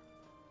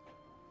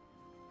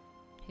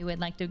 Who would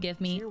like to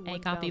give me a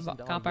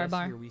copper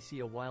bar? Here we see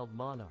a wild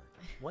monarch,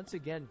 once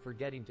again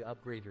forgetting to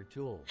upgrade her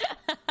tools.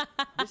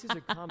 This is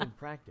a common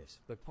practice,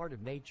 but part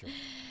of nature.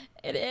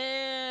 It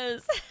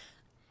is.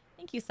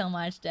 Thank you so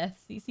much,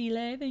 Death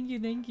Cecile. Thank you,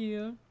 thank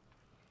you.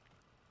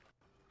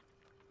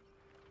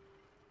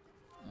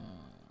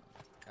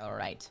 All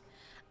right.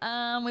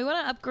 We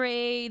want to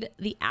upgrade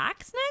the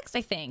axe next,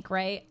 I think,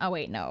 right? Oh,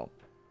 wait, no.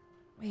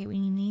 Wait, we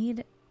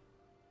need...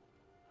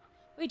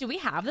 Wait, do we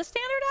have the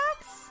standard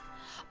axe?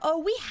 Oh,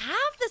 we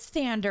have the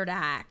standard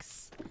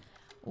axe.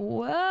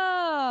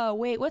 Whoa.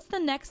 Wait, what's the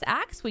next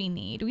axe we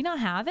need? Do we not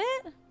have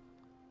it?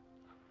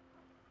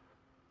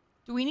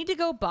 Do we need to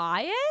go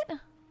buy it?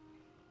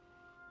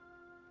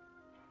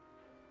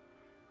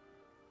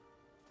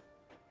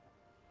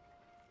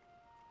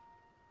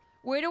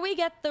 Where do we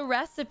get the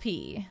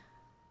recipe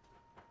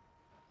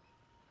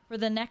for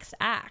the next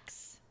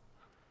axe?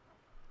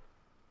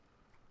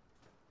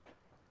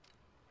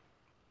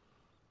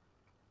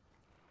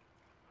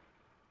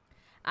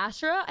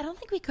 Ashura? I don't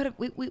think we could have.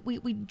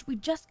 We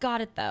just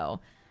got it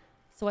though.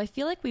 So I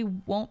feel like we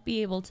won't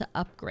be able to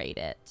upgrade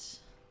it.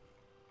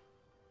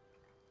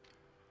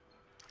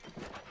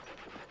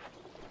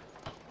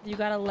 You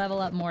gotta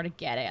level up more to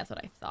get it. That's what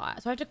I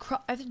thought. So I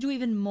have to do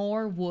even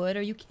more wood.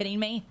 Are you kidding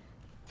me?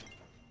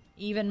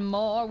 Even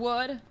more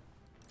wood?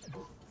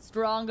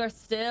 Stronger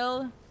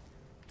still?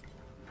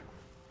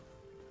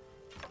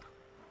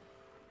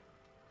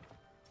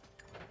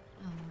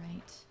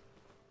 Alright.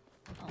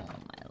 Oh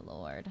my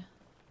lord.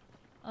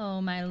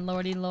 Oh my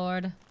lordy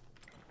lord.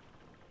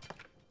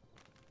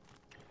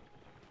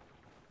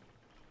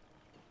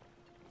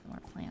 Some more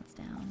plants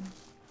down.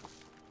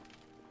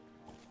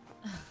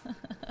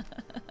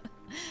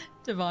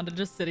 Devonta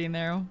just sitting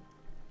there.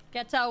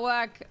 Get to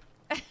work.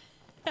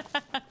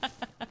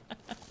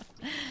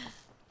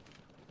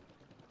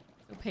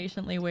 So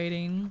patiently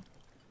waiting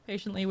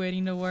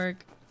to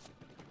work.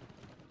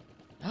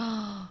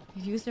 Oh,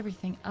 you've used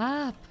everything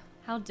up.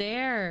 How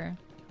dare.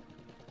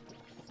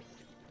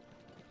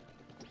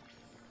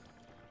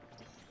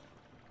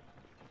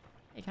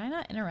 Hey, can I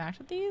not interact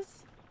with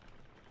these?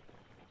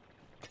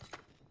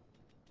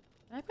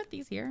 Can I put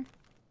these here?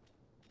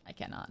 I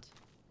cannot.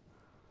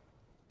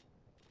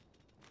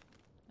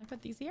 Can I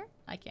put these here?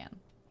 I can.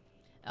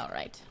 All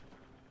right.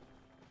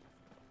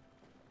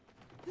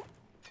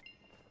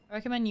 I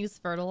recommend use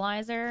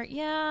fertilizer.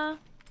 Yeah.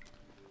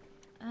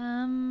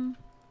 I'm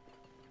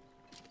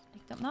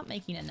not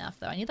making enough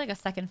though. I need like a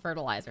second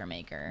fertilizer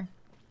maker.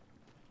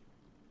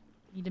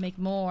 Need to make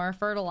more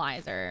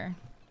fertilizer.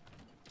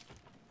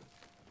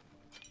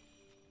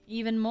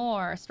 Even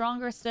more.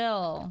 Stronger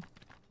still.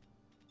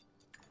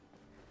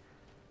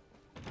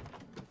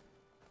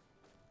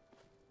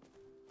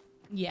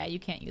 Yeah, you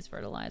can't use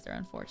fertilizer,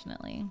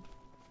 unfortunately.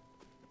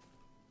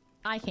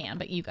 I can,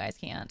 but you guys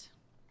can't.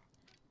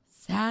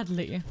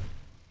 Sadly.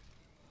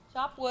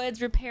 Chop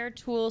woods, repair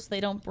tools so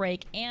they don't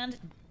break, and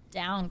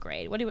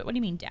downgrade. What do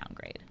you mean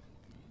downgrade?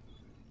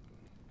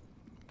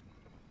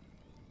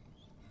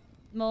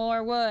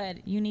 More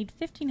wood. You need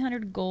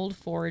 1,500 gold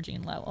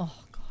foraging level.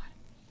 Oh,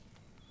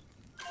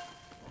 God.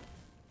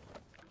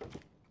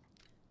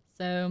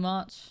 So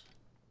much.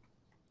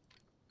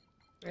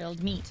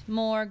 Grilled meat.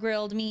 More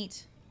grilled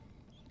meat.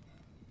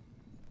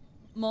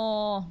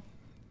 More.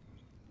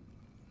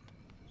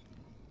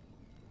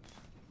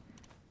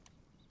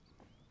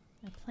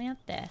 I plant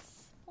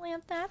this.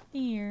 Plant that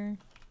here.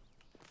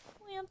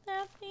 Plant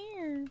that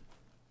there.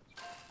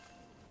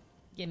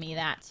 Give me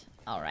that.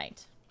 All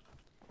right.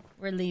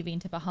 We're leaving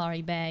to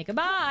Bahari Bay.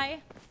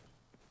 Goodbye.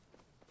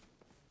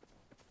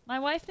 My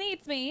wife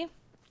needs me.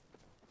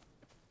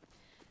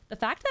 The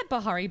fact that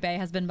Bahari Bay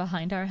has been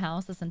behind our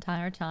house this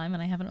entire time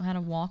and I haven't had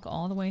to walk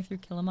all the way through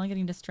Killamon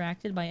getting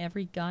distracted by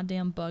every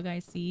goddamn bug I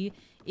see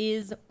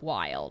is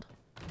wild.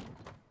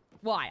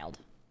 Wild.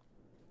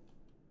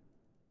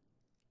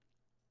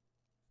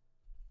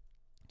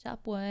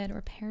 Chop wood,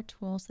 repair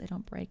tools so they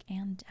don't break,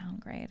 and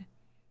downgrade.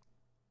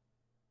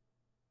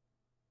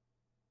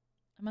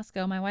 I must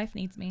go. My wife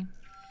needs me.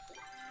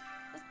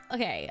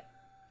 Okay.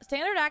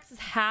 Standard axe is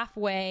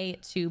halfway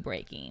to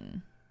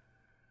breaking.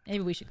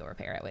 Maybe we should go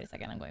repair it. Wait a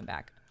second. I'm going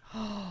back.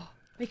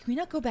 Wait, can we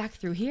not go back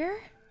through here?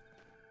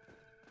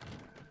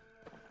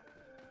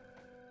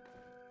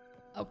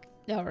 Okay.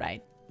 All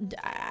right.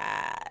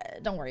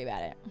 Don't worry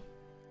about it.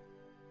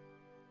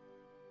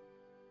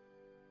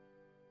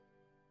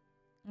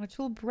 When a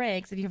tool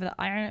breaks, if you have the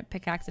iron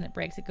pickaxe and it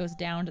breaks, it goes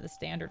down to the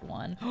standard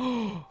one.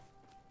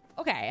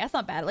 Okay, that's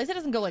not bad. At least it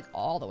doesn't go like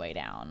all the way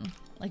down,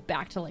 like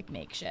back to like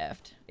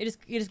makeshift. It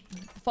just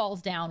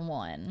falls down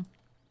one.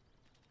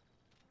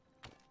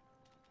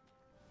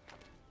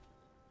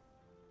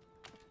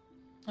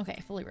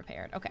 Okay, fully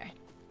repaired. Okay,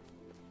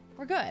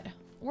 we're good.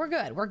 We're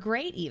good. We're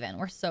great. Even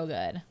we're so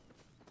good.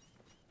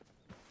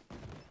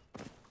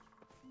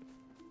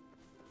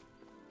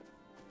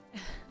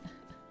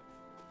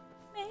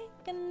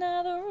 Make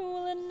another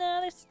rule,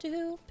 another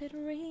stupid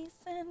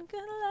reason.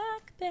 Good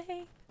luck,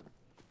 babe.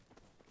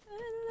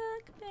 Good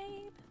luck,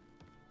 babe.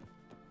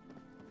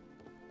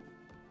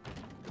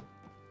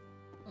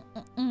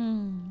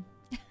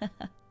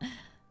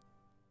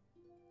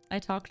 I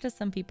talked to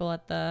some people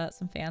at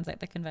some fans at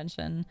the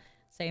convention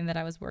saying that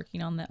I was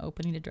working on the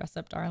opening to Dress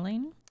Up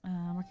Darling.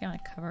 Working on a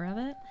cover of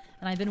it.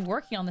 And I've been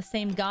working on the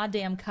same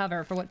goddamn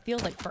cover for what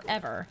feels like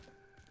forever.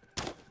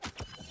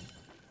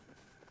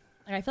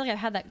 Like, I feel like I've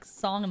had that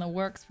song in the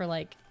works for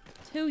like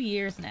 2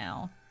 years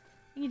now.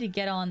 I need to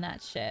get on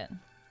that shit.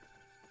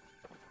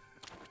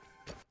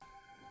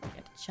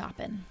 Get to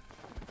chopping.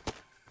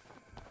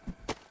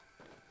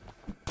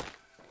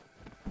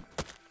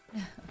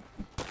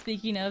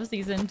 Speaking of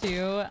season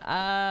 2,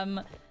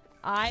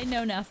 I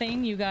know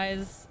nothing. You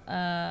guys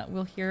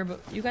will hear, but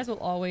you guys will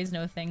always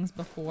know things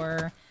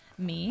before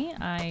me.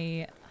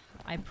 I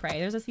pray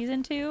there's a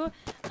season 2.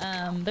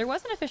 There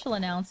was an official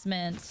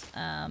announcement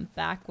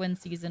back when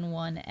season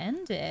 1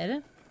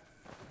 ended.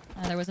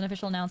 There was an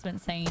official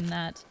announcement saying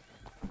that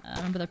I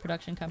remember the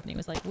production company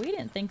was like, we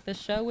didn't think the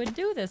show would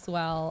do this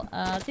well.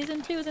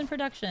 Season 2 is in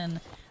production.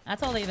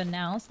 That's all they've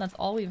announced. That's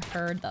all we've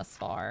heard thus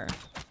far.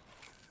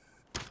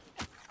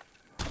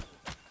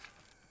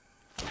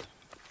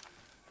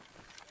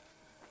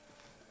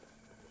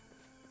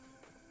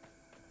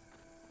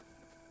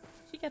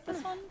 Did you get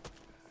this one?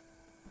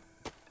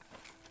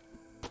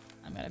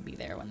 I'm gonna be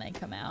there when they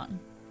come out.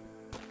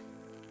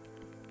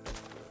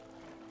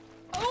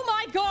 Oh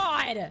my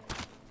god!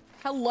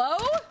 Hello?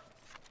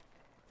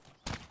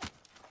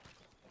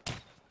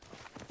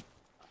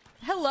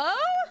 Hello?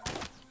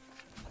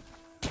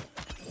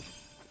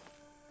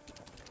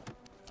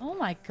 Oh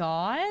my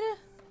god.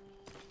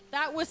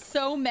 That was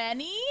so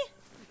many?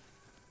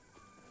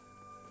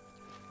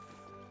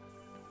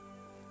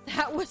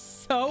 That was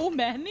so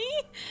many?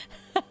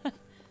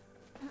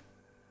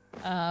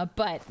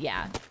 But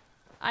yeah.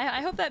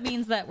 I hope that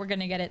means that we're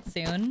gonna get it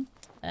soon.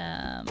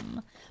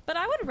 But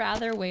I would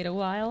rather wait a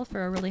while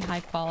for a really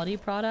high quality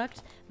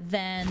product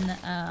than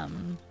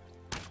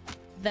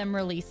them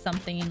release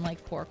something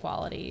like poor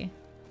quality.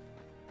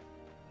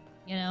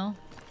 You know?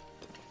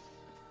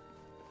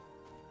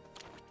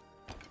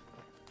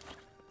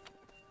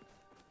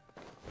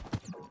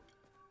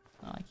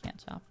 Oh, I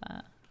can't chop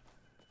that.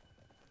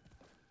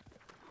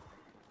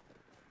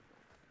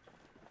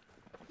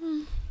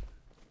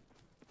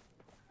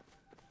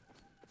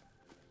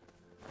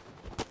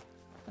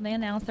 When they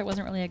announced there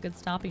wasn't really a good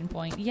stopping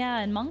point. Yeah,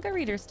 and manga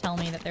readers tell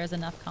me that there's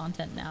enough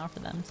content now for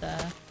them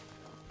to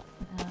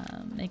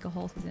make a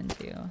whole season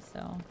 2,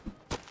 so...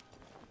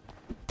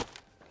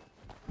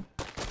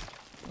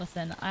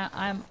 Listen,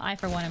 I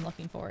for one am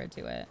looking forward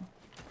to it.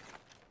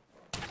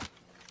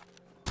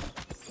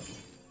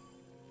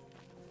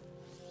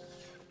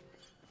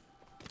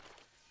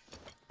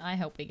 I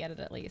hope we get it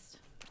at least.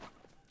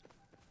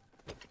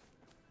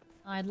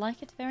 I'd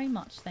like it very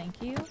much,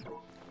 thank you.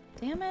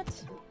 Damn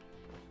it.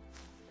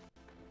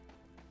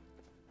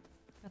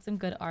 Got some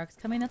good arcs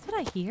coming, that's what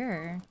I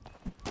hear.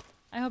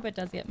 I hope it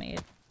does get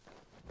made.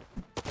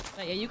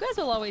 But yeah, you guys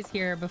will always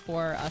hear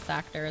before us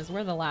actors.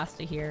 We're the last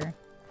to hear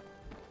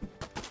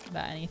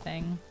about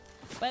anything.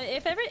 But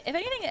if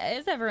anything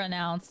is ever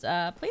announced,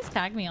 please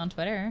tag me on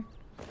Twitter.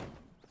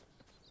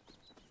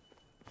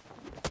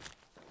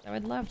 I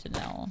would love to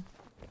know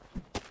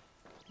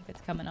if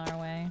it's coming our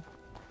way.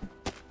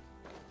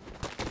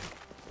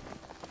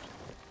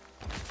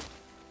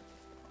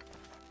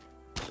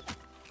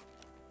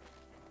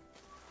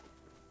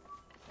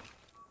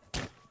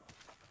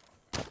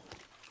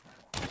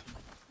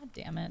 God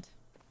damn it.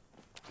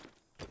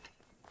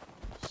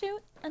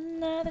 Shoot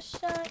another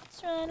shot,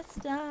 trying to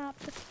stop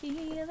the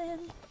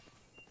feeling.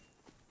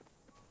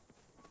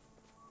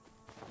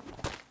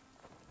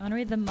 I want to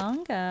read the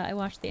manga. I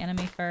watched the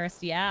anime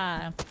first.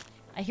 Yeah.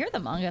 I hear the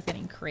manga is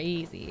getting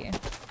crazy.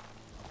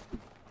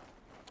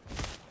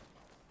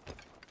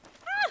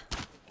 Ah!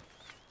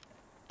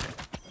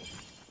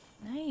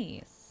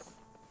 Nice.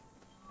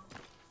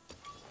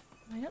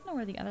 I don't know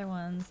where the other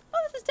ones... Oh,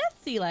 this is Death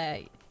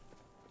Sealet!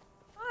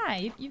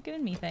 Hi, you've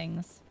given me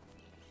things.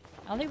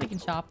 I don't think we can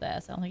shop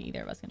this. I don't think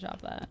either of us can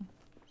shop that.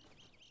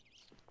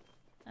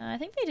 I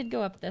think they did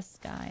go up this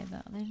guy,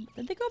 though.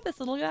 Did they go up this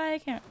little guy?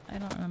 I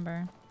don't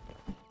remember.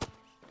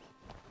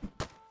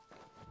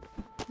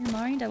 Your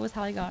mind, that was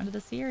how I got into the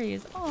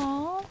series.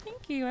 Aw,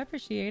 thank you. I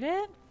appreciate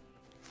it.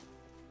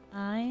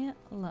 I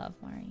love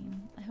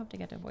Maureen. I hope to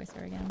get to voice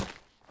her again.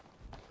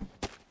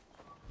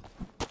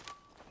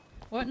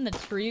 What in the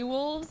tree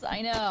wolves?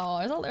 I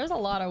know. There's a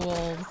lot of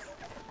wolves.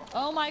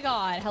 Oh my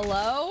god.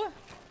 Hello?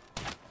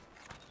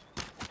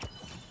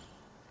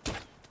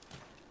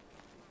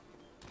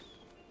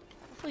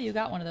 Hopefully you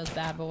got one of those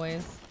bad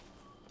boys.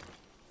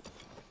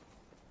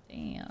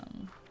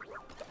 Damn.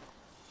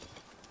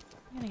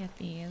 I'm gonna get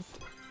these.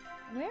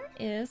 Where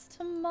is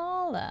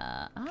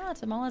Tamala? Ah,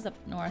 Tamala's up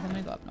north. I'm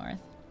gonna go up north.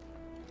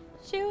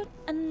 Shoot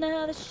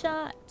another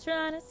shot,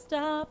 trying to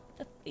stop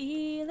the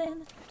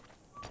feeling.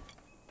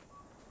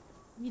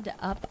 We need to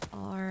up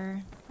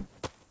our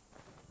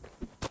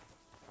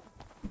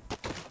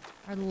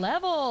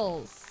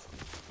levels.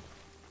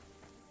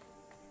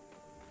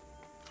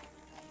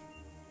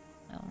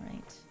 All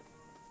right.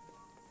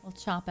 We'll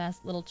chop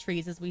ass little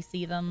trees as we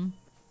see them.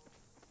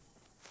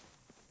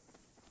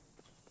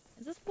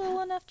 Is this a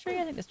little enough tree?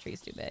 I think this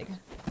tree's too big.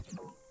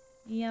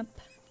 Yep.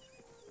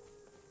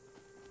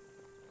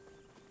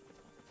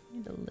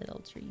 Need the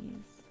little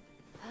trees.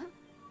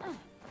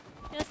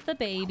 Just the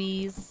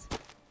babies.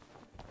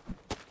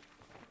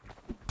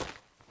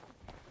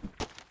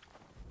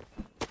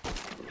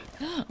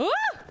 Ooh!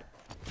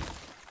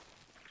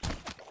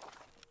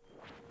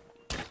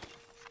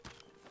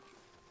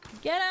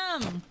 Get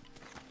him!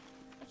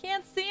 I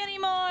can't see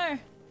anymore!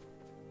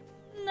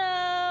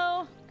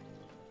 No!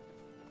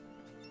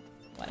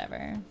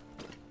 Whatever.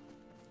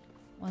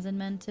 Wasn't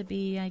meant to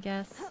be, I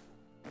guess.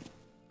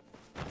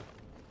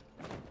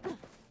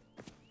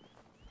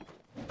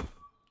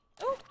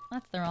 Oh,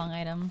 that's the wrong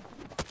item.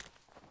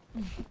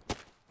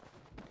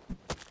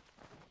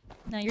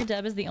 Now your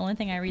dub is the only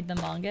thing I read the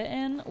manga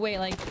in. Wait,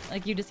 like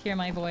you just hear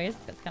my voice?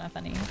 That's kind of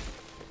funny.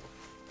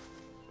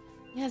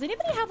 Yeah, does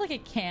anybody have like a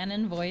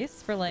canon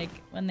voice for like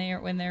when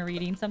they're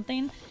reading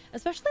something?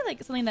 Especially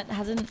like something that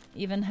hasn't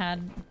even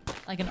had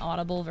like an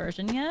audible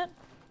version yet?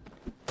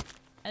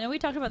 I know we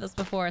talked about this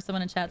before.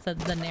 Someone in chat said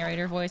the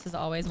narrator voice is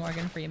always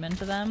Morgan Freeman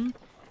to them,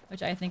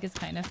 which I think is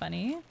kind of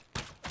funny.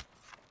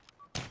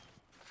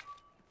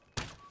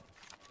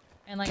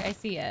 And like, I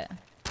see it.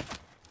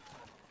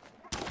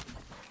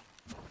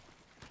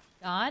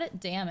 God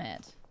damn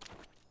it.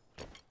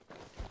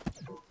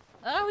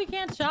 Oh, we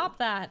can't shop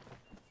that.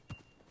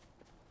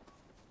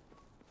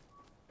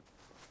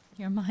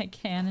 You're my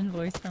canon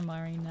voice for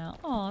Maureen now.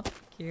 Aw,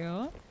 thank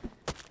you.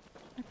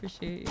 I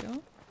appreciate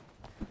you.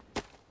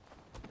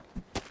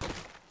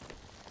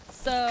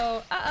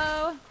 So,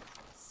 uh-oh.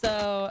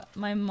 So,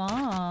 my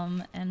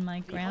mom and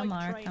my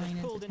grandma are coming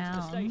into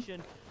town.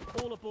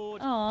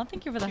 Oh,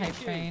 thank you for the hype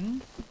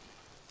train.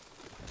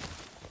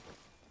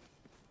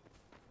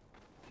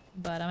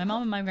 But my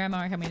mom and my grandma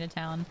are coming to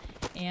town,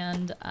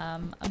 and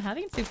I'm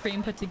having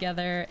Supreme put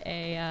together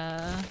a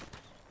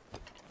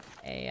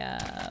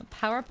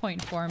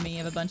PowerPoint for me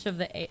of a bunch of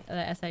the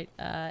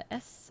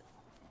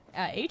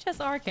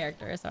HSR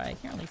characters. Sorry, I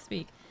can't really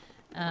speak.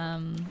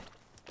 And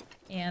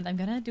I'm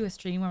gonna do a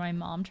stream where my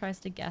mom tries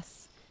to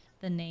guess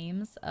the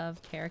names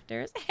of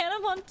characters. Hannah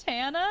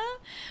Montana?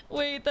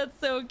 Wait, that's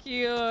so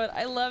cute.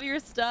 I love your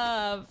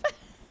stuff.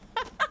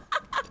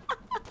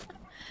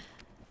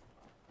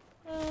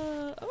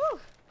 Ooh.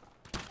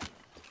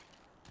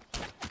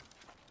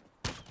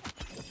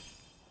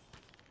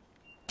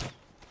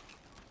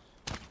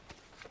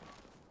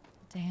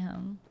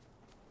 Damn.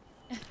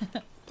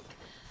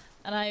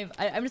 And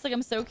I'm just like,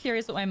 I'm so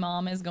curious what my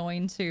mom is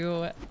going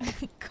to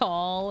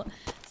call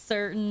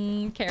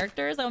certain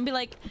characters. I want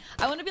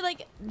to be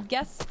like,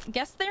 guess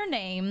their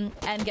name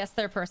and guess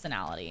their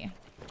personality.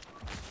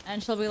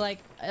 And she'll be like,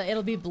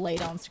 it'll be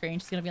Blade on screen.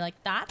 She's gonna be like,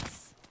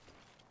 that's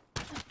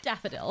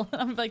Daffodil.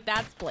 I'm like,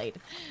 that's Blade.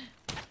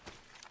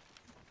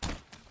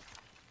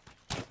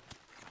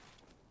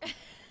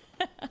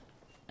 It'd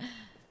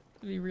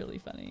be really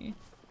funny.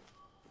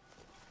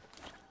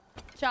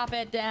 Chop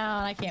it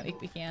down. I can't.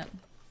 We can't.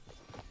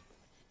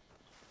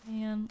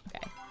 Man.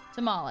 Okay.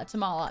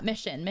 Tamala.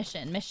 Mission.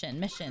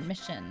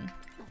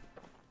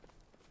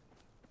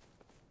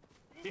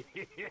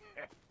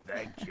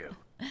 Thank you.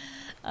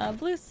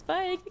 Blue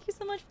Spike, thank you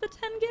so much for the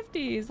 10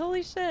 gifties.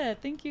 Holy shit.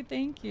 Thank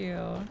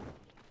you.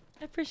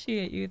 I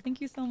appreciate you. Thank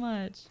you so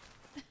much.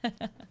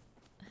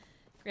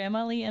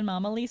 Grandma Lee and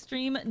Mama Lee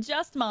stream.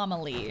 Just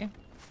Mama Lee.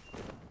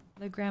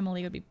 The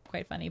AmaLee would be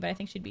quite funny, but I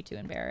think she'd be too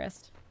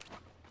embarrassed.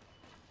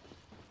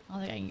 I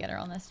don't think I can get her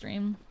on this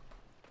stream.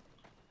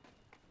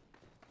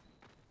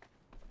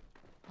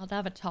 I'll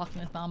have a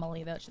talking with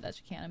AmaLee that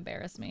she can't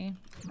embarrass me.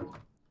 Where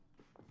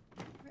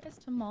is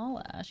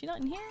Tamala? Is she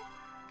not in here?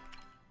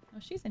 Oh,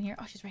 she's in here.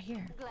 Oh, she's right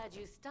here. Glad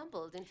you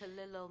stumbled into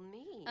little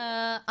me.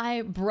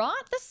 I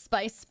brought the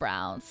spice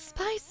sprouts.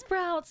 Spice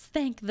sprouts,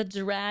 thank the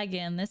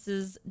dragon. This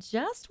is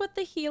just what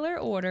the healer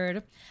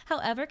ordered.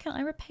 However, can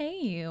I repay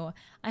you?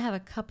 I have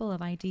a couple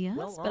of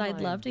ideas, but I'd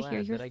love to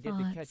hear your thoughts. I get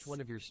to catch one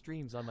of your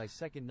streams on my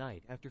second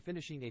night after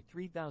finishing a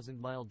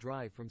 3,000-mile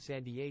drive from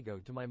San Diego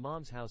to my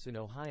mom's house in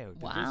Ohio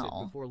to visit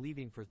before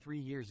leaving for 3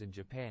 years in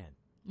Japan.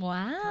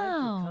 Wow.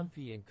 Time for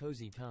comfy and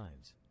cozy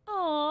times.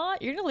 Aw,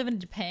 you're gonna live in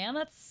Japan?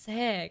 That's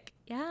sick.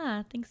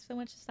 Yeah, thanks so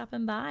much for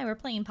stopping by. We're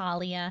playing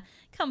Palia.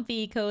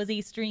 Comfy,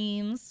 cozy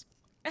streams.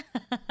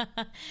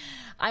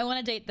 I want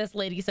to date this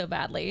lady so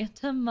badly.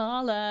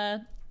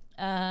 Tamala,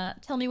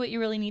 tell me what you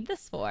really need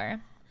this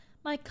for.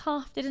 My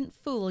cough didn't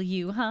fool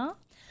you, huh?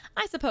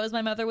 I suppose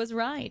my mother was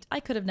right. I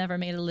could have never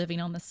made a living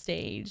on the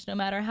stage, no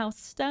matter how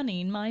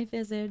stunning my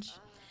visage.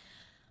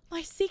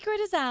 My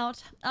secret is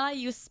out. I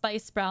use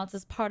spice sprouts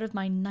as part of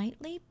my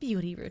nightly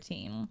beauty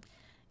routine.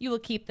 You will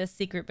keep this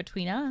secret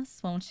between us,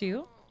 won't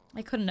you?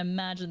 I couldn't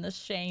imagine the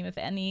shame if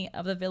any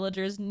of the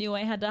villagers knew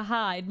I had to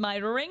hide my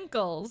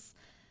wrinkles.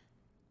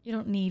 You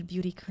don't need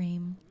beauty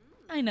cream.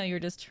 I know you're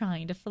just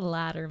trying to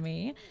flatter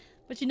me.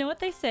 But you know what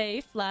they say,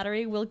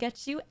 flattery will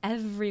get you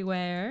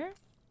everywhere.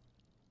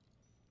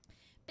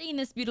 Being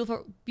this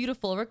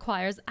beautiful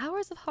requires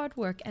hours of hard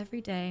work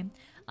every day.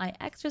 I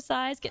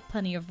exercise, get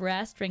plenty of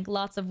rest, drink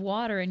lots of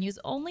water, and use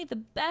only the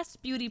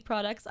best beauty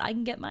products I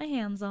can get my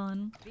hands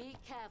on. Be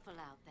careful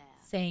out there.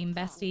 Same,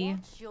 bestie.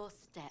 Watch your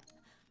step.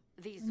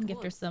 These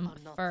Gift her some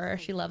woods are not fur.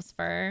 safe. She loves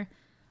fur.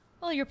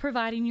 Well, you're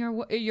proving your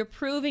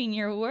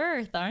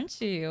worth,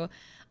 aren't you?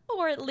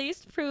 Or at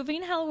least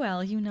proving how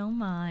well you know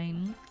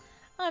mine.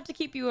 I'll have to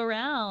keep you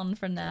around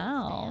for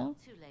now.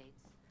 Too late.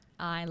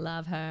 I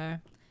love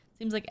her.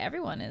 Seems like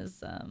everyone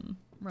is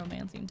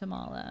romancing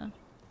Tamala.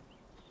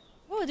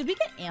 Whoa, did we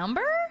get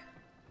amber?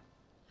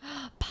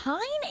 Pine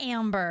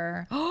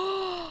amber.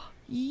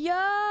 Yo!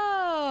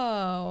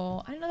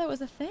 I didn't know that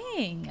was a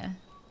thing.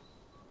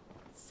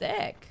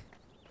 Sick.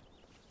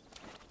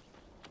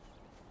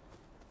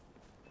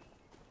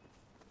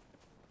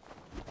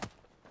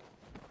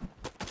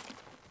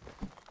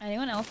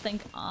 Anyone else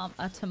think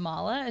a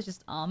Tamala is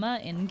just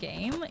Ama in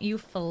game? You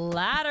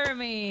flatter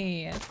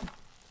me.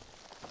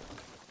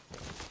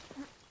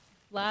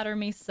 Flatter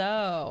me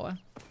so.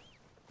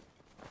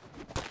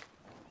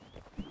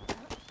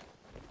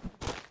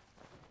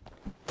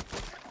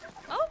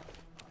 Oh.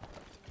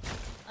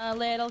 A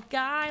little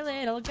guy,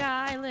 little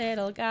guy,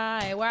 little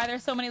guy. Why are there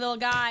so many little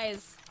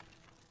guys?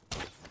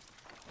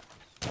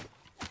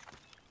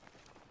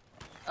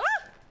 Ah!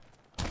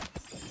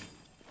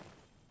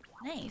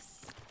 Nice.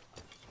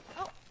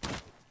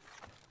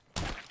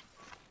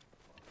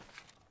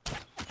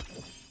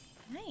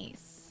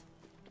 Nice.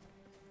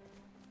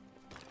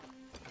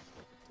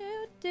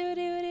 Do do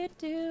do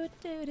do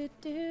do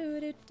do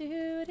do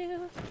do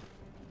do.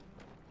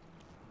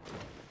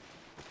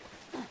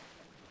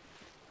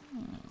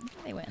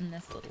 They went in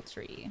this little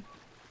tree.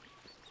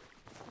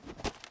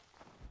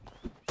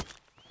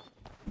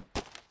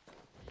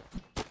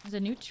 There's a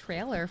new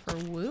trailer for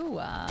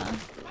Wooa.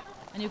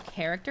 A new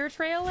character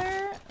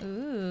trailer?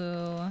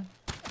 Ooh.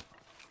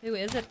 Who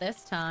is it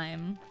this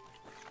time?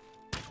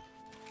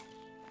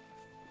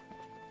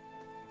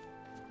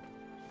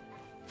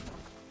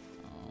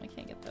 Oh, I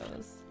can't get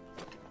those.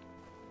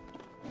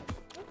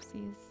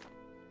 Oopsies.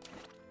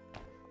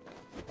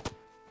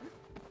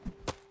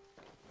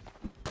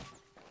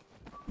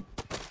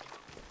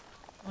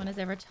 One is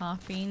ever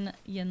topping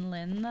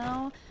Yinlin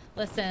though?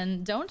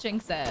 Listen, don't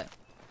jinx it.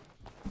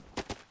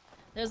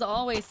 There's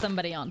always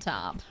somebody on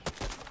top.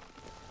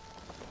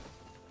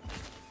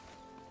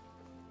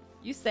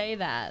 You say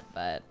that,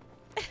 but...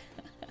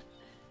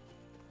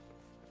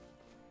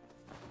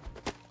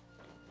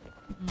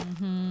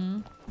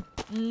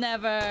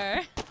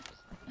 Never.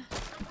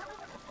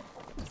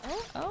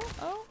 Oh, oh,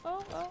 oh,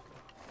 oh, oh.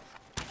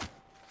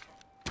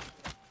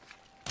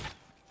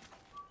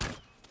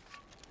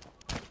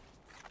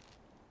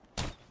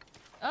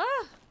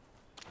 Ah!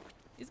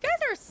 These guys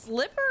are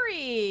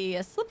slippery!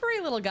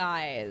 Slippery little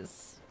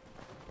guys. I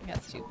think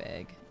that's too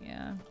big.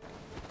 Yeah.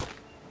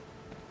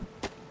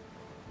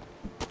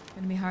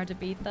 Gonna be hard to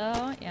beat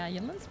though. Yeah,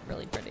 Yinlin's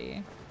really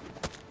pretty.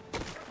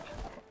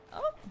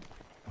 Oh!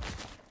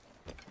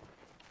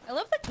 I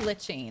love the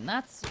glitching.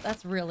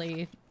 That's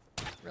really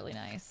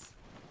nice.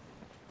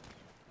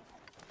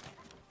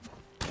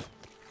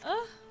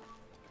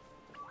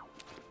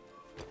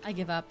 I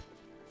give up.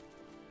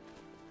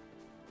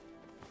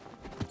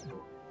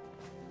 Little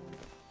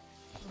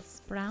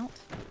sprout.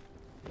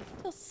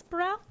 Little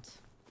sprout.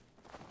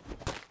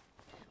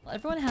 Well,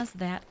 everyone has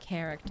that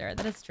character.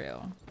 That is true.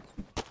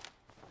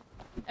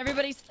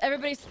 Everybody's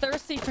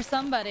thirsty for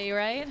somebody,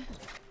 right?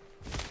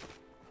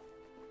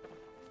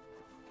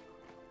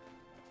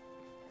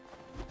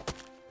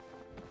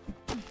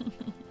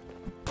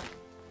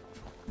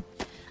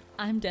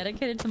 I'm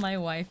dedicated to my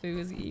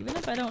waifus, even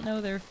if I don't know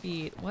their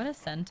feet. What a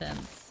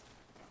sentence.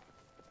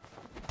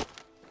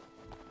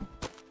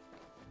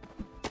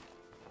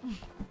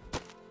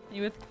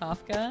 You with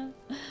Kafka?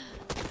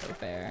 So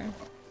fair.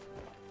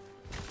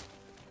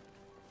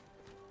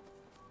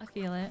 I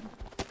feel it.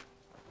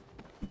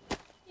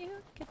 You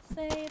could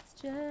say it's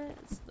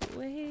just the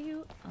way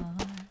you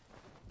are.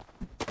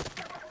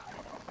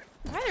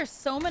 Why are there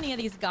so many of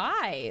these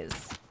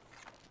guys?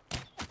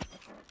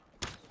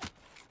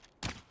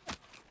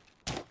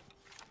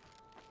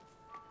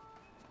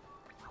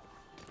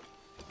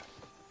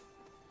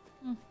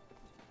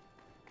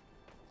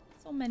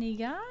 So many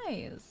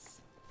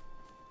guys.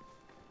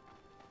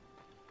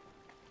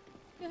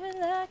 Good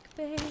luck,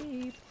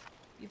 babe.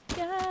 You've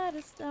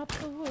gotta stop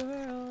the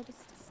world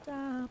just to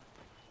stop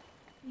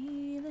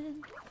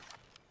feeling.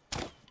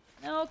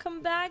 No,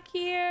 come back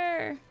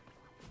here.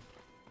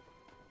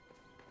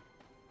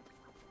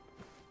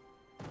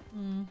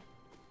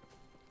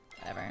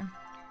 Whatever.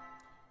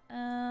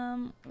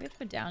 We have to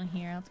go down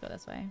here. Let's go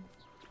this way.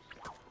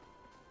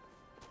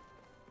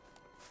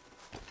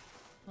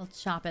 We'll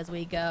chop as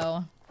we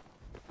go.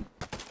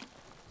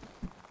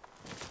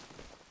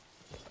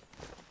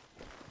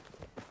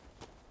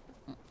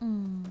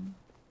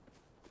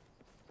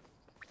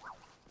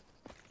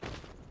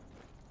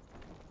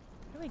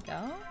 Where do we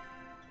go?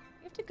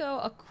 We have to go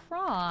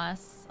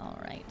across. All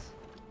right.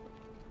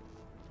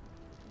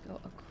 Go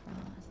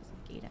across. There's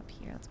a gate up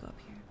here. Let's go up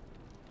here.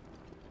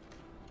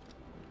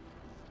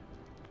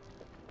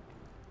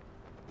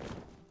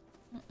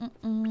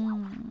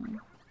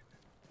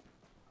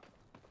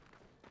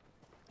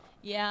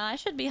 Yeah, I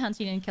should be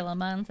hunting in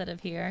Kilima instead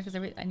of here because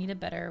I need a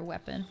better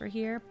weapon for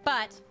here.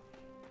 But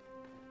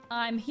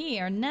I'm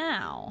here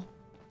now.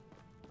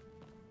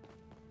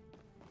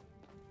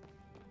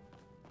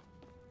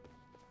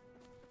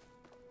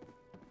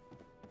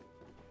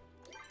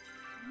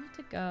 I need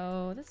to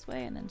go this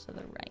way and then to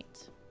the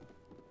right.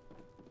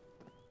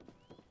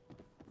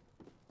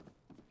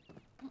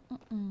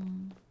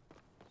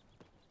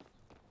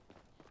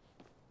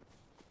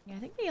 Yeah, I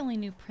think the only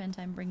new print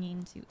I'm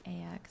bringing to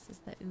AX is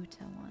the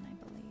Uta one, I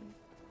believe.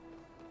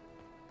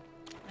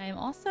 I am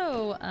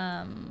also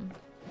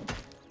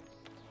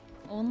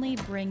only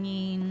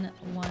bringing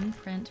one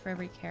print for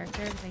every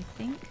character because I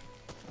think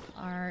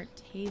our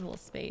table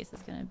space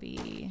is going to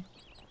be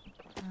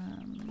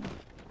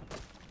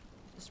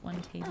just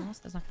one table, so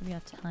there's not going to be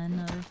a ton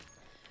of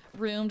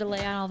room to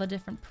lay out all the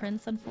different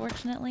prints,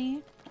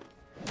 unfortunately.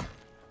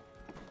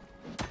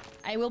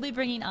 I will be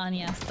bringing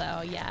Anyas,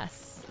 though,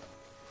 yes.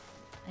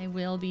 I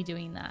will be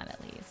doing that,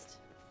 at least.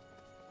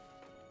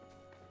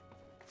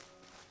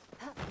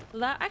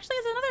 That actually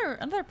is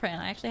another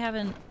print. I actually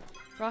haven't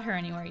brought her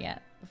anywhere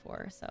yet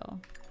before, so...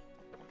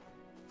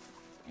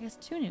 I guess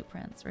 2 new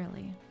prints,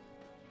 really.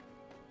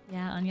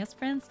 Yeah, Anyas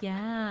prints?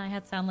 Yeah, I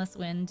had Soundless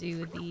Wind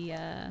do the,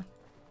 can't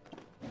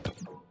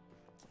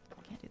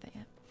do that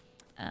yet.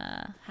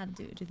 Had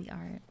to do the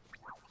art.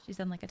 She's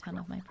done, like, a ton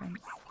of my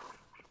prints.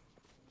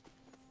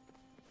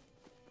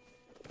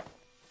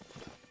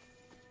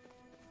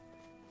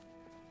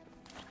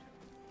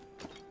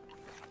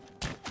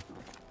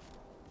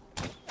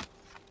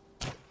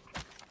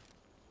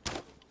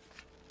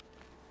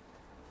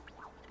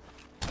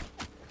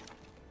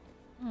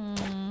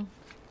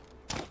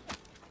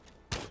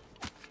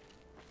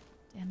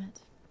 Damn it.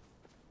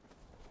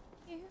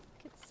 You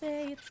could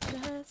say it's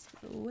just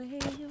the way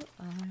you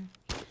are.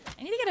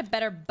 I need to get a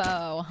better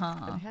bow, huh?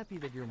 I'm happy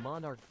that your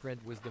Monarch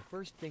print was the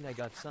first thing I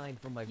got signed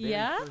from my very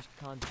first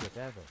con trip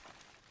ever.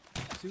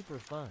 Super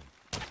fun.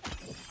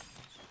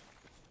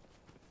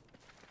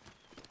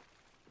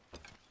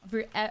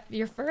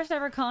 Your first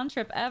ever con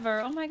trip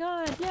ever. Oh my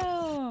god,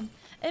 yo!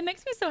 It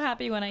makes me so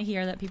happy when I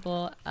hear that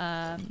people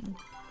have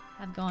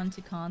gone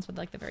to cons for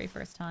like the very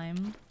first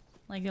time.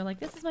 Like they're like,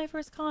 this is my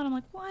first con. I'm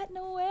like, what?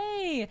 No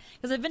way!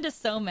 Because I've been to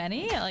so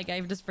many, like I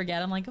just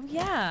forget. I'm like, oh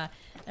yeah,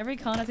 every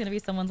con is gonna be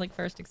someone's like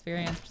first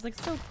experience, which is like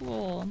so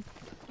cool.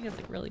 I think it's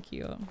like really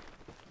cute.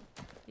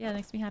 Yeah, it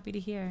makes me happy to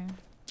hear.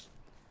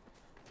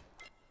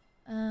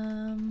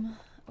 Oh,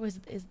 is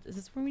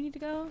this where we need to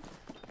go?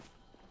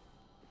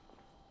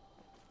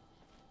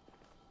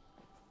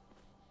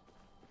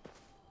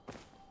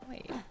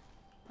 Wait,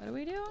 what do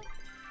we do?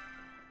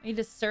 We need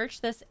to search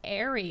this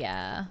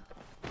area.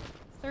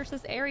 Search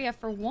this area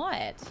for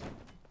what?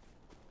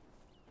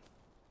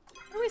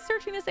 What are we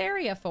searching this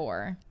area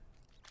for?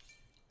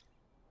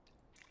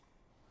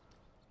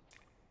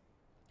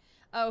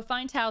 Oh,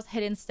 find Tao's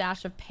hidden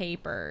stash of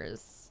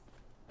papers.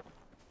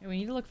 We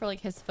need to look for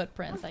like his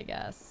footprints, I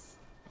guess.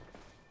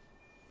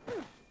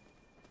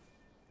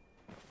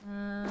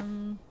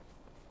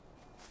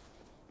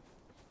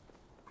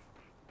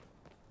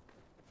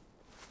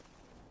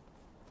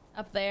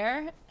 Up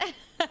there?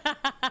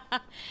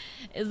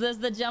 Is this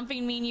the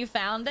jumping mean you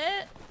found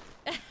it?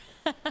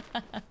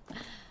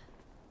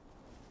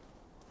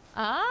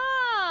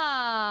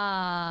 Ah!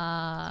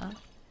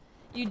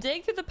 You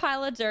dig through the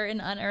pile of dirt and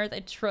unearth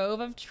a trove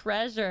of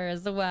treasure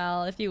as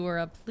well if you were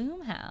a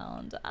plume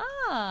hound.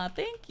 Ah,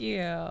 thank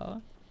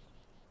you.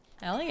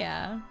 Hell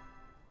yeah.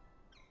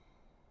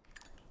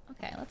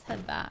 Okay, let's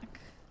head back.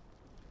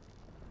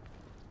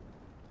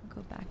 I'll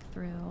go back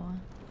through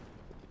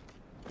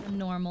the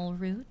normal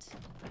route.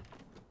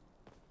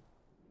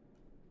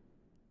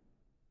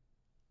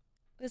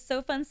 It was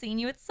so fun seeing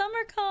you at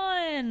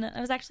SummerCon. That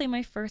was actually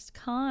my first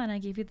con. I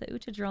gave you the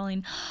Ucha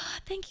drawing.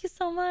 Thank you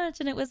so much.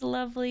 And it was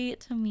lovely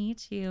to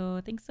meet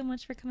you. Thanks so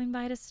much for coming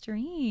by to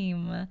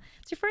stream.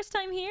 It's your first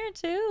time here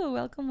too.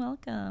 Welcome,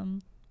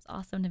 welcome. It's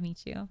awesome to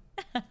meet you.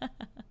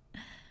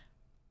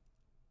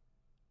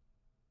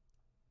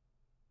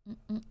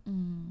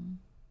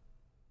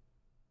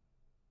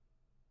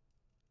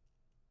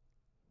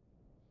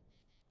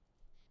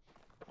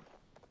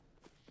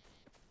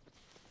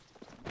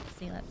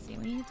 Let's see.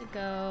 We need to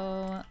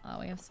go. Oh,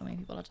 we have so many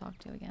people to talk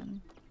to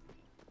again.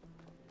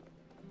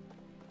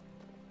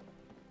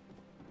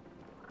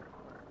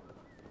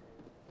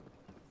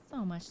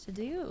 So much to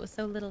do.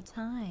 So little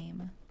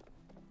time.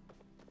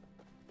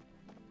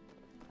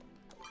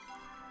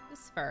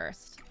 Who's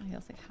first? I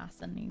feel like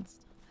Hassan needs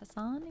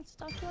to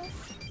talk to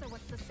us. So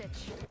what's the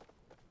sitch?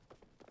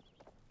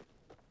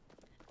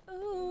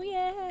 Oh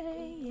yeah,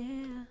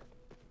 yeah.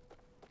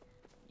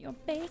 Your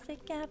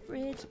basic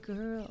average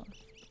girl.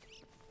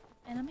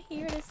 And I'm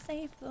here to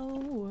save the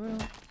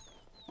world.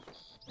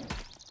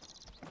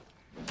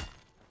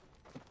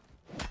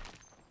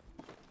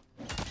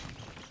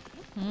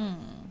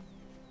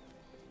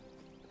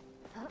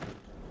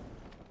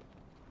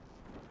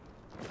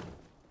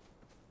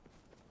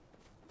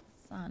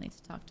 Sa needs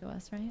to talk to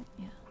us, right?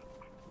 Yeah.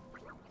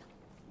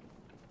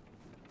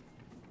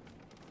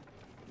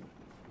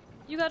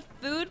 You got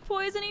food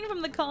poisoning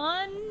from the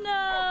con?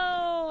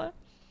 No!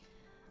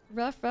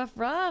 Rough, rough,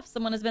 rough.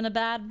 Someone has been a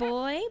bad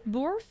boy.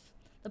 Borf.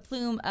 The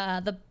plume,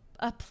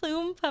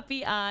 plume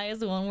puppy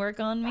eyes won't work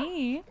on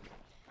me.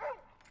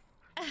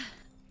 What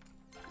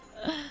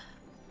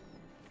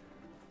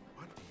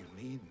do you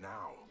need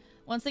now?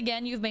 Once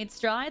again, you've made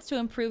strides to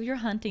improve your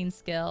hunting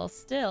skill.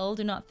 Still,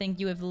 do not think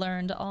you have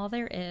learned all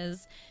there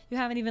is. You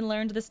haven't even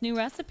learned this new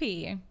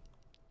recipe.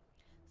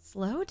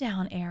 Slow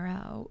down,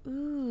 arrow.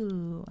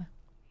 Ooh.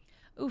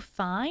 Ooh,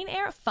 fine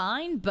arrow.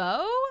 Fine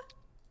bow?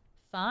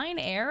 Fine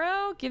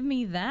arrow? Give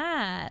me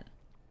that.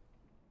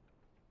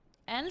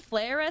 And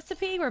flare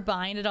recipe? We're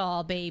buying it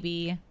all,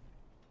 baby.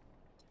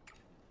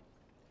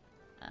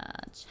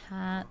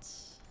 Chat.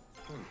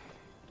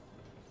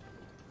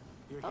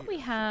 What we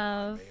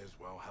have... May as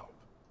well help.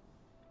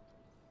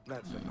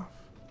 That's enough.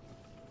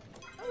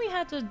 Oh, we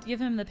had to give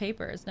him the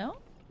papers, no?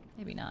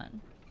 Maybe not.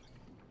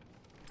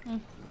 God,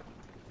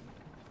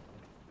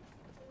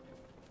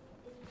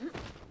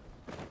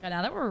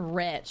 now that we're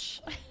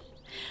rich.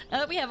 Now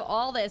that we have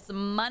all this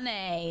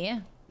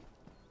money.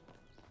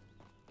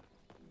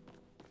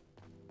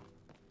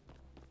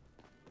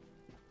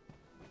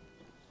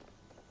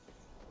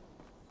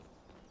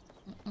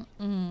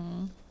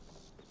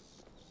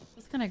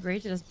 It's kind of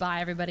great to just buy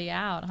everybody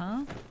out,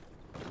 huh?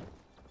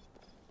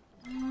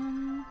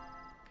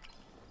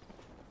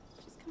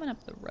 She's coming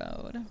up the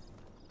road.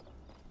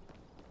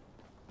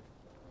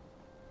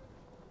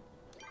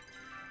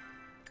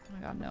 Oh my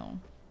god, no.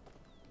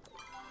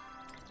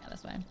 Yeah,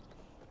 this way.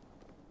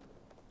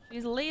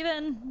 She's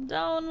leaving.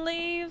 Don't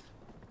leave.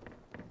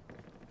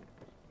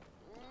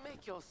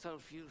 Make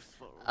yourself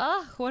useful.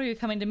 Ugh, what are you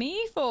coming to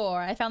me for?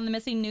 I found the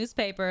missing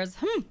newspapers.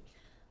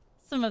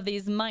 Some of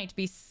these might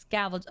be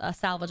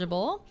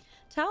salvageable.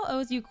 Tao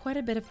owes you quite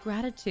a bit of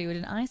gratitude,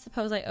 and I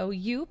suppose I owe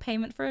you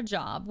payment for a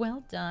job.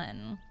 Well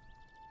done.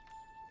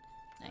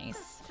 Nice.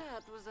 This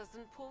chat was as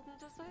important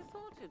as I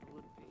thought it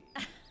would be.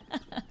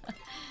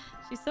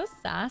 She's so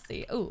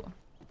sassy. Ooh.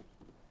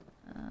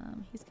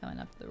 He's coming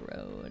up the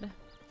road.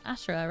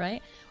 Ashra,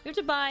 right? We have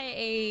to buy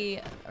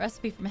a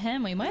recipe from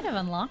him. We might have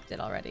unlocked it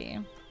already.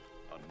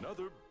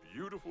 Another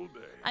beautiful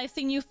day. I've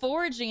seen you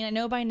foraging. I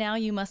know by now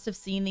you must have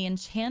seen the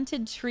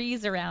enchanted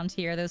trees around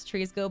here. Those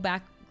trees grow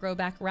back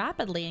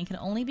rapidly and can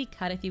only be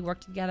cut if you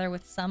work together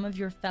with some of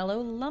your fellow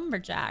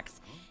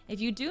lumberjacks.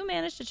 If you do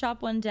manage to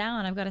chop one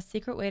down, I've got a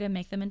secret way to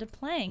make them into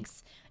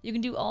planks. You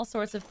can do all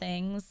sorts of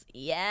things.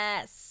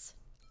 Yes.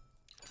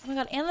 Oh my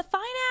god, and the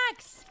fine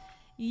axe.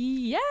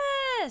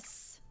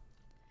 Yes.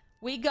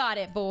 We got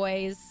it,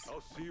 boys.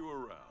 I'll see you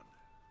around.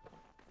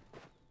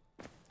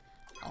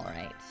 All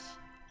right.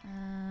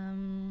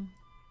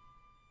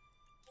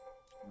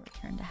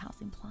 Return to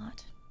housing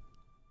plot.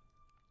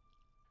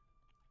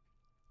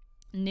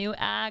 New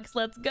axe,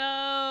 let's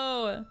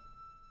go.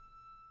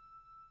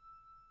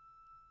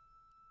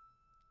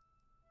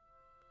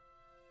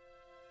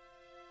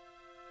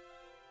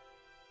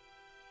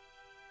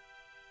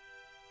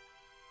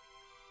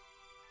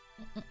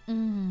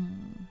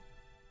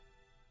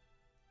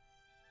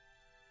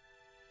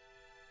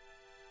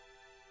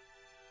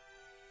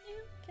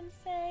 You can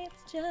say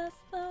it's just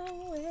the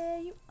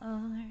way you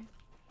are.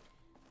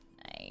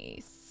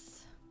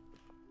 Nice.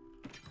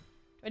 Do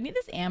I need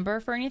this amber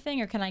for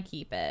anything, or can I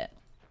keep it?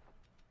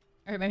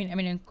 Or I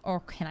mean, or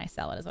can I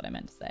sell it? Is what I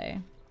meant to say.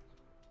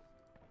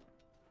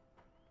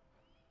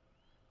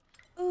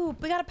 Ooh,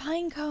 we got a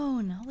pine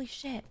cone. Holy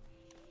shit!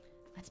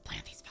 Let's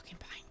plant these fucking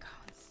pine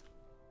cones.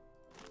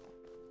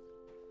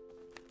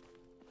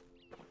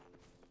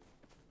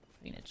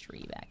 Putting a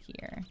tree back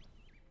here.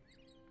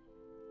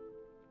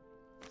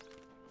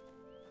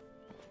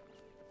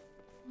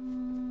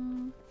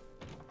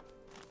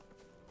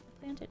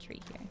 Plant a tree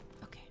here.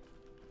 Okay.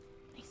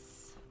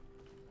 Nice.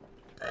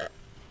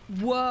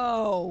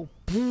 Whoa.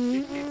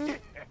 Thank you.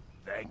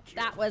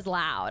 That was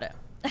loud.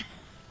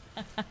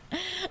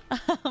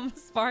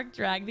 Spark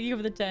Drag, thank you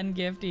for the 10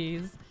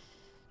 gifties.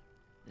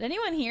 Did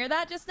anyone hear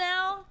that just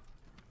now?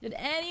 Did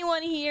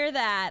anyone hear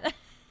that?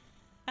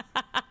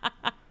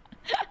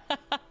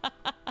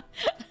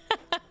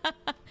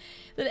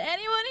 Did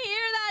anyone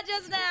hear that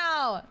just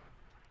now?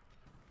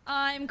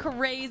 I'm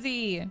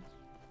crazy.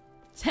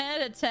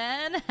 10 out of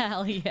 10?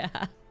 Hell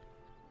yeah.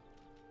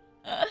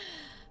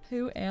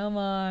 Who am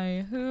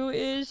I? Who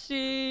is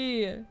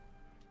she?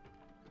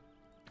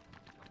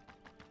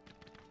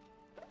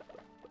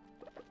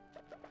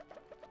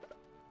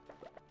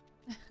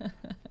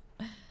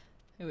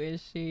 Who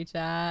is she,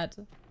 chat?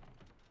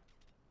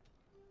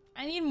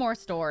 I need more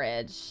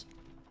storage.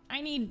 I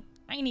need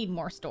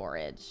more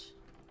storage.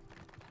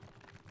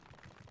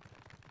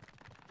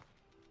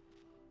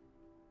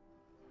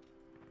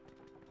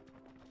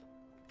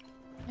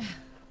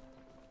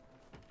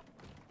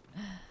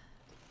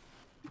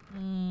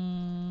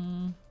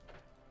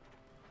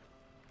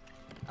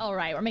 All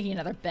right, we're making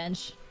another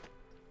bench.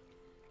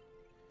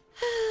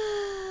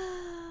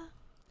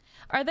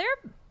 Are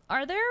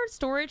there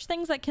storage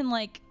things that can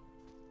like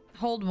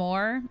hold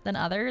more than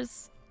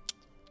others?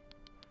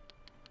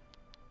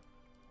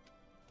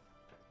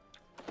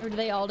 Or do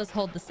they all just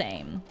hold the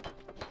same?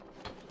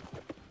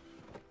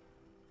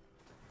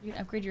 You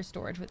can upgrade your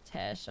storage with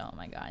Tish. Oh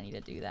my god, I need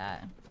to do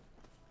that.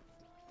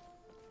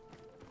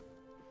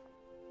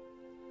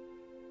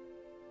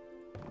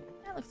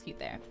 That looks cute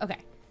there. Okay.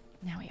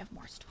 Now we have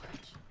more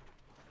storage.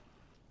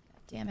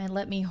 God damn it,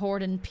 let me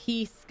hoard in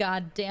peace.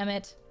 God damn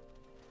it.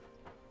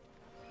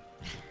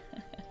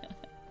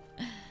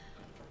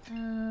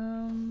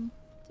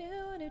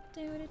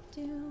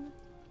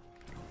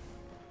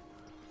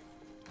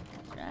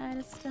 Try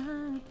to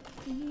stop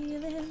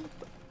feeling.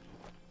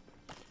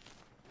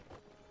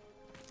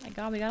 My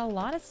god, we got a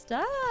lot of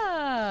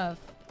stuff.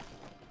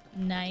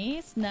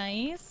 Nice,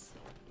 nice.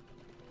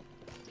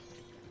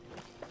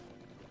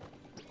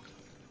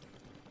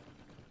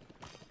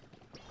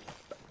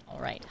 All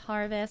right,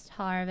 harvest,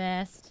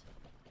 harvest.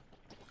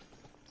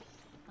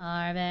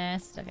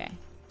 Harvest, okay.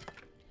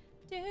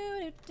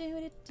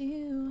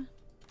 Do.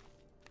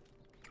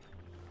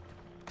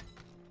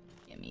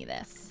 Give me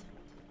this.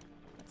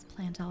 Let's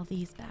plant all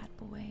these bad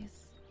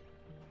boys.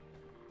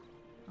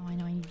 Oh, I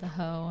know I need the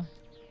hoe.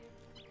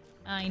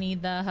 I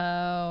need the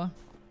hoe.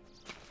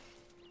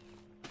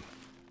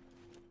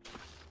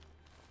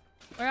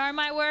 Where are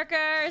my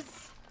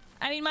workers?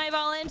 I mean my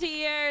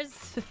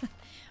volunteers.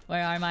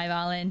 Where are my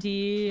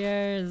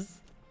volunteers?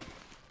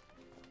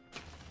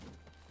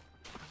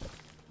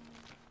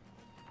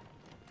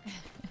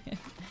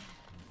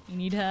 You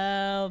need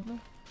help.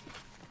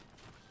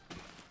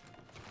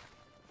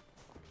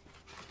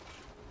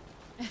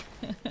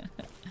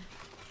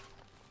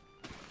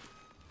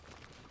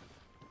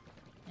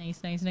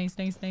 Nice, nice, nice,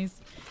 nice,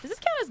 nice. Does this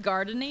count as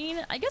gardening?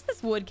 I guess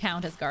this would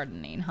count as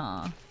gardening,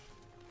 huh?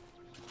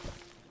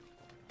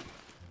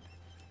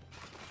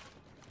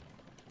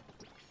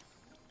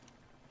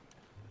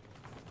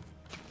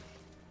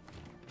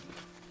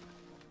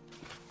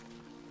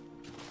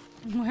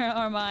 Where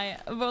are my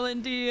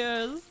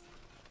volunteers?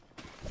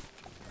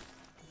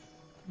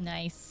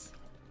 Nice.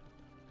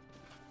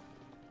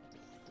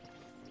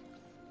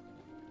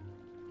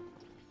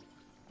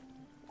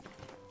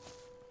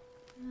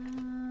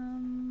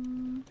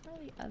 Where are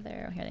the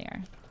other? Oh, here they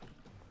are.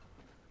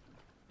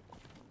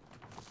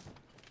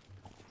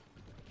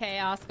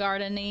 Chaos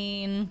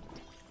gardening.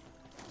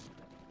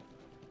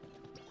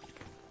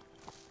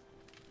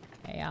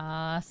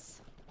 Chaos.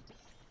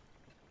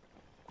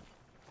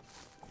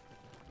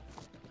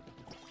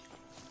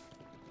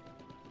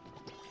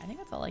 I think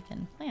that's all I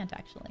can plant,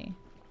 actually.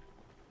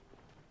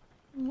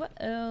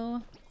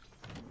 Whoa.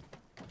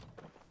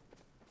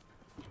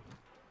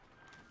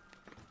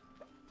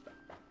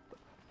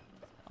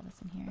 All this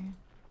in here.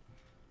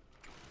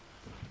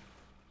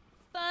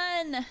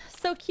 Fun!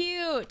 So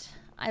cute!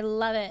 I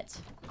love it.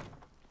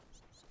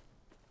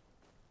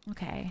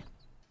 Okay.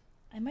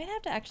 I might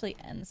have to actually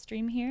end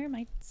stream here.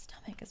 My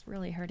stomach is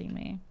really hurting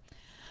me.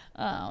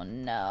 Oh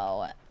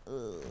no.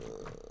 Ugh.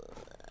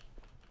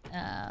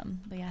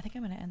 But yeah, I think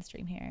I'm gonna end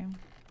stream here.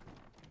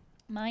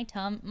 My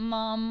throat,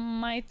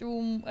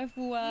 I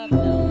flew up.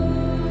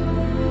 No.